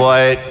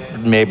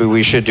maybe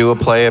we should do a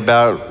play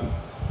about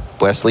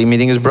Wesley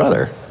meeting his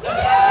brother.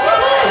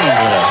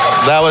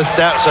 That was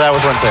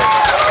one thing.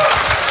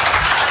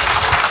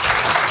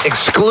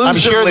 Exclusively I'm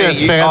sure there's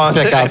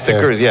fanfic out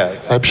there. Cruise, yeah.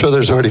 I'm sure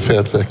there's already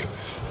fanfic.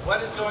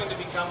 What is going to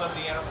become of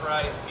the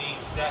Enterprise D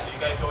set? Are you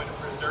guys going to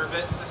preserve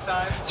it this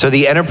time? So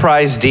the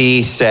Enterprise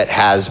D set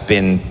has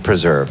been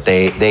preserved.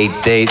 It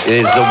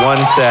is the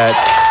one set.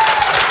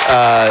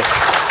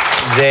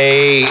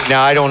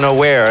 Now I don't know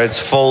where. It's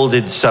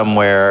folded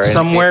somewhere.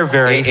 Somewhere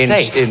very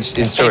safe. In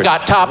storage. They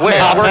got Top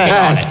Men working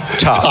on it.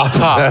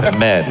 Top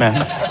Men.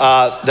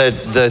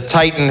 The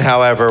Titan,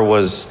 however,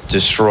 was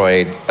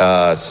destroyed.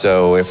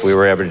 So if we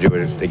were ever to do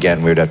it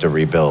again, we would have to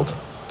rebuild.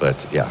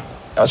 But yeah.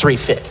 That was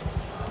refit.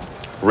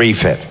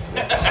 Refit.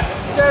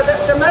 So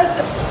the most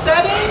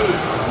upsetting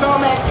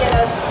moment in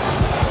a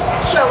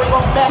show we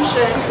won't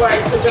mention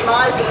was the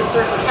demise of a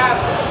certain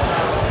captain.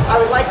 I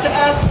would like to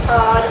ask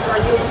Todd, are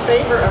you in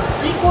favor of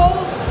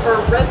prequels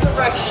or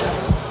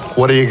resurrections?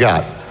 What do you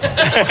got?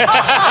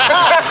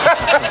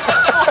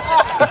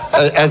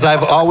 As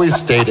I've always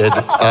stated,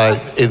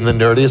 in the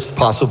nerdiest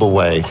possible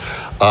way,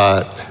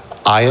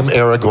 I am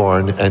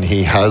Aragorn, and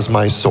he has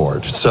my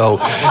sword. So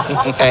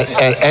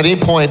at any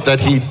point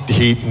that he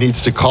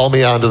needs to call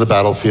me onto the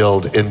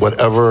battlefield in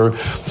whatever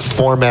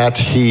format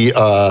he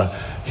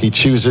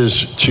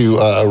chooses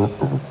to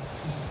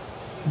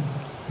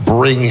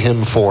bring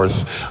him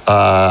forth,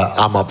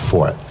 I'm up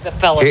for it. The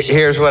fellowship.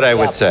 Here's what I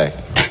would say.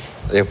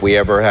 If we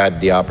ever had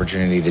the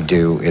opportunity to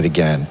do it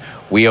again,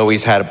 we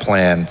always had a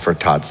plan for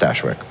Todd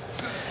Stashwick.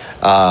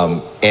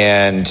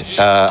 And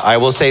I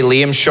will say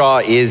Liam Shaw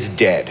is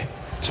dead.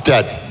 It's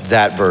dead.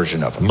 That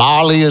version of him.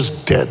 Marley is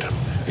dead.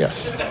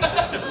 Yes.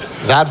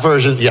 That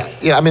version,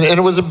 yeah. I mean, and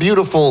it was a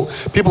beautiful.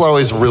 People are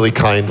always really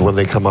kind when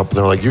they come up and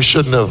they're like, "You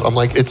shouldn't have." I'm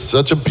like, it's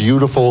such a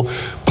beautiful,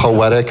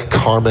 poetic,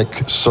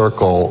 karmic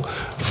circle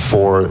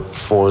for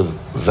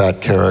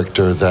that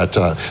character that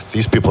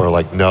these people are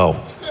like, no.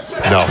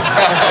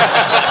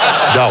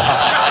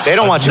 They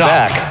don't want you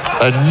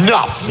back.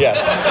 Enough. Yeah.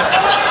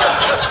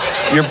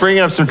 You're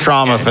bringing up some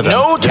trauma for them.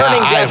 No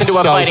turning death into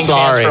a fighting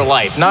chance for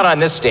life. Not on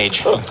this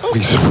stage.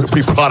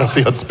 We brought up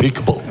the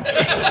unspeakable.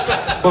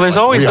 Well, there's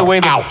always the way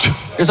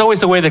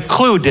that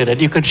Clue did it.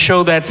 You could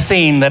show that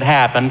scene that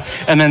happened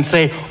and then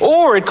say,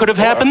 or it could have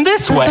happened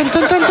this way.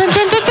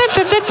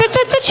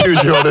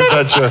 Choose your own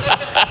adventure.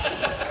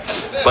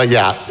 But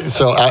yeah,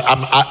 so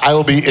I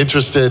will be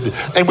interested,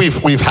 and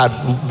we've had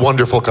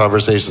wonderful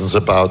conversations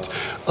about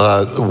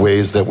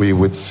ways that we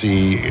would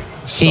see.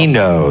 He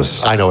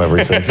knows. I know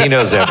everything. He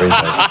knows everything.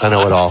 I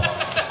know it all.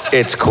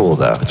 It's cool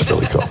though. It's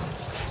really cool.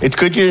 It's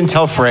good you didn't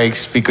tell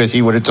Frakes because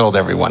he would have told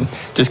everyone.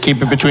 Just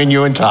keep it between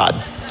you and Todd.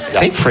 I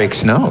think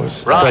Frakes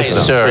knows. Rise, Frakes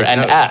knows. sir, Frakes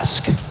and knows.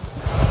 ask.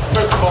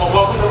 First of all,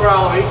 welcome to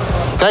Raleigh.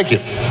 Thank you.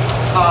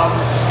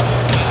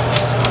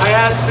 I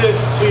asked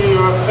this to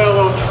your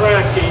fellow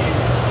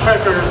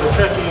Trekkers or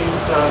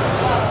Trekkies.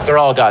 They're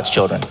all God's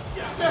children. If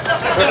you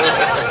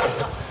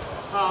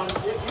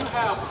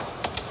have,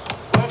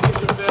 what is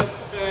your best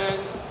fan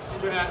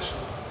interaction?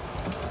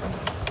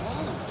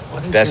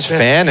 What is Best your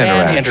fan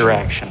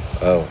interaction?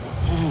 Oh.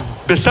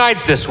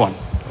 Besides this one.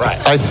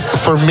 Right.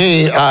 For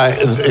me,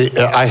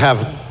 I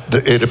have.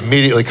 It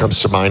immediately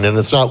comes to mind, and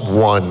it's not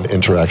one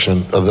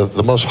interaction.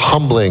 The most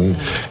humbling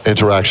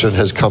interaction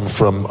has come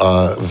from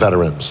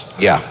veterans.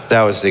 Yeah,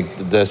 that was the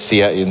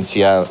in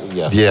Seattle.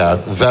 Yes. Yeah,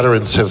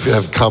 veterans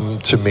have come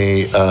to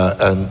me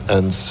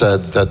and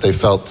said that they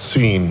felt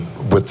seen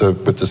with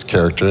this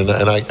character, and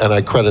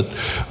I credit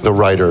the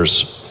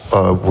writers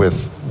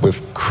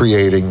with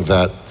creating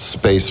that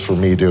space for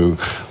me to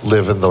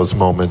live in those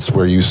moments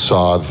where you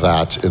saw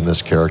that in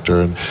this character,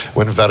 and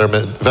when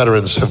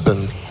veterans have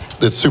been.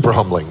 It's super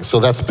humbling, so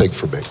that's big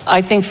for me.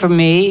 I think for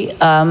me,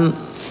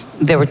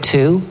 there were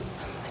two.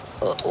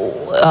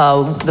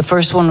 The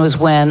first one was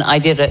when I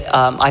did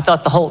I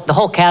thought the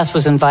whole cast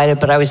was invited,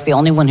 but I was the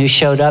only one who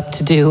showed up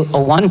to do a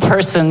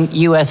one-person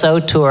USO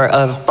tour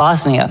of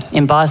Bosnia,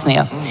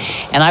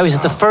 and I was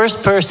the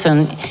first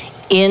person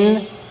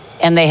in.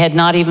 And they had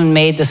not even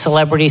made the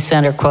Celebrity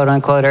Center, quote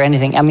unquote, or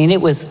anything. I mean,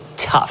 it was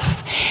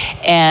tough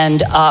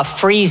and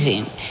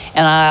freezing.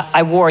 And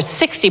I wore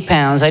 60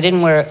 pounds. I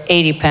didn't wear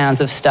 80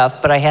 pounds of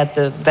stuff, but I had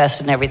the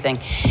vest and everything.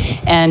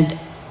 And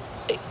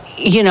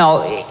you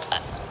know,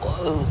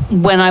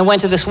 when I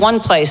went to this one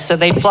place, so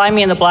they'd fly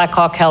me in the Black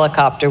Hawk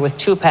helicopter with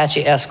 2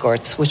 Apache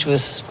escorts, which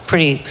was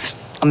pretty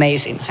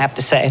amazing, I have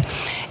to say.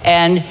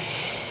 And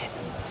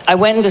I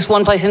went in this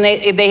one place, and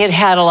they had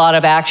had a lot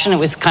of action. It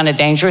was kind of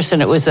dangerous,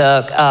 and it was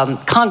a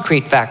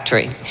concrete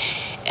factory.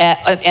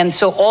 And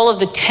so all of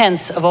the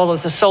tents of all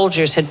of the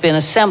soldiers had been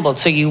assembled.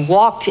 So you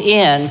walked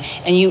in,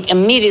 and you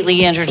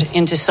immediately entered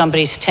into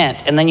somebody's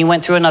tent. And then you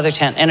went through another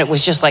tent, and it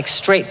was just like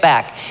straight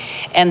back.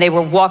 And they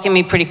were walking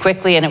me pretty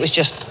quickly, and it was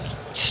just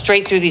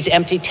straight through these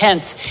empty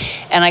tents.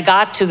 And I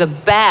got to the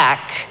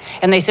back,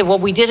 and they said, well,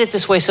 we did it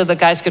this way so the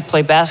guys could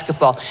play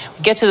basketball.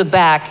 We get to the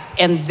back,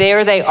 and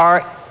there they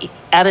are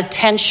at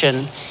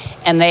attention,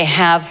 and they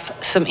have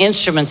some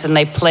instruments, and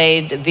they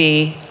played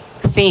the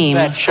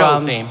theme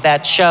from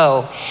that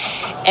show.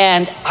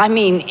 And I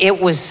mean,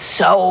 it was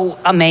so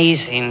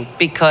amazing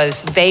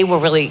because they were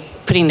really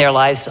putting their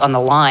lives on the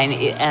line,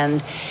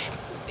 and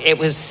it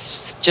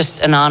was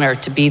just an honor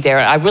to be there.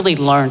 I really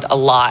learned a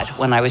lot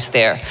when I was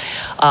there.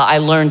 I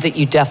learned that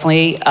you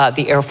definitely,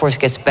 the Air Force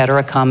gets better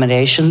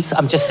accommodations.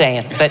 I'm just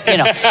saying, but you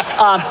know.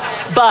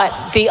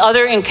 But the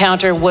other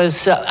encounter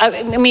was,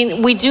 I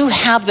mean, we do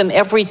have them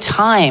every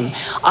time.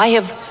 I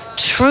have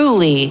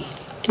truly,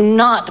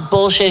 not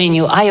bullshitting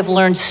you, I have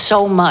learned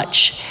so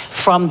much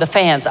from the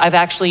fans. I've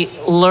actually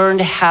learned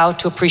how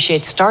to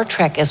appreciate Star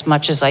Trek as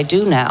much as I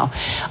do now.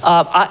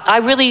 I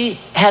really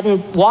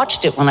hadn't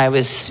watched it when I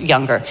was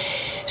younger.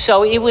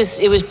 So it was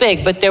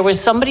big, but there was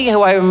somebody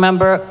who I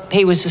remember,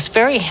 he was this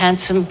very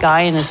handsome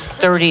guy in his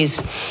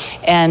 30s,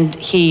 and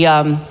he,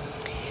 I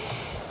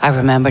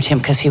remembered him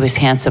because he was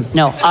handsome.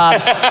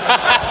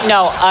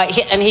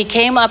 And he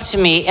came up to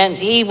me, and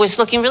he was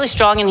looking really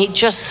strong, and he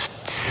just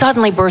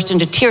suddenly burst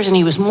into tears, and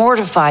he was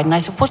mortified. And I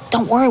said, "What?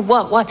 Don't worry.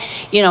 What?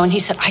 You know?" And he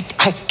said, "I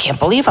can't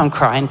believe I'm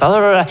crying." Blah,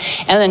 blah, blah.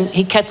 And then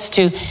he gets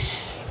to,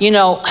 you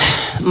know,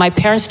 my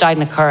parents died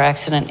in a car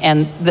accident,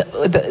 and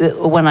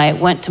when I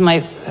went to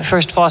my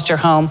first foster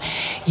home,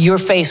 your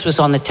face was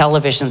on the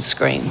television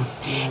screen,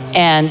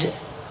 and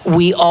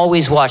we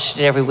always watched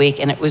it every week,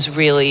 and it was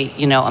really,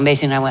 you know,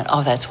 amazing. And I went,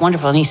 "Oh, that's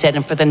wonderful." And he said,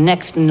 "And for the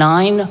next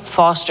 9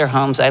 foster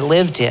homes I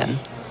lived in,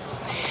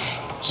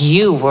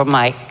 you were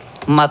my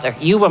mother.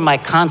 You were my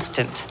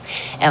constant."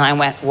 And I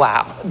went,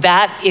 wow.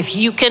 That, if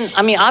you can,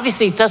 I mean,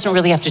 obviously it doesn't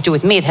really have to do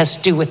with me. It has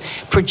to do with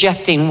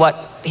projecting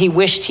what he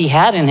wished he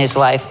had in his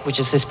life, which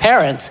is his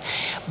parents.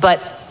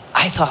 But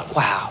I thought,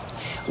 wow,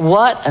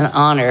 what an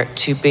honor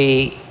to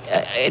be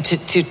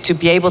to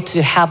be able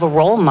to have a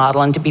role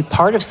model and to be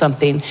part of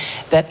something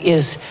that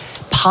is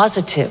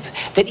positive,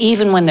 that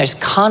even when there's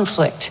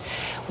conflict,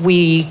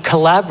 we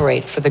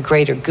collaborate for the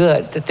greater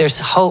good, that there's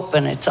hope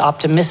and it's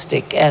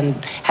optimistic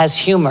and has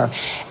humor.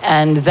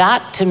 And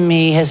that to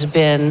me has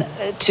been,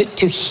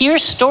 to hear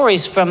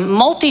stories from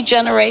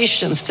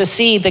multi-generations, to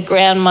see the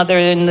grandmother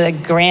and the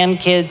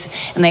grandkids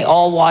and they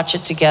all watch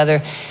it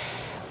together.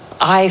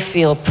 I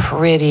feel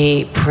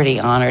pretty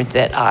honored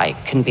that I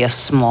can be a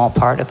small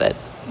part of it,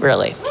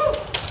 really.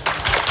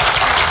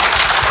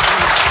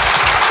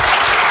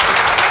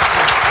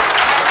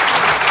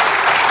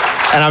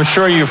 And I'm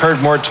sure you've heard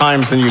more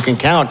times than you can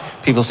count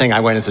people saying, I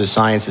went into the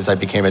sciences, I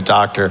became a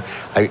doctor,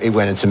 I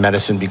went into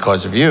medicine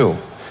because of you,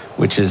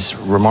 which is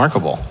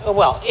remarkable.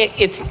 Well,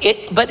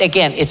 but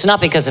again, it's not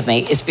because of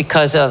me, it's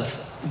because of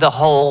the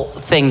whole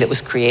thing that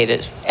was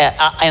created.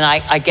 And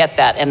I get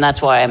that, and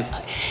that's why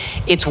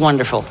it's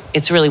wonderful.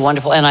 It's really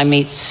wonderful, and I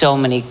meet so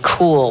many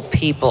cool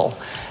people.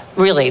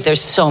 Really,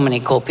 there's so many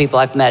cool people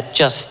I've met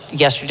just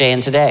yesterday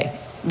and today.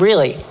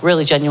 Really,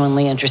 really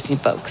genuinely interesting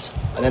folks.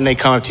 And then they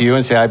come up to you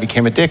and say, I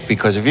became a dick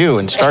because of you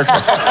in Star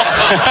Trek.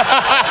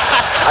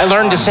 I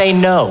learned to say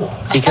no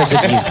because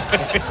of you.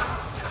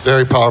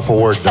 Very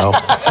powerful word, no.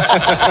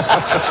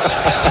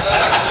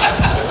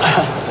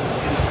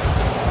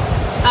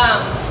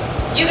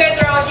 You guys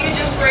are all huge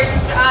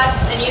inspirations to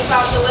us, and you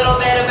talked a little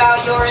bit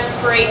about your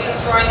inspirations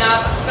growing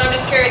up. So I'm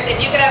just curious,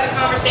 if you could have a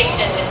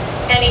conversation with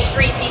any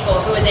 3 people,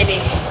 who would they be?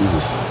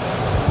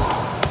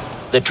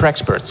 The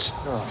Trexperts.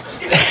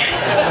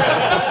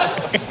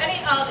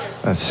 Any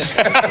others?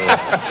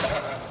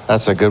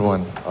 That's a good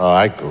one.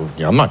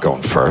 I'm not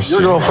going first.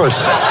 You're going first.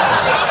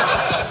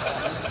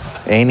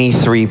 Any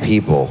 3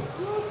 people.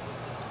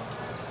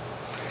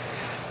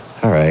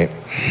 All right.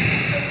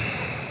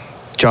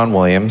 John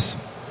Williams.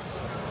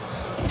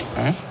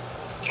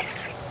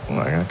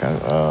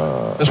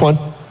 This one.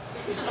 Can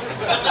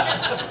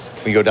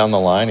we go down the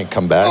line and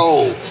come back?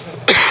 Oh.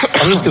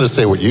 I'm just going to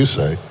say what you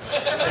say.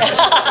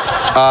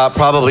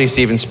 Probably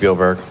Steven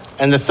Spielberg.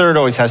 And the third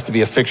always has to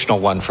be a fictional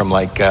one from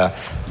like,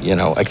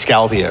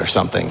 Excalibur or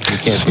something. You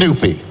can't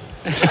Snoopy.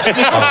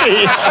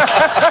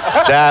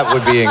 That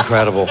would be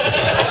incredible.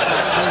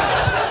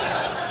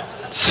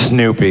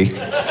 Snoopy.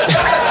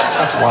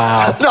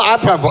 Wow. No,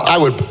 I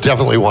would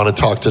definitely want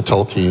to talk to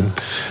Tolkien.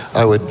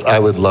 I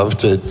would love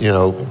to,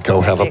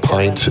 go have a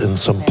pint in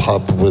some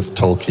pub with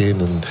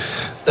Tolkien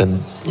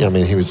and I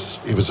mean, he was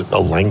a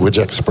language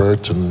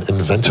expert and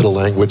invented a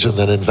language and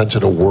then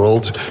invented a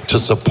world to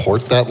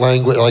support that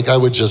language. Like, I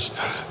would just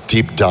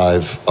deep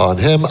dive on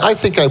him. I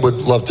think I would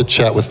love to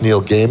chat with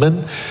Neil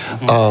Gaiman.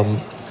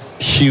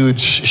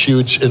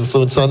 Huge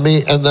influence on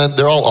me. And then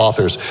they're all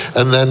authors.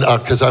 And then,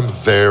 because I'm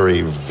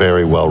very,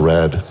 very well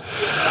read.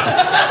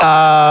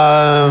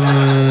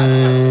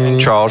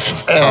 Charles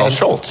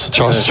Schultz.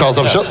 Charles Schultz.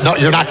 No,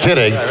 you're not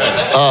kidding.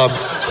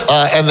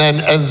 And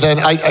then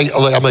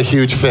I'm a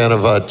huge fan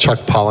of Chuck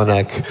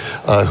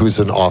Palahniuk, who's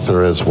an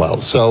author as well.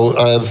 So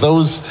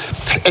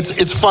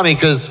it's funny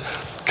because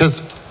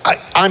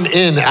I'm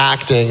in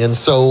acting, and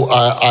so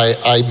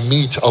I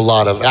meet a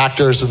lot of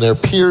actors and their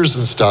peers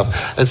and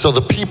stuff. And so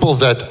the people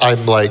that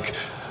I'm like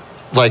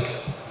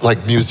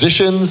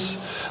musicians,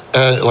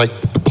 like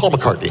Paul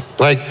McCartney,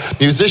 like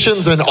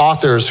musicians and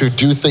authors who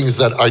do things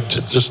that are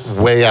just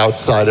way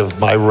outside of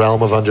my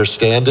realm of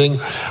understanding.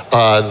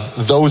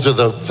 Those are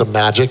the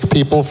magic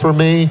people for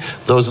me.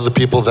 Those are the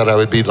people that I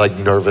would be like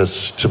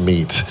nervous to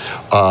meet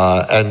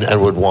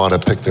and would want to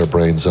pick their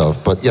brains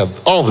of. But yeah,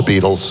 all the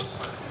Beatles,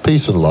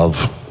 peace and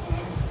love.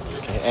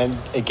 And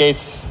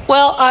Gates?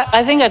 Well,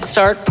 I think I'd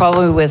start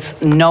probably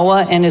with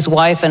Noah and his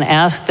wife and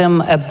ask them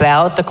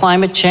about the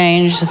climate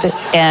change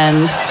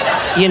and,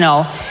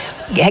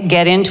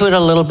 get into it a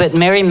little bit.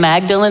 Mary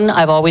Magdalene,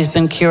 I've always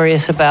been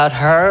curious about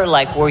her.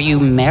 Like, were you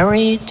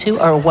married to,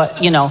 or what,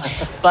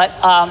 But,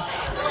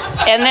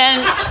 and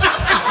then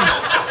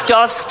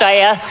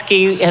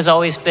Dostoevsky has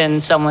always been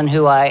someone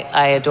who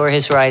I adore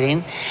his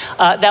writing.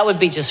 That would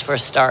be just for a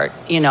start,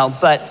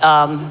 But,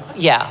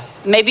 yeah,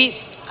 maybe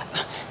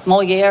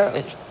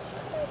Moliere,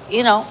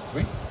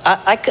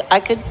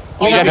 I could.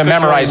 You have to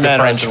memorize the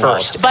French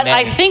first. But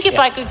I think if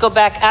I could go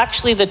back,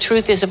 actually, the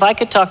truth is, if I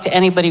could talk to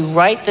anybody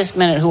right this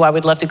minute who I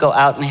would love to go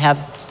out and have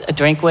a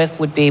drink with,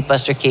 would be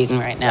Buster Keaton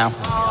right now.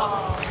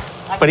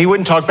 But he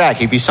wouldn't talk back.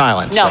 He'd be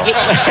silent. No, so.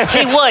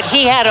 he would.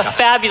 He had a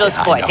fabulous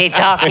voice. He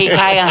talked. He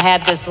kind of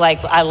had this,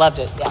 I loved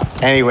it. Yeah.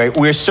 Anyway,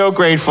 we're so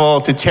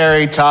grateful to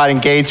Terry, Todd,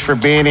 and Gates for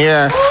being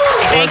here.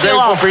 We're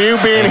grateful for you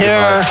being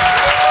here.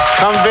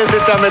 Come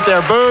visit them at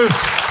their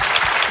booths.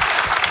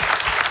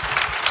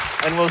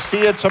 And we'll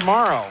see you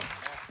tomorrow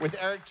with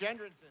Eric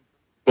Gendronson.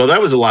 Well,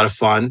 that was a lot of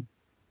fun.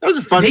 That was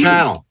a fun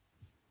panel.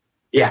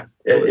 Yeah,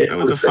 it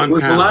was a fun. It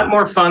was a lot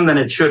more fun than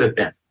it should have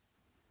been.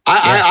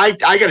 I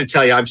got to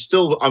tell you, I'm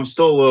still a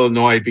little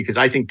annoyed because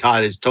I think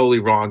Todd is totally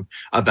wrong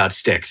about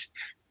Styx.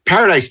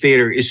 Paradise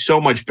Theater is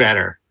so much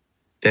better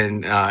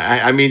than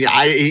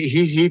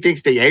he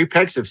thinks the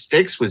apex of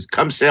Styx was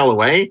Come Sail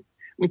Away. I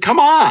mean, come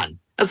on,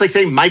 that's like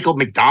saying Michael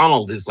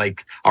McDonald is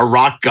like a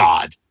rock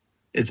god.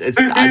 It's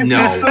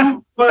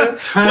no. Well,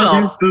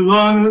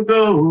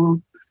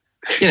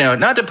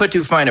 not to put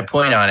too fine a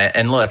point on it.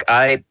 And look,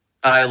 I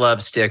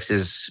love Styx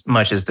as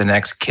much as the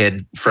next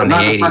kid from the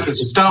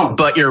 80s.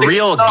 But your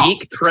real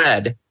geek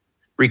cred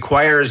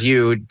requires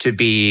you to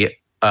be,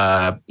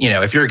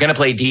 if you're going to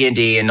play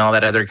D&D and all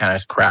that other kind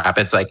of crap,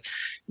 it's like,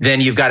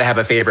 then you've got to have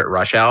a favorite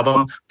Rush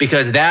album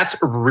because that's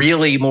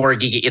really more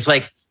geeky. It's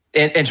like,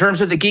 in terms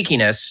of the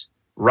geekiness,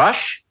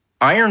 Rush,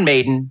 Iron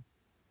Maiden,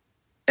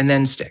 and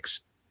then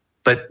Styx.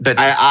 But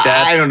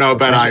I don't know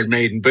about Iron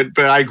Maiden, but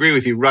I agree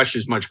with you. Rush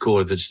is much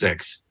cooler than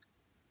Styx.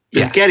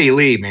 It's Geddy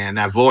Lee, man,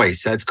 that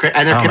voice. That's crazy.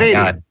 And they're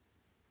Canadian. God.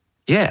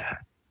 Yeah.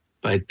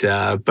 But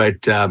yeah,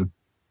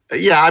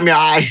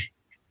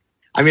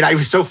 it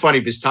was so funny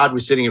because Todd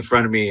was sitting in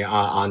front of me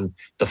on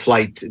the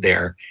flight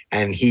there,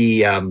 and he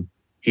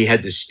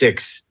had the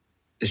Styx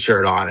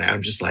shirt on, and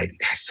I'm just like,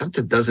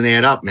 something doesn't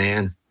add up,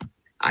 man.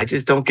 I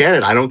just don't get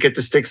it. I don't get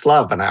the Styx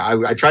love, and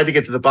I tried to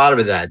get to the bottom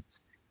of that,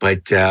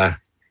 but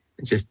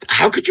just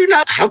how could you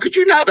not?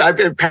 I've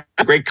been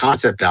great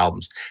concept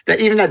albums.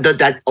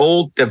 That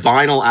old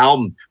vinyl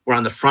album where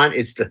on the front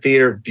it's the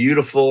theater,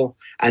 beautiful,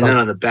 and then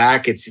on the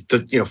back it's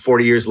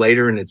 40 years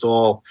later and it's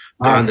all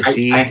on the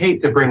seat. I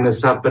hate to bring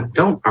this up, but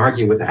don't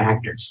argue with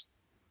actors.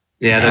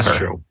 Yeah, Never. That's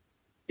true.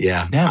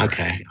 Yeah, Never.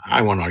 Okay.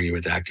 I won't argue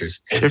with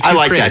actors. I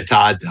like that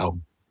Todd though.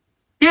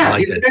 Yeah, I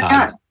like that Todd.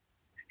 Guy.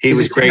 He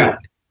was great. Guy.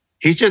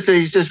 He's just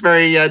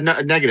very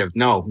negative.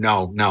 No.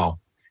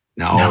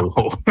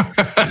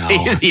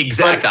 He's the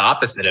exact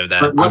opposite of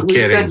that. But what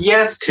we said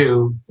yes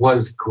to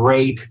was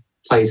great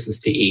places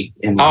to eat.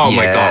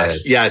 My gosh,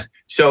 yes.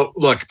 So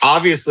look,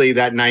 obviously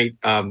that night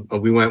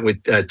we went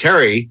with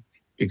Terry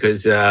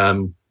because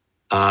we'd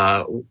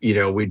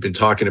been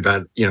talking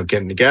about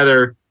getting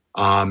together,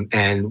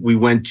 and we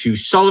went to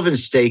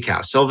Sullivan's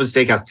Steakhouse,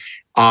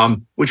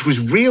 which was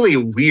really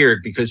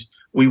weird because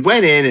we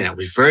went in and it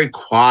was very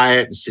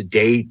quiet and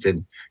sedate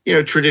and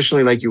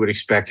traditionally like you would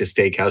expect a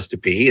steakhouse to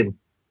be, and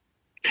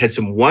had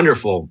some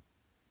wonderful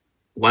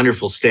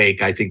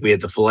steak. I think we had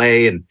the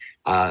filet, and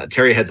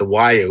Terry had the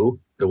wagyu.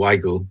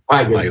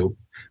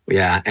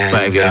 Yeah, and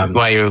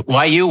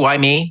why you? Why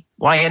me?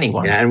 Why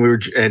anyone? Yeah, and we were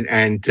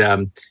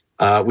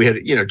we had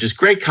just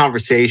great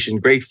conversation,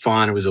 great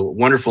fun. It was a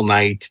wonderful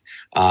night.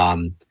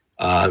 The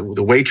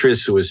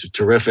waitress who was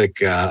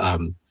terrific.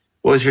 What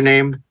was her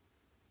name?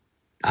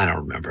 I don't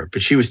remember,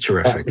 but she was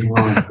terrific.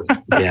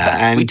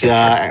 Yeah, and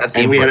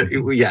we had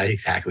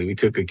exactly. We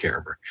took good care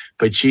of her,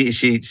 but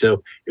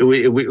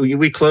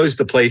we closed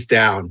the place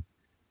down,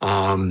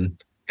 and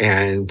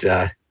And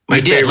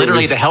we did.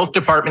 Literally, the health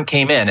department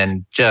came in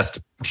and just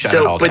shut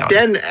it all down. But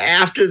then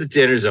after the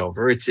dinner's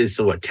over, it's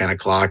what, 10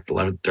 o'clock,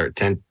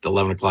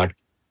 11 o'clock.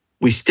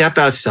 We step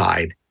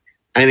outside,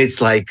 and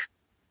it's like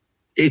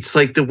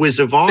the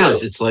Wizard of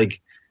Oz. It's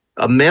like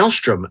a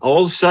maelstrom.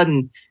 All of a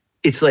sudden,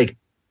 it's like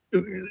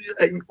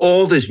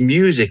all this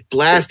music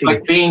blasting. It's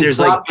like being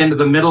dropped into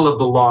the middle of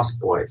the Lost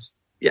Boys.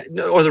 Yeah,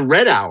 or the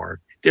Red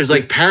Hour. There's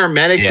like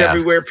paramedics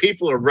everywhere.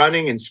 People are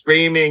running and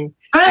screaming.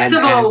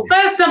 Festival!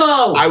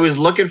 I was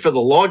looking for the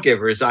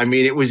lawgivers. I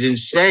mean, it was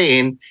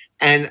insane.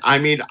 And I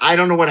mean, I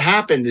don't know what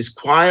happened. This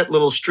quiet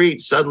little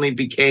street suddenly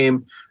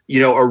became,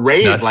 a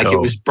rave, like it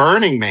was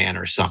Burning Man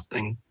or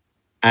something.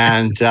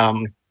 And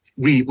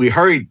we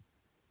hurried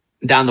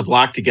down the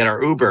block to get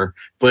our Uber,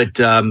 but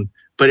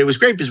it was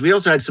great because we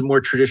also had some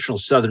more traditional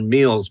Southern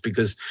meals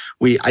because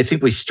I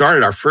think we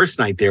started our first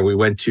night there. We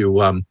went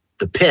to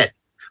the Pit,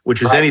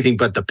 which was anything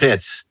but the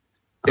Pits.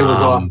 It was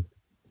awesome.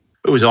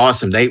 It was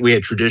awesome. We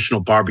had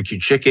traditional barbecue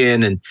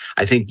chicken, and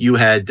I think you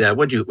had they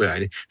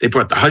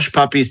brought the hush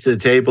puppies to the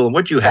table. And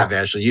what'd you have,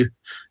 Ashley?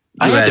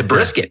 I had the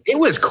brisket. It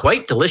was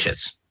quite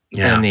delicious.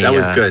 Yeah, that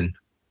was good.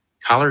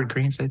 Collard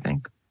greens, I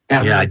think.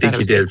 Yeah, I think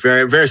you did.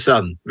 Very, very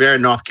Southern, very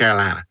North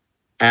Carolina,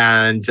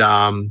 and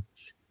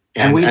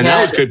we had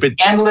that was good. But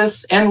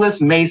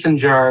endless mason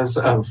jars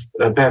of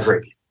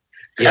beverage.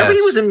 Yes.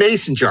 Everybody was in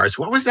mason jars.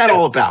 What was that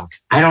all about?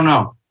 I don't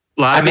know.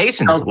 A lot of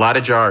masons, a lot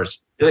of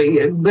jars. But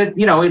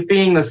it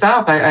being the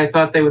South, I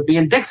thought they would be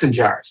in Dixon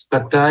jars.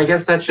 But I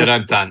guess that's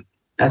just done.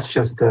 That's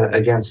just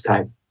against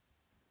type.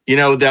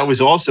 That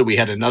was also, we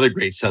had another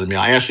great Southern meal.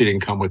 I actually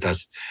didn't come with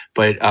us,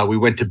 but we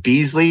went to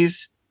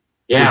Beasley's,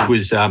 which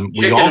was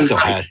we also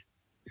had.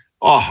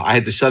 Oh, I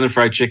had the Southern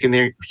fried chicken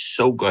there.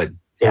 So good.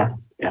 Yeah.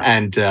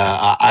 And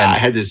I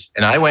had this.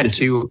 And I went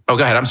to. Oh,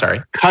 go ahead. I'm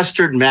sorry.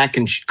 Custard mac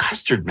and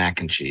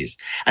cheese.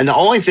 And the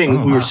only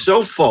thing we were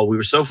so full.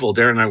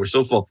 Darren and I were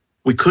so full.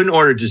 We couldn't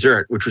order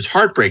dessert, which was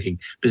heartbreaking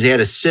because they had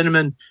a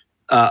cinnamon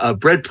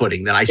bread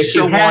pudding that I if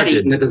so you had wanted.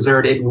 Eaten the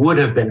dessert, it would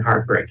have been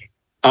heartbreaking.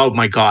 Oh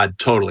my God,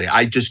 totally.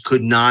 I just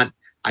could not.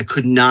 I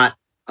could not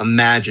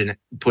imagine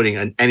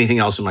putting anything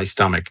else in my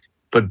stomach.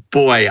 But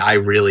boy, I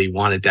really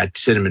wanted that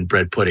cinnamon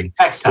bread pudding.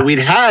 But we'd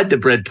had the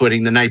bread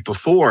pudding the night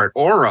before at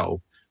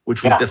Oro,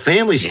 which was the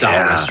family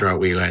style restaurant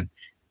we went.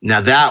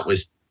 Now that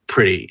was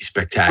pretty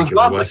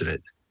spectacular, wasn't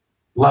it?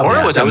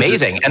 Oro was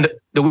amazing. And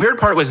the weird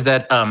part was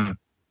that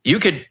you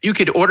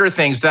could order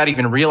things without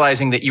even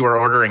realizing that you were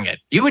ordering it.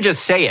 You would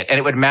just say it and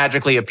it would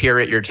magically appear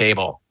at your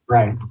table.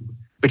 Right.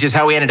 Which is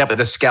how we ended up with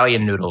the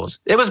scallion noodles.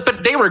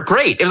 But they were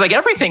great. It was like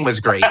everything was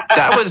great.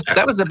 That was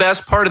the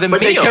best part of the meal.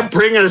 But they kept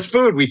bringing us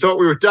food. We thought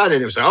we were done,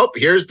 and it was like, oh,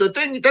 here's the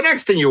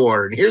next thing you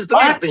ordered. Here's the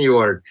next thing you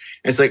ordered.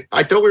 And it's like,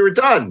 I thought we were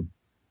done.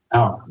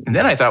 Oh, and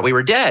then I thought we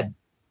were dead.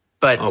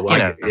 But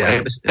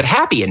it was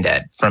happy and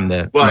dead from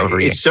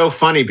overeating. It's so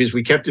funny because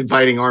we kept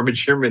inviting Armin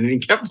Sherman, and he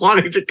kept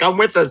wanting to come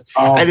with us.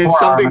 Oh, and then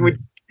something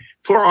would.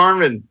 Poor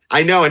Armin.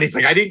 I know. And he's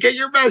like, I didn't get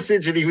your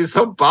message. And he was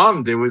so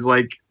bummed. It was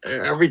like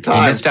every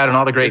time. He missed out on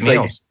all the great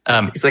meals.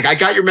 He's like, I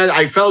got your message.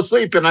 I fell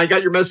asleep and I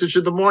got your message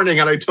in the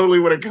morning and I totally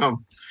would have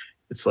come.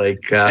 It's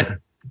like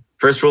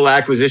first rule of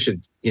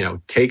acquisition,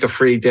 take a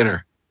free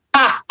dinner.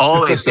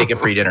 Always take a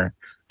free dinner.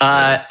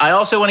 I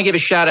also want to give a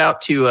shout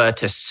out to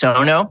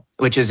Sono,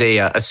 which is a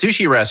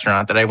sushi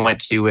restaurant that I went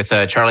to with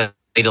Charlie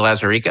de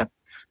Lazarica,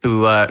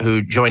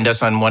 who joined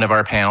us on one of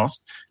our panels.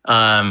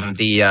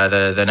 The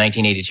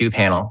 1982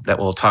 panel that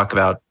we'll talk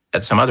about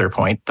at some other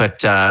point,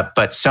 but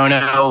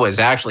Sono was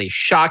actually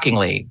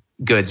shockingly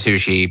good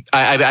sushi.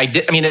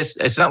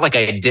 It's not like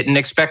I didn't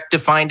expect to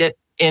find it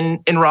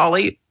in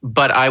Raleigh,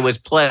 but I was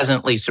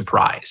pleasantly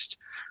surprised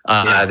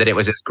that it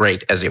was as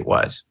great as it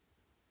was.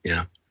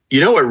 Yeah.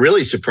 You know what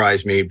really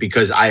surprised me,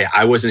 because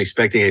I wasn't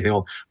expecting anything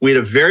else. We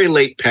had a very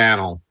late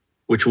panel,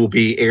 which will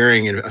be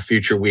airing in a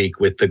future week,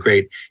 with the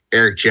great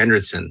Eric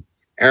Jendritson.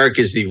 Eric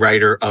is the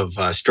writer of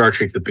Star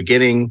Trek: The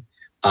Beginning,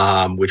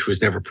 which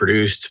was never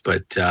produced,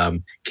 but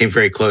came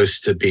very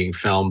close to being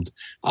filmed.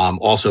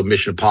 Also,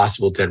 Mission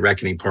Impossible: Dead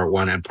Reckoning Part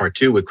 1 and Part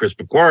 2 with Chris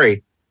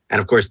McQuarrie, and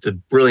of course, the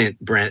brilliant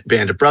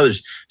Band of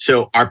Brothers.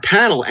 So our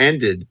panel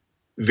ended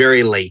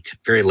very late.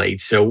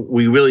 So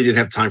we really didn't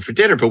have time for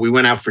dinner, but we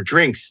went out for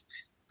drinks.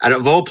 Out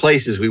of all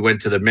places, we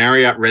went to the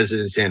Marriott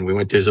Residence Inn.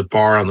 There's a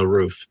bar on the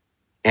roof.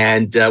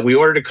 And we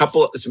ordered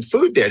some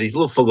food there, these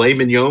little filet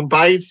mignon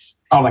bites.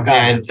 Oh my God.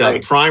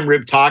 And prime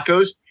rib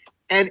tacos.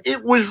 And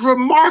it was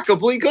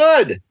remarkably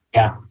good.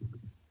 Yeah.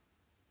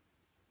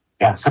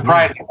 Yeah,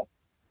 surprising.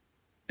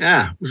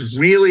 Yeah, it was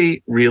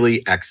really,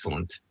 really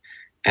excellent.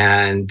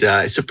 And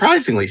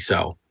surprisingly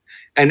so.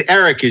 And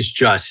Eric is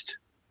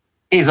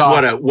he's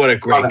awesome. What a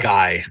great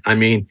guy. I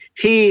mean,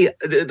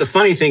 the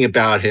funny thing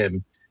about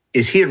him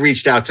is he had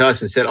reached out to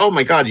us and said, oh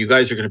my God, you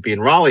guys are going to be in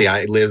Raleigh.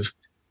 I live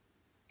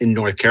in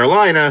North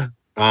Carolina.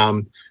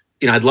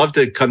 I'd love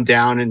to come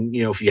down and,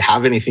 if you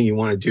have anything you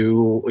want to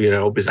do,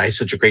 because I had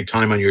such a great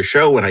time on your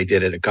show when I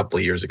did it a couple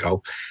of years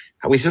ago.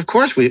 And we said, of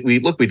course,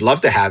 we'd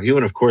love to have you.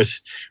 And of course,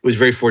 it was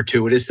very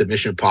fortuitous that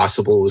Mission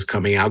Impossible was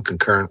coming out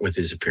concurrent with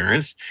his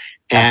appearance.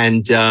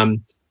 And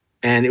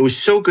And it was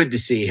so good to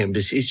see him.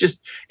 He's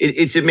just,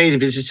 it's amazing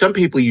because there's some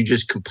people you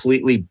just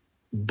completely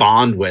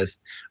bond with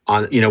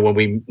on,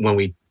 when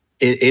we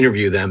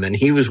interview them. And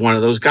he was one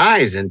of those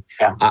guys. And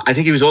I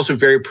think he was also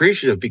very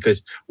appreciative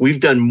because we've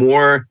done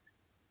more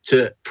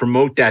to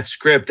promote that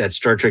script, that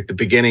Star Trek The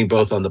Beginning,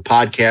 both on the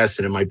podcast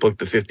and in my book,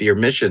 The 50-Year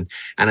Mission.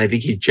 And I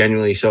think he's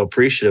genuinely so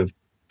appreciative.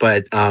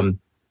 But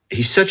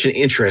he's such an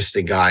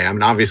interesting guy. I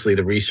mean, obviously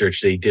the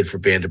research that he did for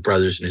Band of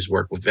Brothers and his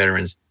work with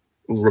veterans,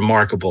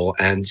 remarkable,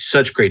 and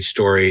such great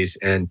stories,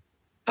 and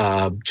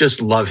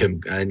just love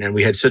him. And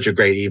we had such a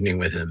great evening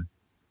with him.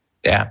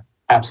 Yeah,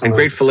 absolutely. And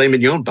great filet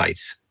mignon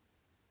bites.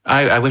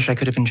 I wish I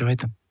could have enjoyed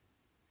them.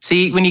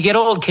 See, when you get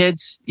old,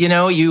 kids,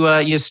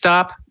 you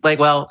stop. Like,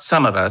 well,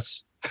 some of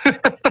us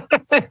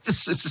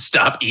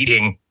stop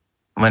eating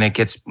when it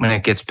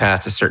gets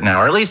past a certain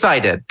hour. At least I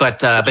did.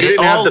 But you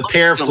didn't have the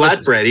pear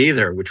flatbread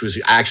either, which was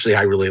actually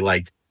I really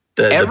liked.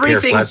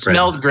 Everything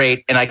smelled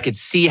great, and I could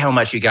see how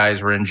much you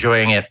guys were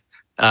enjoying it.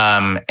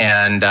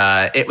 And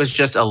it was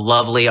just a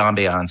lovely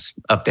ambiance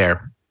up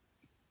there.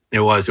 It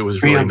was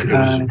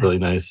really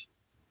nice.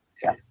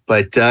 Yeah.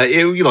 But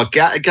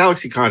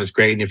GalaxyCon is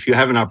great, and if you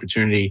have an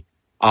opportunity,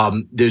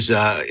 there's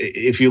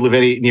if you live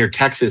near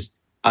Texas,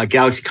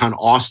 GalaxyCon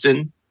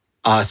Austin,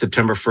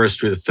 September 1st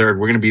through the 3rd.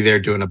 We're going to be there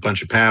doing a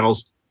bunch of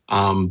panels.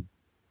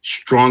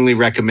 Strongly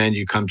recommend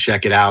you come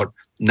check it out.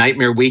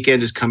 Nightmare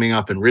Weekend is coming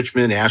up in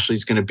Richmond.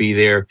 Ashley's going to be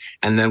there,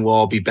 and then we'll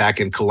all be back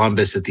in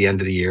Columbus at the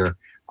end of the year.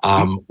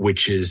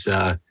 Which is,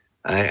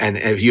 and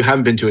if you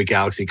haven't been to a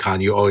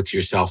GalaxyCon, you owe it to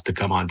yourself to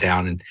come on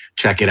down and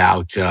check it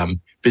out,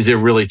 because they're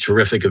really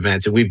terrific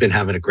events, and we've been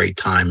having a great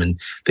time, and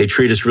they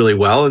treat us really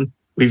well, and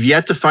we've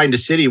yet to find a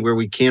city where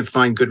we can't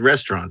find good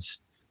restaurants.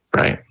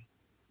 Right.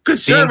 Good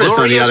service,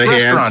 on the other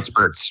hand. Restaurant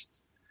experts.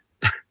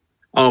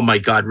 Oh my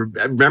God!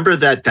 Remember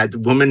that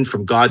woman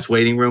from God's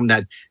Waiting Room,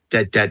 that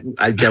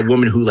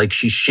woman who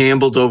she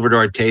shambled over to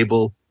our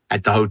table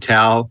at the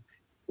hotel.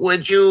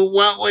 What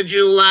would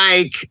you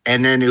like?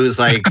 And then it was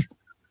like,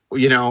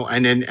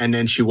 and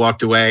then she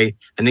walked away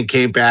and then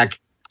came back.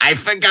 I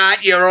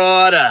forgot your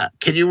order.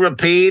 Can you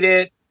repeat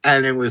it?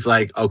 And it was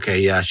like, okay,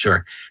 yeah,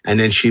 sure. And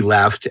then she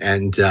left.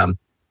 And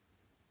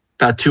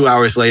about 2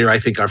 hours later, I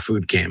think our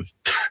food came.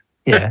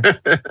 Yeah.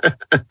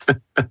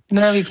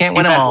 No, you can't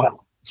win them all.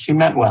 Well. She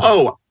meant well.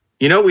 Oh,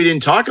 we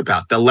didn't talk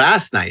about the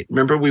last night.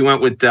 Remember, we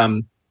went with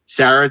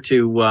Sarah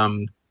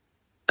to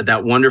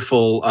that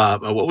wonderful,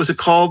 what was it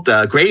called?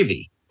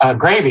 Gravy.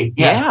 Gravy,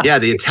 yeah. Yeah,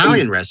 the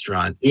Italian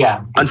restaurant.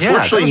 Yeah.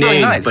 Unfortunately really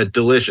named, nice. but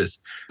delicious.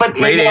 But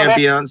great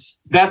ambiance.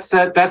 That's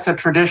a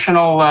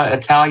traditional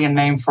Italian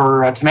name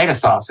for tomato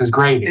sauce, is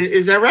gravy.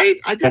 Is that right?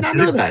 I did not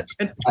know that.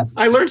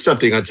 I learned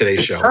something on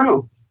today's show. It's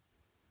true.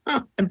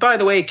 Huh. And by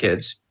the way,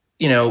 kids,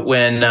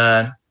 when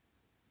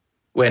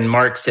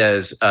Mark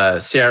says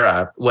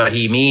Sarah, what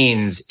he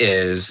means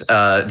is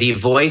the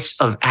voice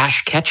of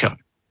Ash Ketchum.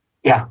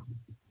 Yeah,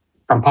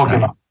 from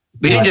Pokemon.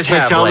 We didn't just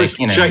have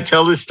Should I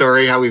tell the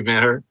story how we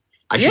met her?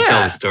 I should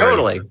tell the story.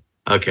 Totally.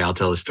 Okay, I'll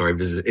tell the story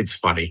because it's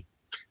funny.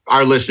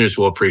 Our listeners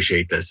will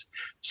appreciate this.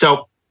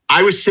 So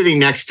I was sitting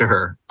next to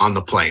her on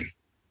the plane.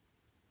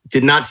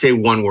 Did not say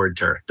one word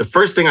to her. The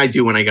first thing I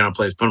do when I get on a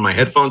plane is put on my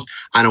headphones.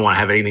 I don't want to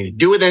have anything to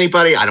do with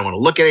anybody. I don't want to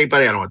look at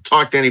anybody. I don't want to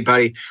talk to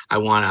anybody. I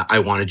want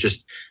to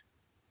just.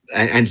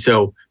 And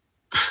so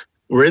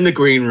we're in the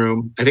green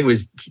room. I think it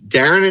was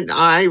Darren and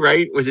I,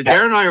 right? Was it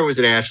Darren and I or was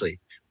it Ashley?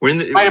 Might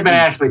have been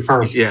Ashley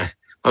first. Yeah.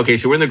 Okay,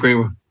 so we're in the green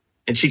room,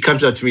 and she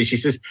comes up to me. She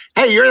says,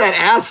 "Hey, you're that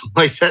asshole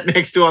I sat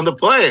next to on the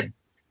plane."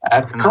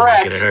 That's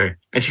correct. At her,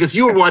 and she goes,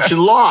 "You were watching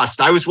Lost.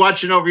 I was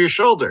watching over your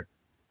shoulder."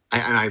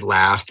 And I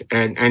laughed,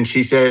 and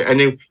she said, and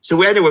then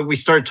so anyway, we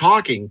started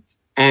talking,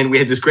 and we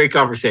had this great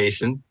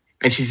conversation.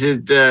 And she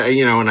said,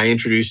 and I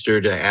introduced her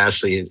to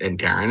Ashley and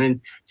Darren, and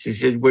she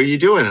said, "What are you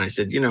doing?" And I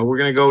said, "We're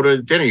going to go to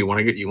dinner. You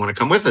want to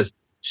come with us?"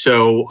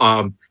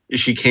 So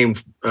she came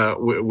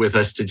with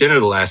us to dinner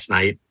the last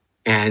night,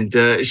 and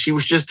she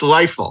was just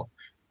delightful.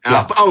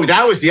 Yeah.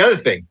 That was the other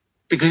thing,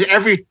 because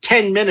every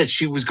 10 minutes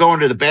she was going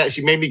to the bath.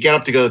 She made me get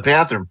up to go to the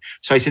bathroom.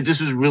 So I said,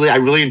 I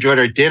really enjoyed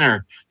our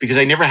dinner because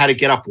I never had to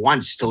get up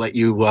once to let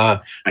you go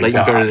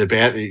to the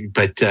bathroom.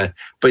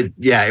 But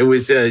yeah, it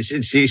was,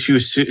 she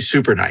was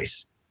super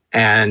nice.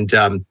 And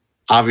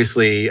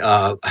obviously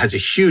has a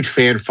huge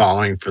fan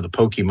following for the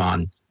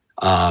Pokemon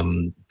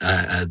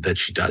that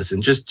she does.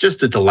 And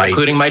just a delight.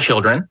 Including my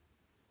children.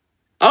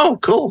 Oh,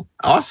 cool.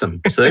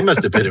 Awesome. So they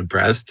must have been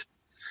impressed.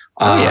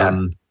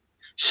 Yeah.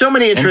 So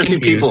many interesting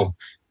people,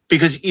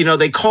 because,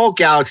 they call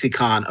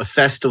GalaxyCon a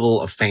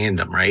festival of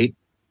fandom, right?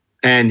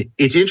 And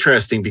it's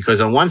interesting because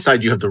on one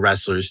side you have the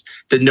wrestlers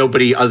that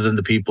nobody other than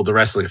the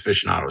wrestling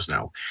aficionados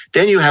know.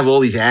 Then you have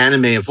all these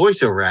anime and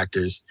voiceover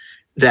actors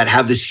that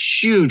have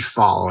this huge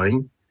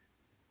following,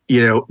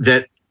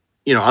 that,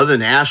 other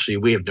than Ashley,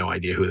 we have no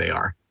idea who they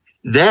are.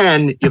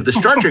 Then you have the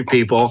Star Trek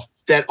people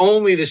that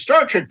only the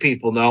Star Trek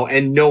people know,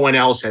 and no one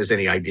else has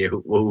any idea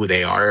who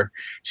they are.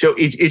 So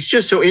it's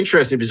just so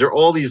interesting because there are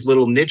all these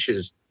little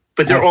niches,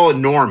 but they're all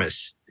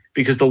enormous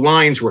because the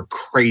lines were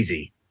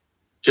crazy,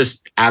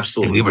 just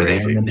absolutely. And we were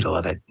crazy. there in the middle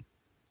of it.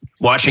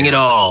 Watching it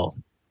all.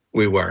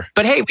 We were.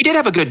 But hey, we did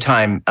have a good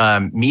time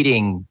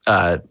meeting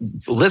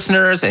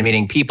listeners and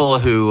meeting people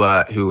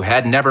who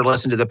had never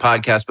listened to the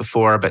podcast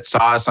before, but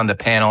saw us on the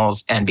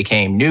panels and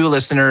became new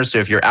listeners. So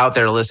if you're out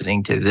there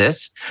listening to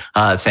this,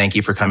 thank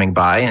you for coming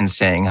by and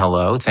saying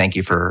hello. Thank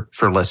you for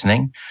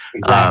listening.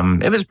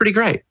 Exactly. It was pretty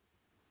great.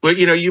 Well,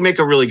 you make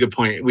a really good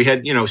point. We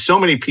had, so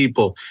many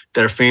people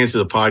that are fans of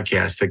the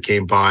podcast that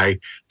came by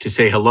to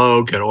say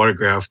hello, get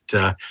autographed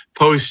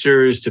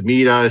posters, to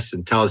meet us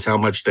and tell us how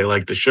much they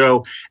like the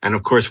show. And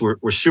of course,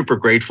 we're super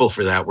grateful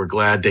for that. We're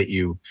glad that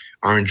you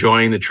are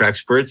enjoying the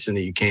Trexperts and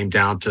that you came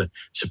down to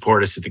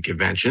support us at the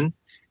convention.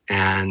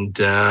 And,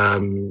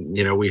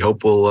 we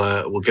hope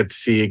we'll get to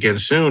see you again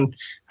soon.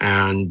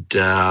 And,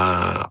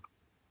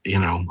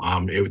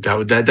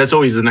 that's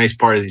always the nice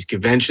part of these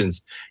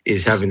conventions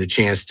is having the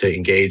chance to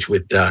engage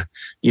with,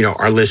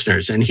 our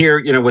listeners and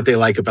hear, what they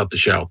like about the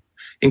show,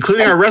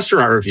 including our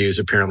restaurant reviews,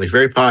 apparently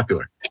very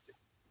popular.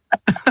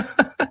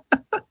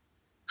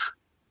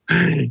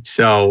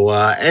 So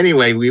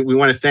anyway, we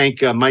want to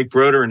thank Mike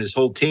Broder and his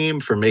whole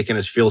team for making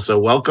us feel so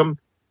welcome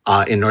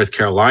in North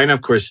Carolina.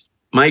 Of course,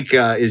 Mike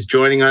is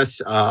joining us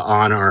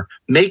on our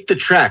Make the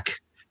Trek,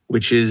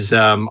 which is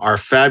our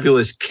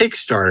fabulous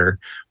Kickstarter,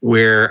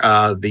 where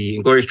the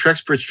Inglorious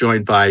Trexperts,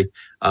 joined by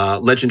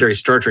legendary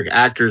Star Trek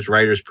actors,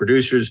 writers,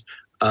 producers,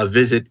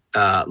 visit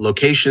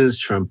locations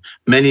from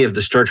many of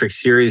the Star Trek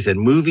series and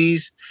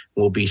movies.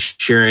 We'll be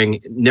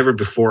sharing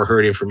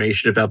never-before-heard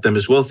information about them,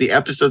 as well as the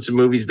episodes and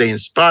movies they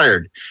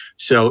inspired.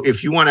 So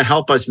if you want to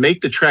help us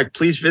make the trek,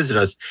 please visit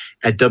us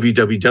at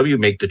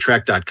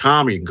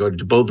www.makethetrek.com, or you can go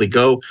to Boldly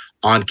Go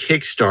on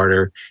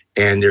Kickstarter.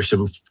 And there's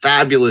some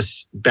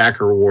fabulous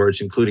backer rewards,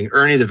 including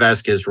Ernie the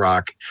Vasquez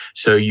Rock.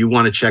 So you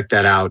want to check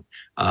that out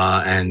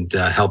and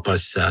help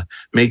us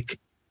make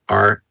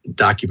our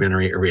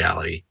documentary a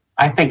reality.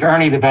 I think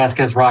Ernie the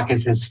Vasquez Rock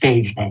is his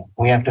stage name.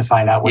 We have to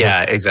find out what.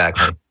 Yeah,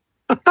 exactly.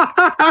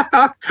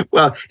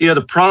 Well,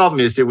 the problem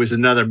is there was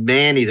another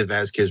Manny the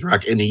Vasquez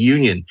Rock in the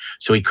Union,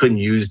 so he couldn't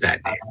use that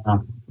name.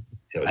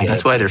 So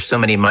that's why there's so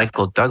many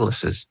Michael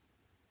Douglases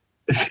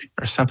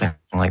or something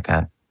like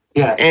that.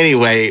 Yes.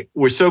 Anyway,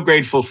 we're so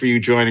grateful for you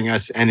joining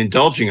us and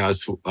indulging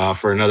us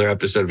for another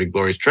episode of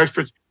Inglorious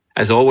Trexperts.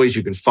 As always,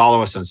 you can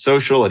follow us on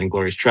social at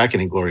Inglorious Trek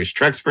and Inglorious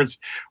Trexperts,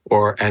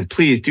 and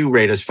please do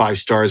rate us 5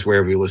 stars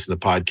wherever you listen to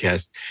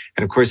podcasts.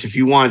 And of course, if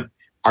you want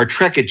our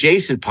Trek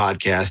adjacent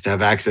podcast to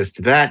have access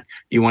to that,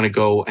 you want to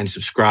go and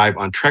subscribe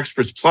on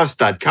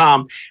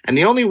TrexpertsPlus.com. And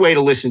the only way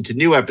to listen to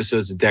new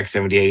episodes of Deck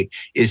 78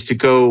 is to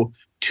go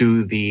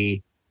to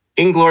the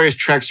Inglorious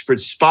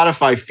Trexperts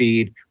Spotify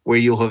feed, where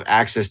you'll have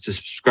access to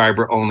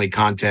subscriber-only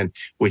content,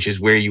 which is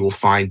where you will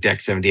find Deck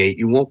 78.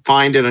 You won't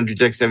find it under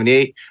Deck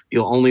 78.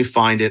 You'll only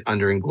find it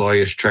under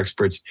Inglorious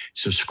Trexperts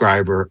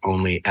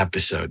subscriber-only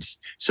episodes.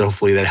 So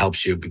hopefully that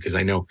helps you, because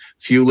I know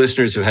few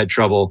listeners have had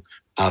trouble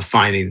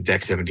finding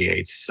Deck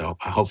 78. So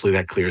hopefully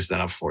that clears that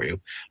up for you.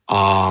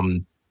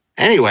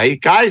 Anyway,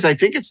 guys, I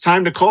think it's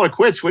time to call it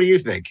quits. What do you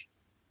think?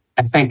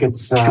 I think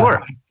it's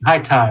high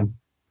time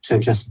to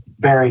just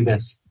bury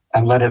this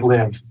and let it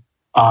live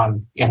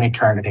on in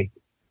eternity.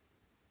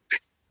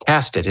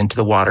 Cast it into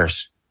the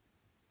waters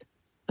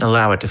and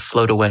allow it to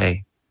float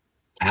away.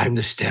 Climb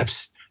the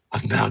steps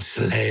of Mount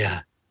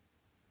Salea.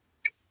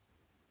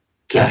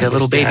 Like a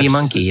little baby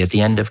monkey at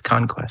the end of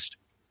Conquest.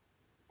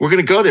 We're going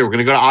to go there. We're going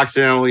to go to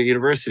Occidental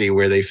University,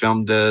 where they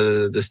filmed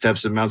the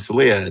steps of Mount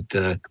Salea at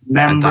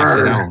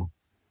Occidental.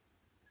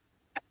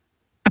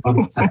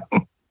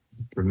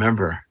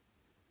 Remember.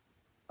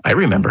 I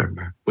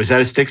remember. Was that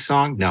a Styx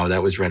song? No,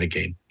 that was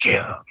Renegade.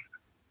 Yeah.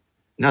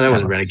 No, that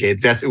wasn't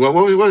Renegade. What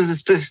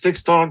was the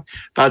Styx song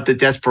about the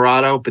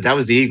Desperado? But that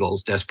was the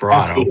Eagles,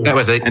 Desperado. That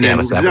was it. And then,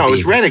 it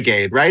was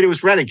Renegade, right? It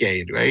was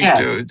Renegade, right? Yeah.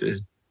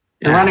 The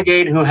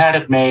Renegade who had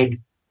it made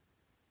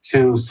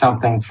to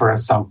something for a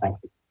something.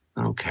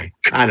 Okay.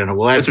 I don't know.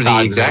 We'll ask Those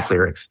Todd. The exact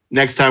lyrics.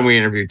 Next time we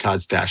interview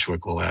Todd Stashwick,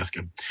 we'll ask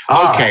him.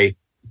 All okay.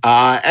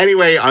 Right.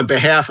 Anyway, on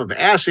behalf of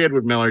Ashley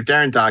Edward Miller,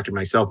 Darren Doctor,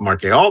 myself,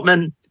 Mark A.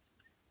 Altman,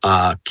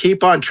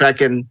 keep on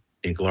trekking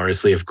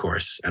ingloriously, of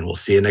course, and we'll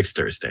see you next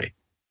Thursday.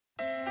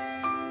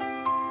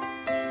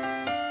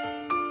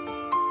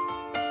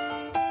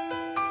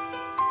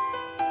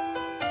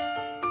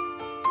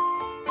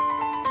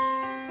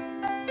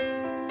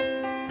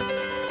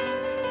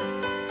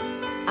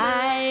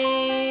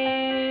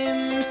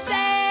 I'm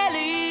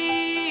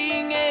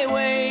sailing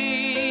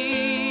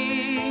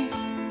away,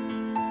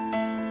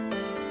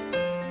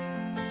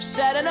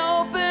 set an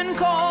open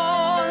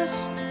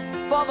course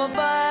for the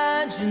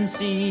virgin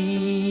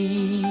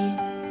sea,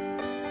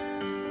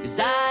 'cause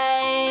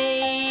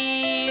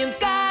I've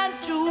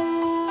got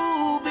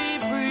to be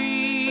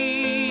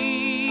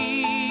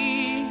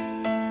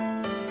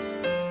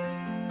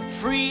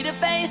free to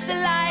face a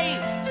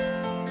life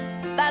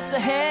that's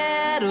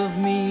ahead of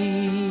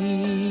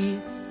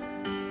me.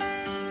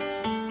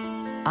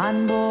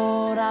 On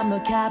board, I'm the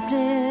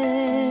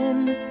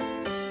captain,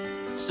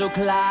 so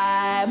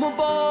climb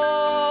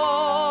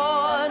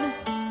aboard.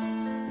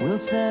 We'll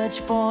search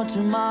for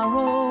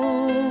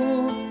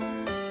tomorrow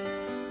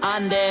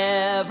on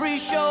every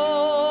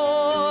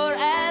shore,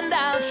 and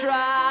I'll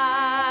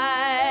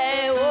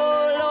try,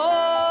 oh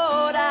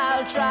Lord,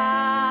 I'll try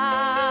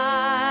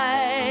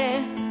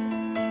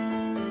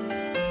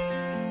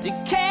to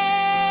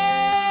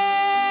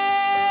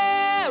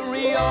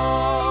carry on.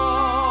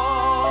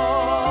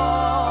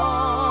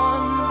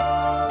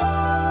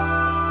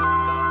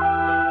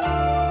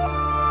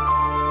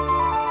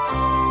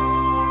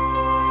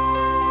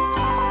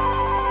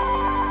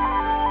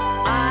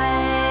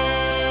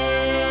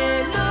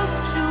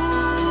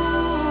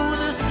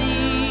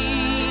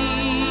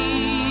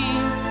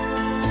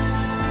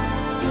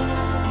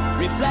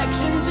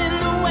 Reflections in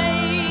the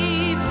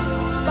waves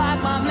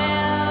spark my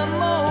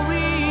memory.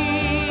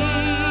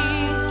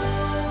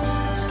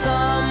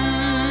 Some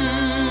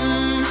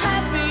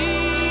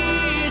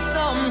happy,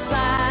 some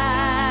sad.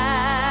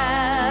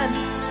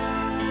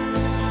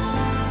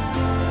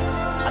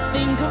 I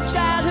think of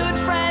childhood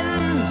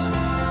friends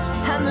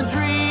and the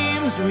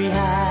dreams we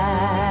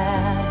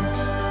had.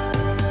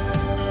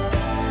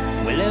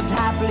 We lived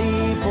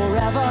happily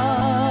forever,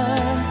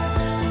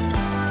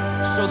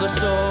 so the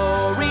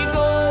story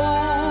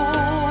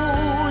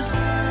goes.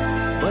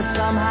 But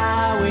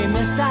somehow we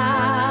missed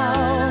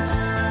out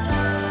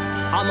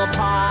on the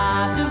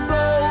pot of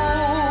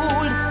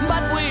gold.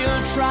 But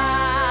we'll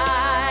try.